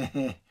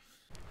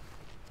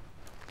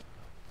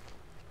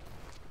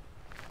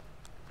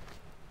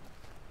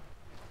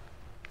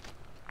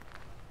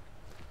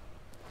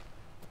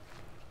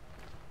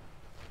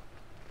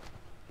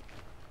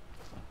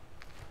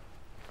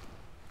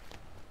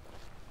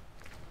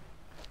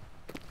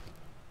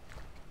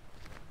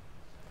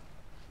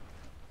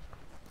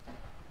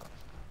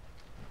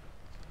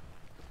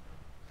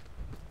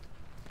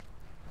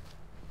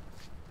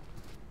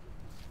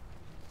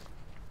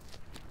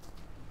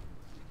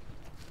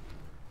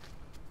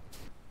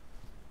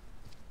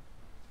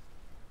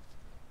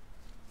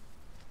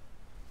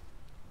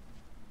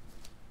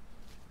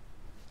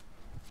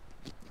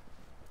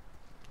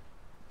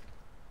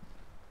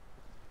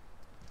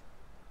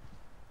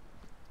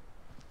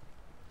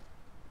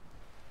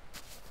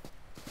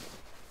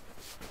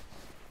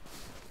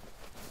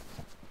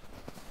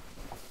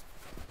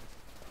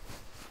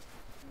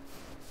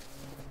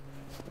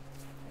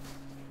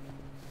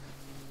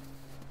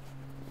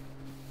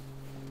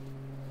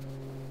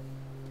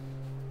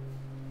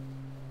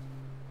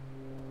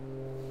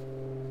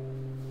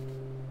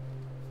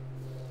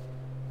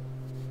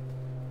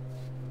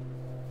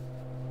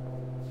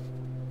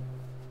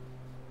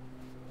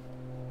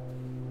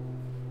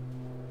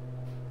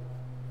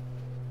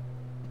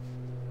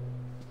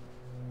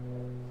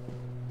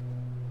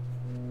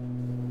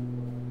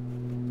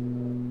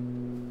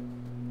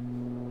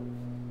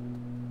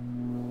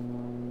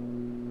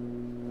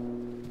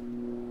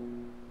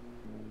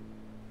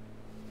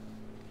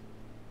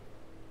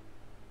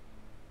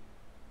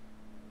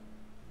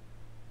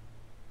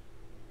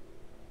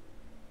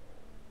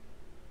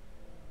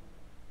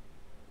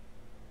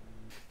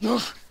 No.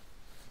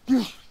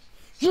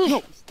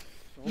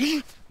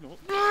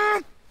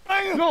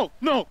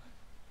 No.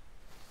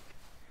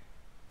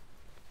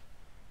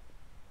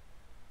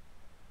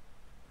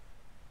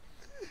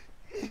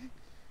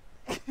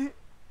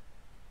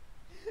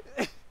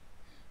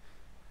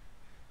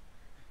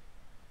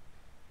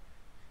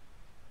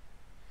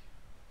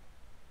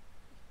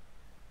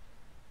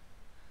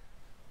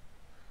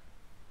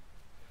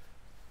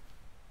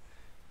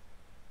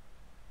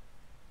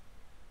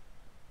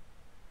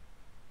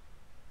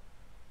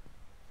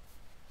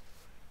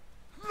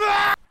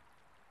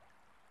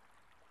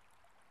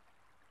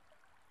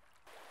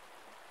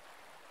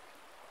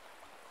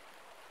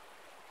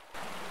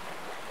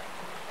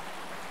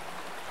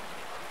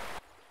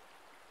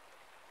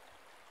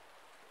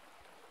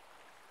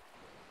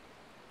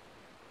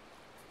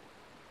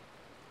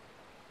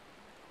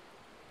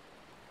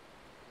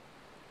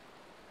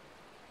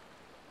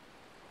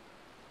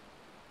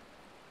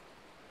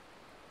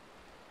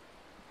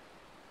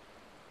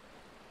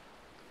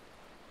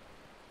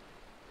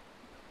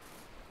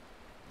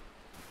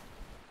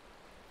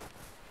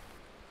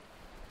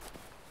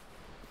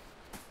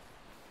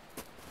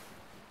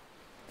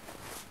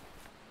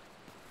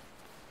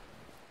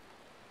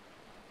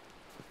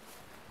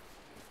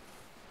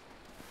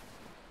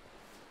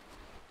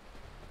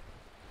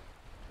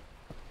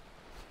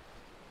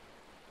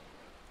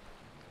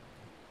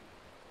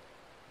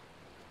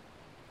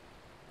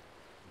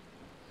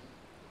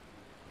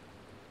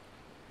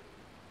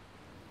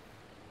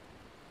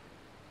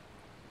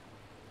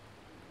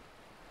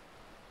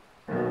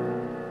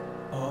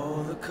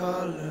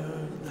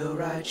 Color, the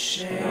right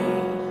shade.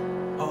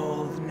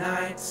 All the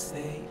nights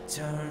they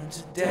turn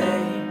to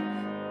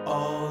day.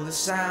 All the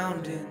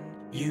sound in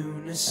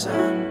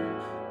unison.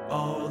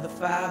 All the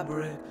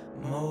fabric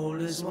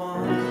mold is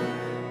one.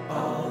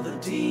 All the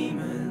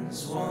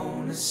demons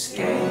won't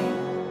escape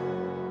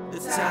the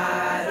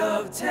tide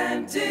of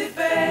tempted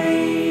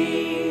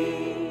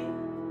fate.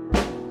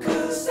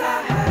 'Cause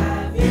I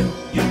have you.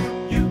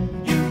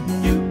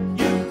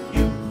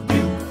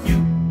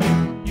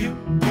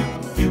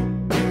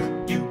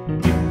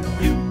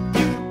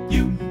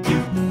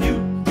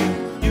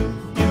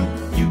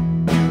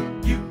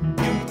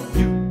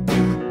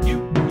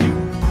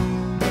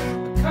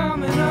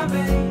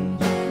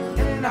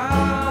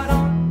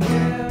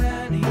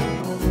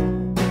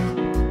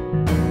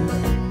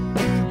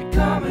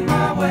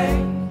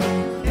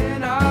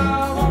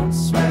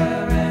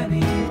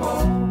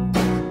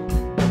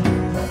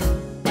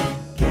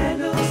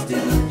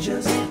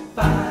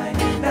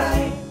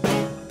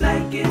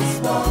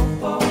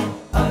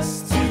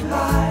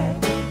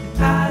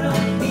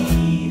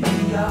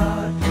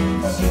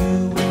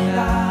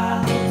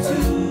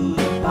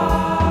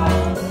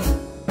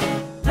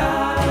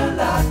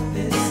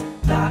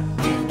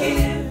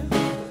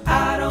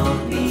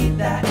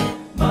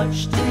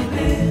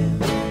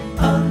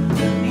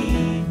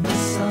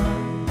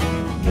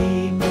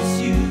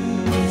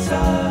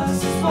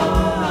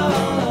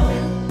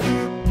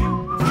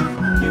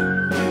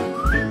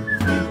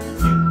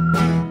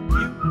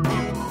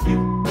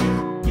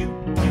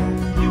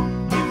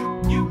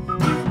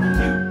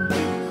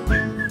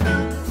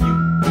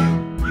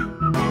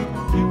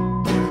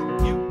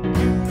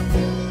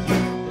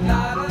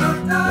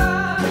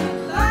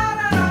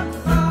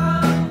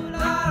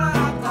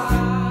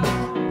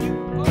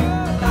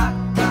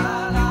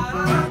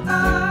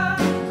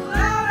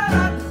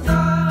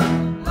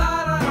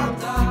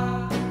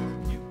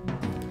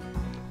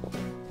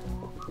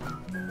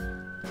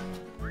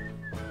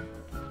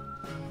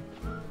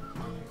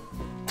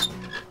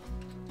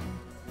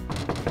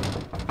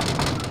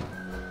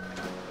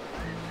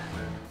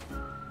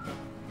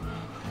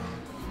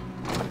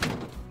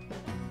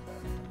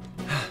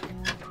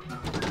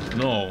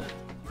 No.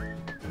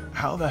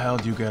 How the hell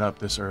do you get up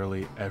this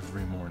early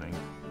every morning?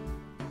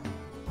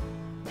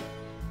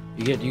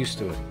 You get used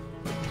to it.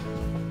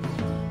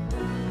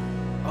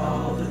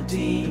 All the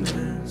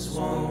demons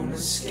won't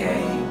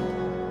escape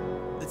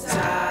the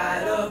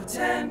tide of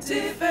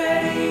tempted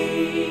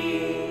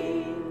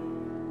fate.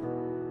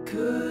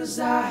 'Cause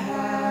I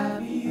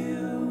have you.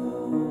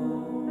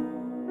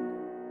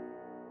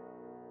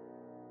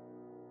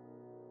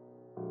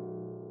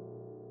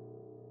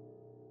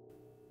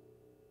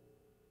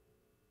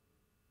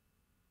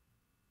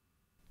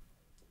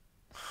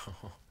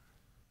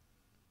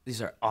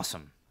 These are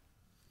awesome.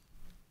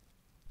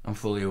 I'm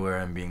fully aware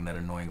I'm being that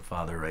annoying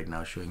father right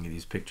now showing you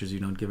these pictures you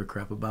don't give a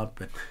crap about,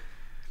 but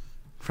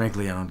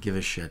frankly, I don't give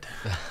a shit.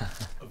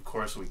 Of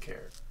course we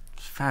care.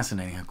 It's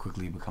fascinating how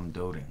quickly you become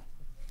doting.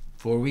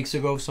 4 weeks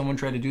ago, if someone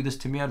tried to do this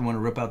to me, I'd want to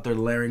rip out their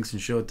larynx and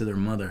show it to their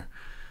mother.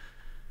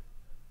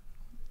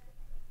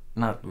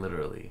 Not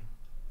literally,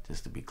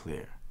 just to be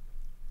clear.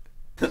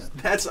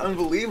 That's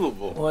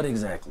unbelievable. What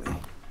exactly?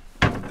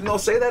 No,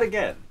 say that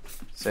again.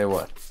 Say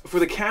what? For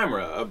the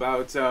camera,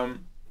 about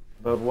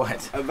About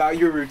what? About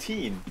your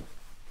routine.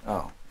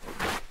 Oh.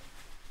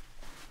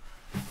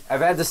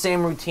 I've had the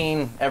same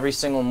routine every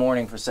single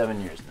morning for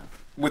 7 years now.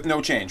 With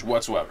no change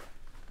whatsoever.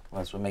 Well,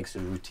 that's what makes it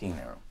a routine,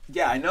 Arrow.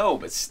 Yeah, I know,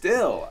 but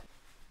still.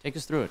 Take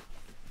us through it.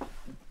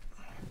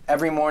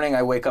 Every morning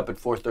I wake up at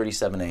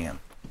 4:37 a.m.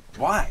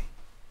 Why?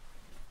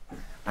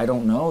 I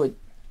don't know.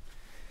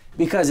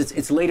 Because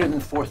it's later than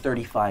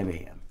 4:35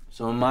 a.m.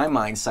 So in my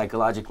mind,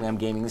 psychologically, I'm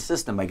gaming the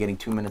system by getting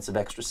 2 minutes of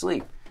extra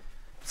sleep.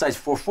 Besides,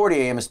 4:40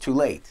 a.m. is too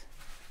late.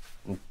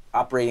 And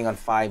operating on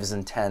 5s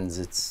and 10s,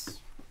 it's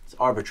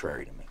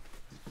arbitrary to me.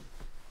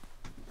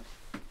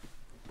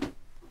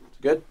 It's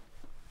good?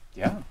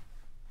 Yeah.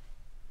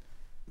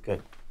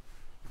 Good.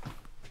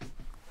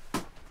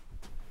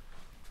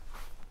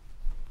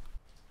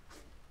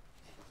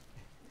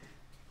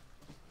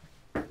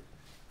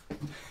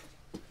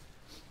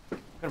 We're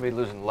gonna be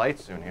losing light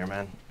soon here,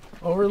 man.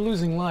 Oh, we're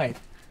losing light.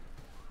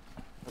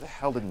 Where the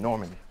hell did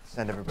Norman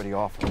send everybody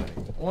off already?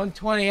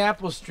 120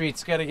 Apple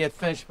Street's got to get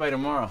finished by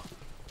tomorrow.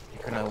 You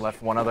couldn't have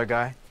left one other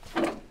guy?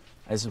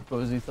 I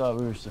suppose he thought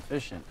we were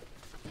sufficient.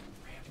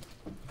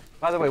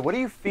 By the way, what are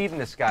you feeding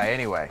this guy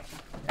anyway?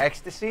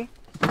 Ecstasy?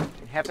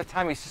 Half the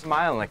time he's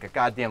smiling like a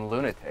goddamn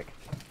lunatic.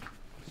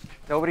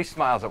 Nobody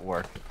smiles at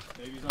work.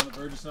 Maybe he's on the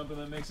verge of something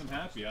that makes him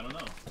happy. I don't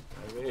know.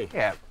 Maybe.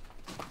 Yeah,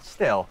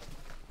 still.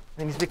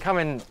 I mean, he's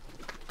becoming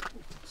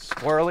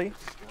squirrely.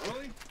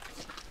 Squirrely?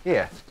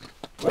 Yeah.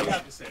 What do you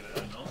have to say to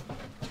that, Noel?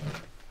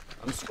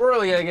 I'm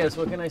squirrely, I guess.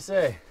 What can I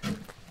say?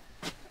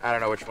 I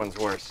don't know which one's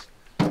worse.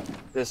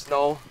 This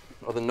Noel,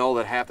 or the Noel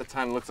that half the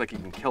time looks like he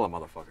can kill a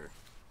motherfucker.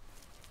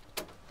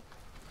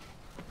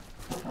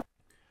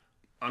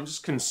 I'm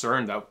just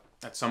concerned that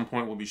at some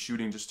point we'll be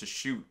shooting just to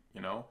shoot, you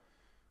know?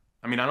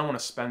 I mean, I don't want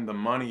to spend the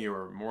money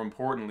or, more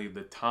importantly,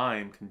 the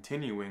time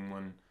continuing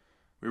when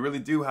we really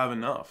do have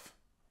enough.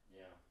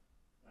 Yeah,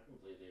 I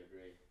completely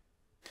agree.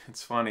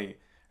 It's funny.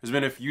 There's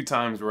been a few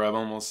times where I've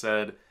almost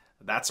said,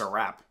 that's a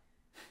wrap.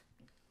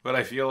 But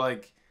I feel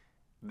like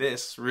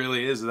this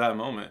really is that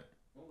moment.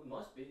 Well, it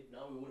must be. If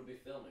not, we wouldn't be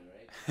filming,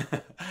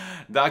 right?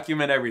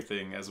 Document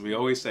everything, as we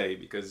always say,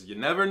 because you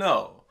never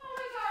know.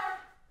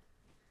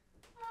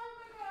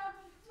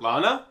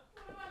 Lana?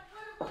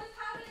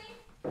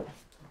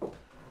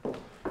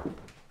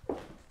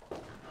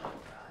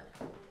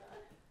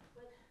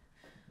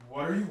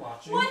 What are you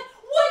watching? What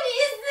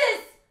is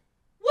this?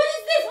 What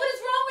is this? What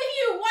is wrong with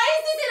you? Why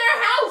is this in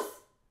our house?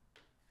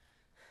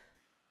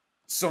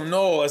 So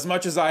Noel, as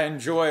much as I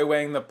enjoy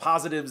weighing the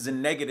positives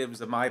and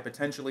negatives of my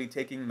potentially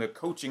taking the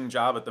coaching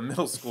job at the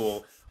middle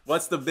school,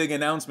 what's the big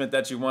announcement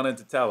that you wanted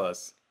to tell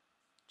us?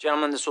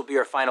 Gentlemen, this will be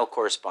our final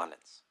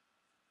correspondence.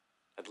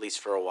 At least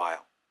for a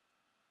while.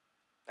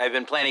 I've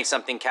been planning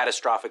something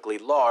catastrophically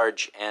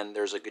large, and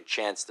there's a good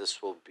chance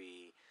this will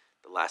be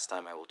the last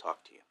time I will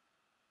talk to you.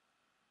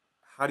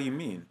 How do you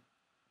mean?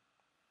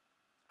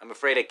 I'm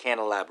afraid I can't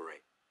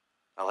elaborate.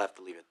 I'll have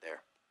to leave it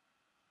there.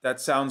 That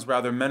sounds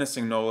rather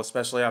menacing, Noel,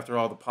 especially after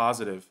all the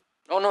positive.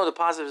 Oh no, the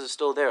positives are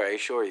still there, I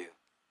assure you.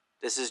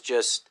 This is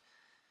just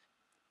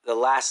the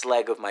last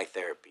leg of my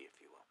therapy, if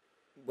you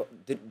will.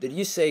 What, did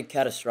you say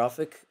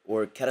catastrophic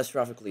or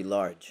catastrophically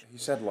large? He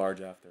said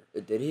large after.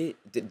 Did he?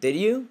 Did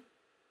you?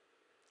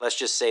 Let's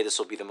just say this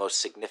will be the most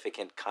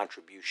significant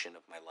contribution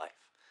of my life.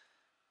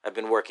 I've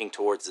been working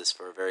towards this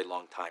for a very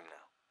long time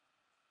now.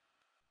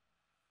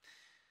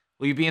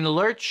 Will you be in the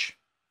lurch?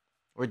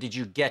 Or did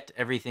you get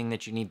everything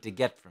that you need to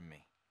get from me?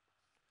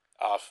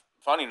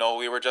 Funny, Noel,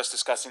 we were just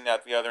discussing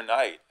that the other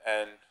night,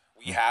 and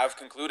we have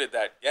concluded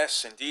that,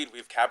 yes, indeed,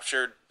 we've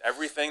captured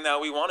everything that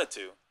we wanted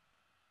to.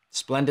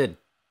 Splendid.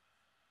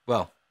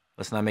 Well,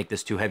 let's not make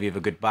this too heavy of a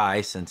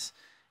goodbye, since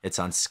it's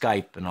on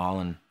Skype and all,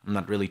 and I'm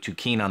not really too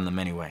keen on them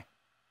anyway.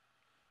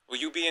 Will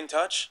you be in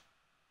touch?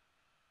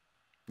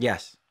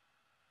 Yes.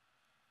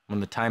 When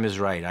the time is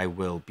right, I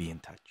will be in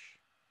touch.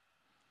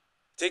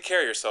 Take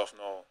care of yourself,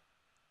 Noel.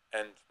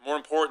 And more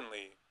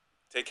importantly,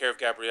 take care of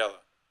Gabriella.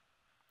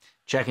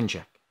 Check and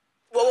check.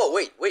 Whoa,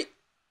 wait.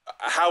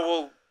 How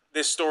will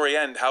this story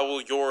end? How will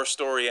your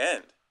story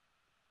end?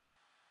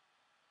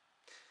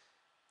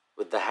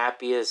 With the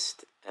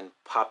happiest and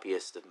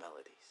poppiest of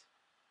melodies.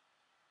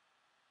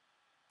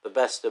 The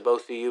best of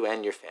both of you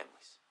and your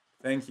families.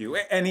 Thank you.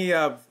 Any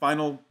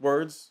final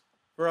words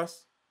for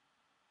us?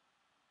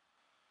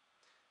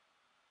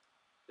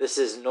 This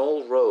is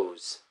Noel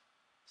Rose,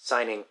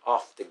 signing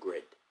off the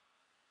grid.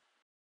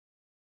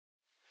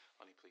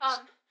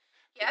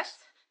 Yes,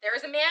 there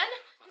is a man.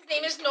 His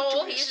name is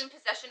Noel. He is in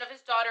possession of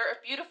his daughter, a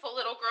beautiful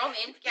little girl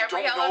named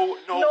Gabriella. You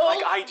don't know Noel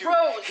like I do.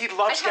 Rose. He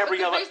loves I have a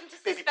good Gabriella. reason to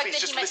Baby, suspect please, that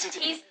just he might- listen to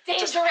me. He's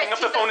Just dangerous. hang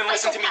up the He's a phone and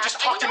listen to me. psychopath. Just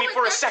talk to I me know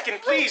for a it's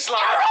second, not- please,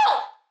 Lara. Carol!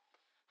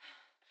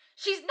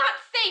 She's not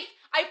safe.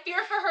 I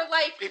fear for her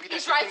life. Baby, He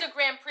there's drives nothing- a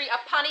Grand Prix,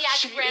 a Pontiac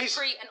She Grand is-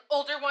 Prix, an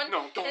older one.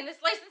 No, don't. And this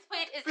license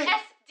plate is Baby,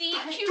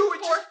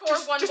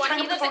 SDQ4411. just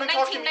hang He up the lives phone at and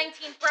talk to me.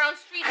 1919 Brown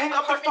Street, Hang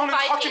up the phone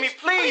apartment and talk to me, 5H.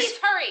 please. Please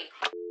hurry.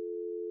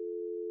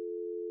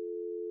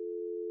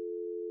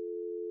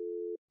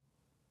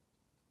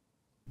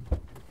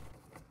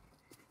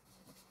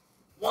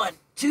 One,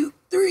 two,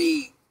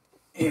 three.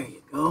 There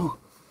you go.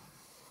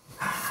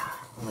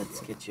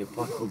 Let's get you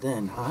buckled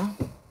in, huh?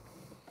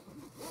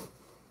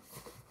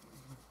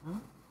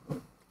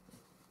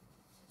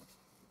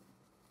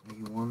 Are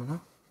you warming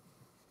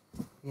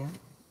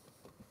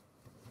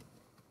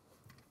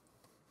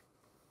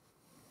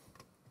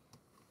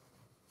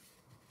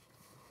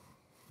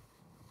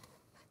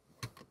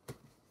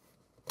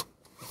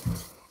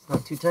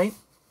Not too tight?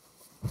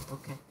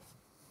 Okay.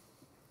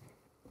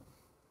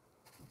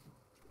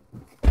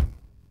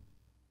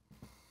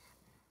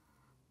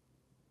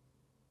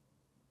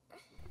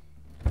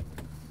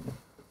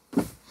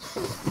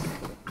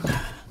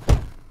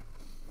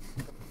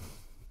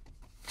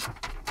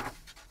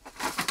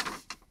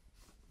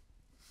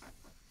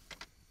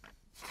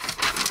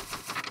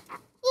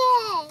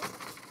 Yay!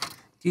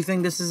 Do you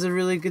think this is a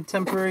really good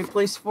temporary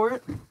place for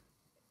it?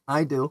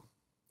 I do.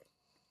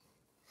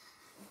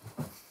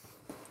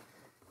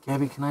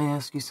 Gabby, can I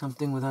ask you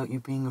something without you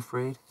being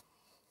afraid?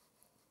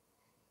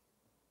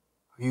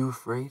 Are you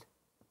afraid?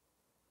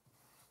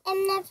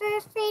 I'm never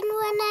afraid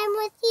when I'm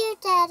with you,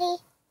 Daddy.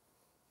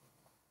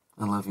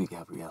 I love you,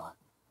 Gabriella.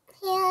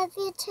 I love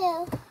you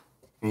too.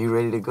 Are you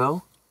ready to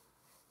go?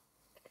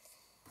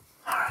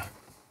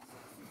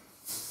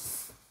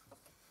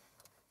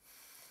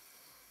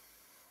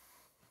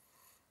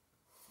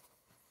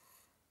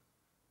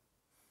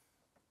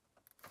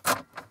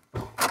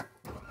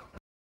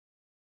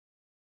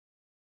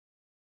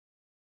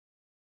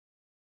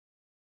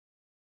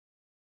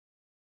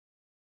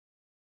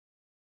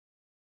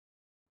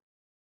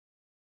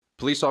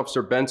 Police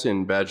Officer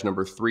Benton, badge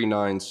number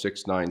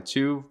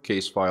 39692,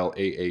 case file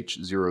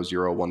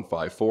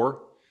AH00154.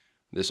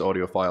 This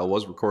audio file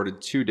was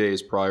recorded 2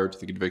 days prior to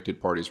the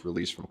convicted party's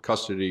release from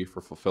custody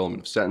for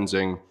fulfillment of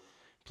sentencing.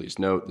 Please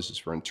note, this is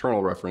for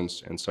internal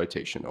reference and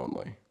citation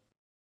only.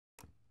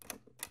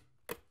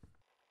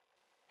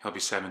 He'll be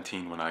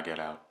 17 when I get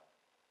out.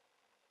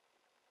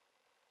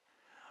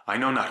 I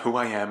know not who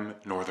I am,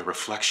 nor the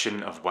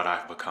reflection of what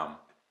I've become.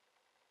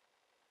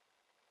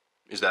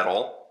 Is that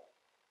all?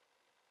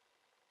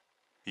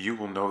 You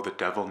will know the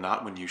devil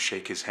not when you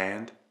shake his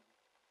hand,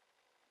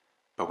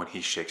 but when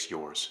he shakes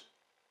yours.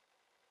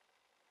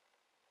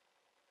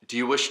 Do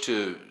you wish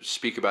to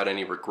speak about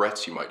any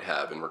regrets you might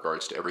have in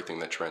regards to everything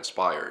that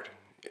transpired?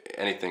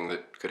 Anything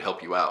that could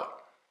help you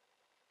out?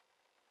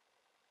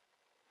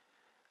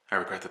 I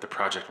regret that the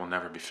project will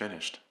never be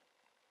finished.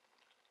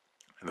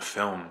 And the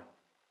film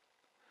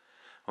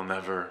will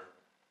never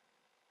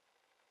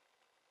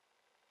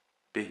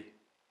be.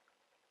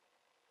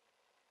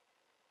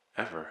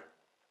 Ever.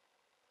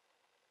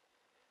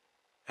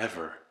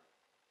 Ever.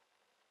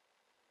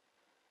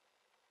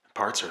 The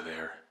parts are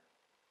there.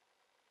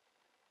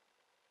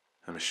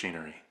 The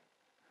machinery.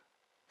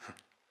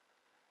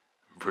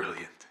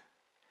 Brilliant,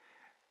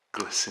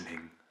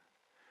 glistening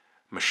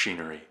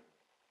machinery.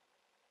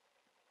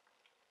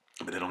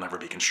 But it'll never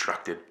be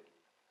constructed.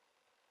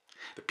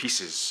 The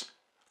pieces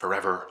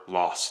forever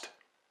lost.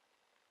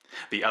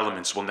 The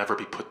elements will never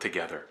be put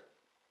together.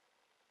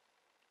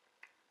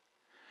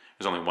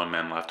 There's only one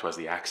man left who has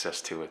the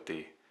access to it,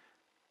 the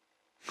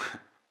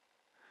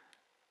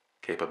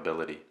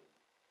capability.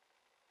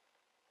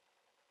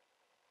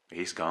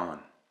 He's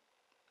gone.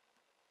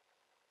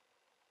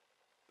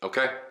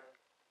 Okay,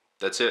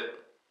 that's it.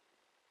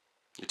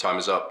 Your time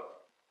is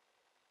up.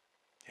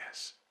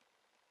 Yes.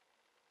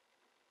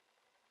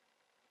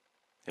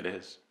 It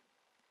is.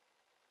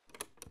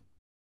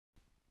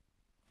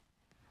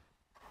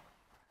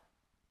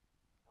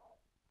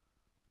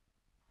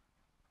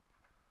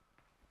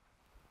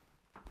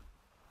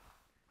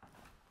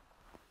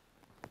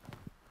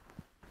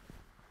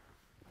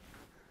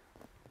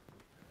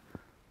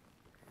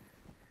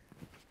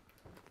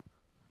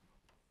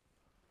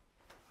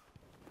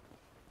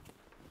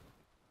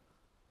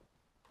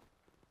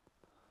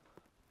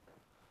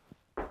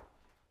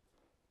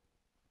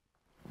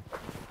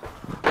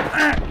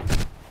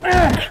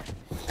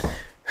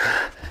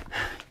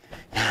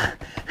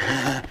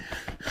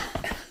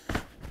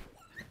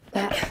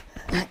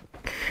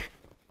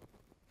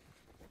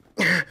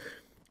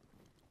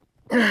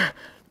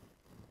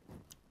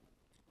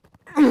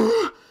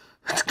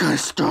 It's gotta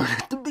start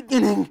at the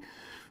beginning.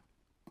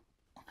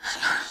 It's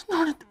gotta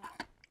start at the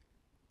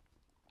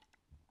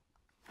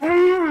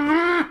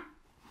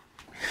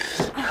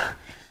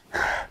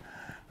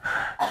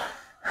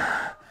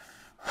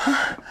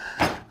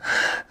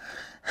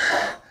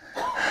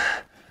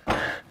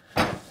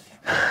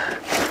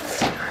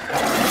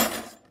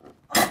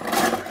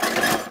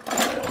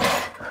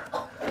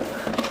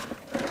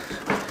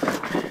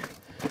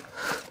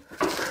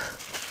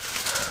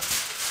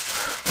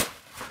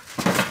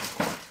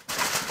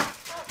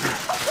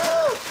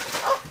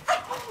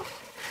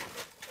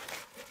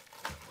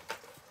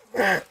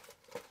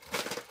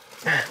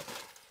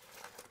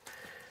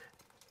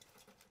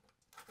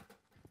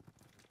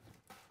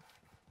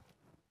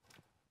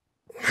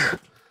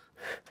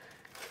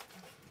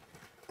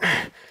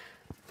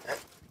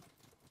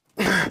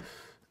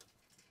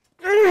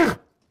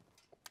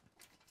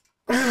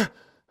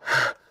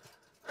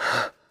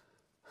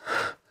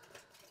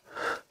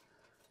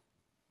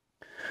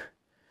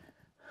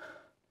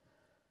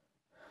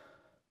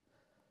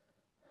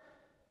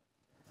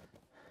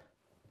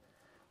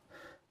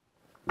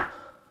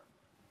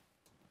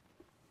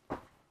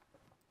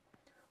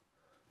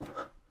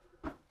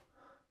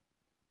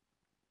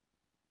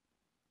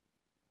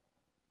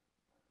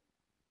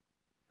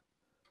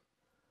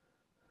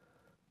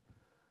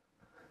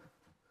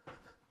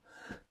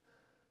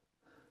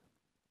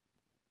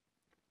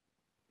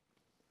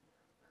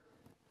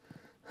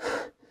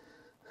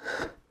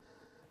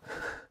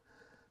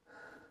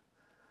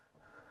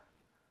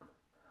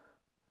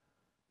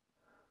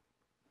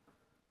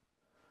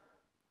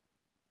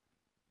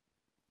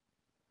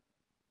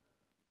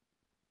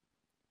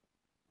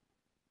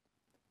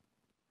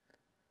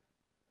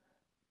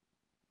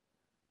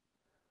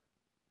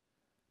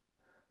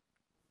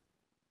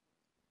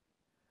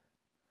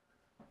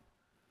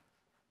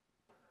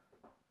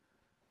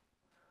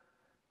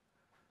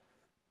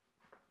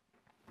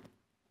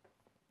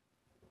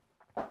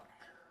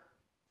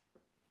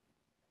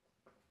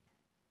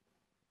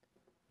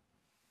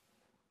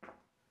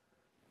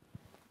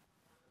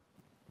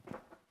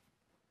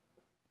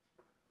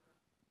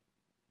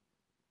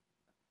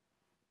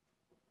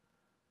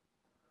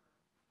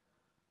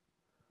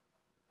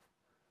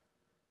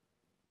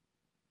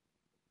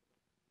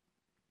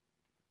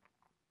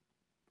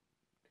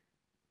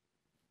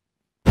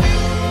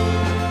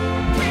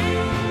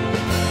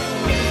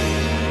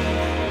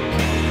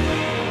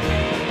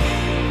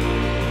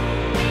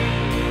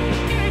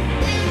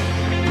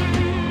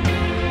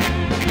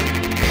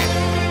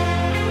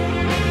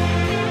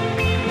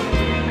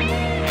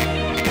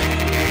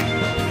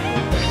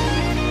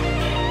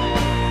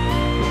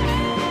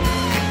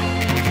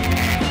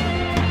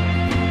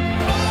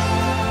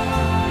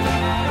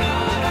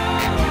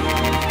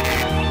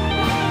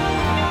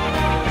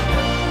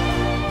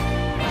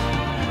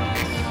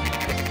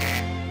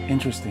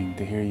interesting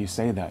to hear you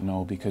say that,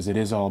 Noel, because it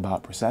is all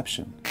about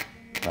perception,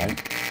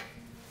 right?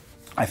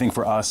 I think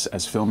for us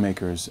as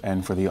filmmakers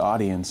and for the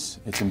audience,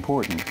 it's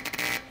important.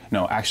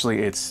 No, actually,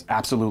 it's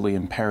absolutely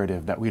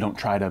imperative that we don't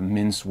try to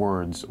mince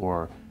words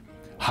or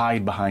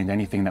hide behind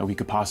anything that we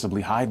could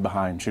possibly hide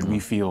behind should we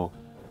feel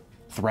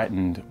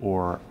threatened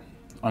or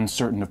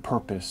uncertain of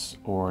purpose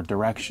or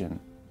direction.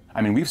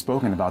 I mean, we've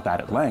spoken about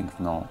that at length,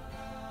 Noel.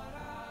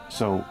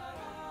 So,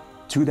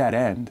 to that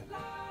end,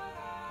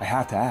 I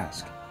have to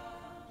ask,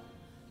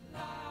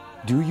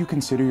 do you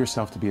consider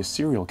yourself to be a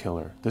serial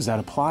killer? Does that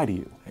apply to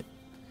you?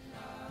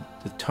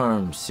 The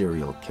term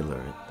serial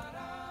killer,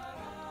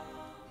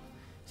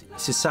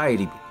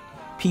 society,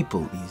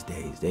 people these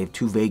days, they have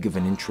too vague of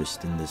an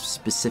interest in the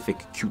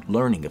specific acute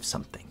learning of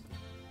something.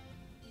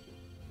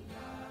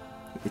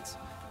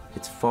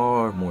 It's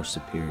far more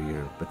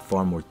superior, but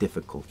far more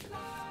difficult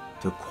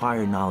to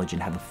acquire knowledge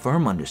and have a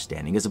firm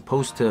understanding, as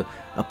opposed to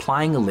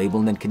applying a label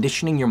and then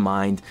conditioning your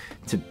mind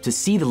to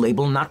see the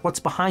label, not what's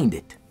behind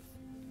it.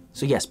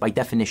 So yes, by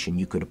definition,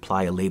 you could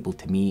apply a label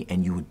to me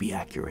and you would be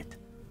accurate.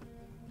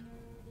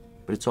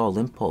 But it's all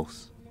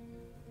impulse,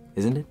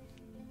 isn't it?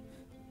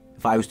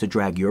 If I was to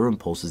drag your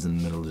impulses in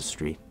the middle of the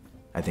street,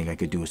 I think I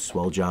could do a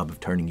swell job of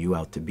turning you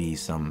out to be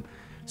some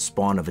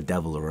spawn of a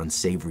devil or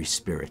unsavory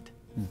spirit.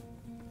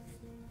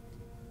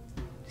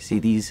 See,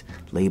 these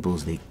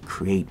labels, they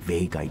create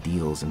vague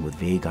ideals, and with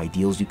vague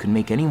ideals, you can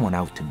make anyone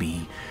out to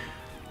be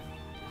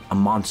a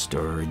monster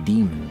or a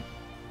demon.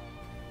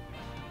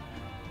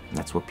 And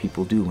that's what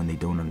people do when they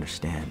don't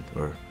understand,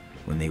 or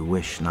when they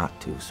wish not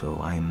to, so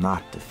I am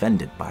not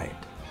offended by it.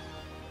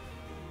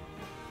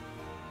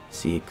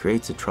 See, it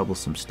creates a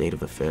troublesome state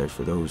of affairs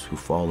for those who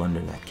fall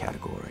under that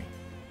category.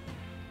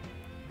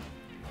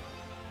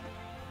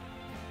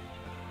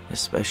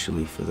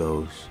 Especially for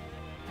those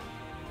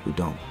who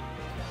don't.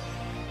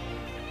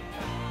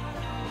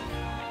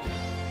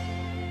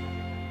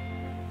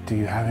 Do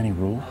you have any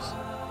rules?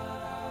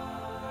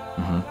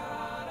 Mm-hmm.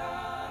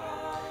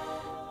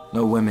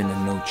 No women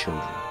and no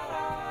children.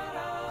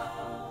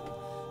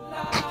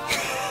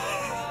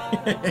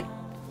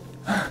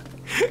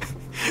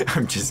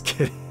 I'm just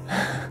kidding.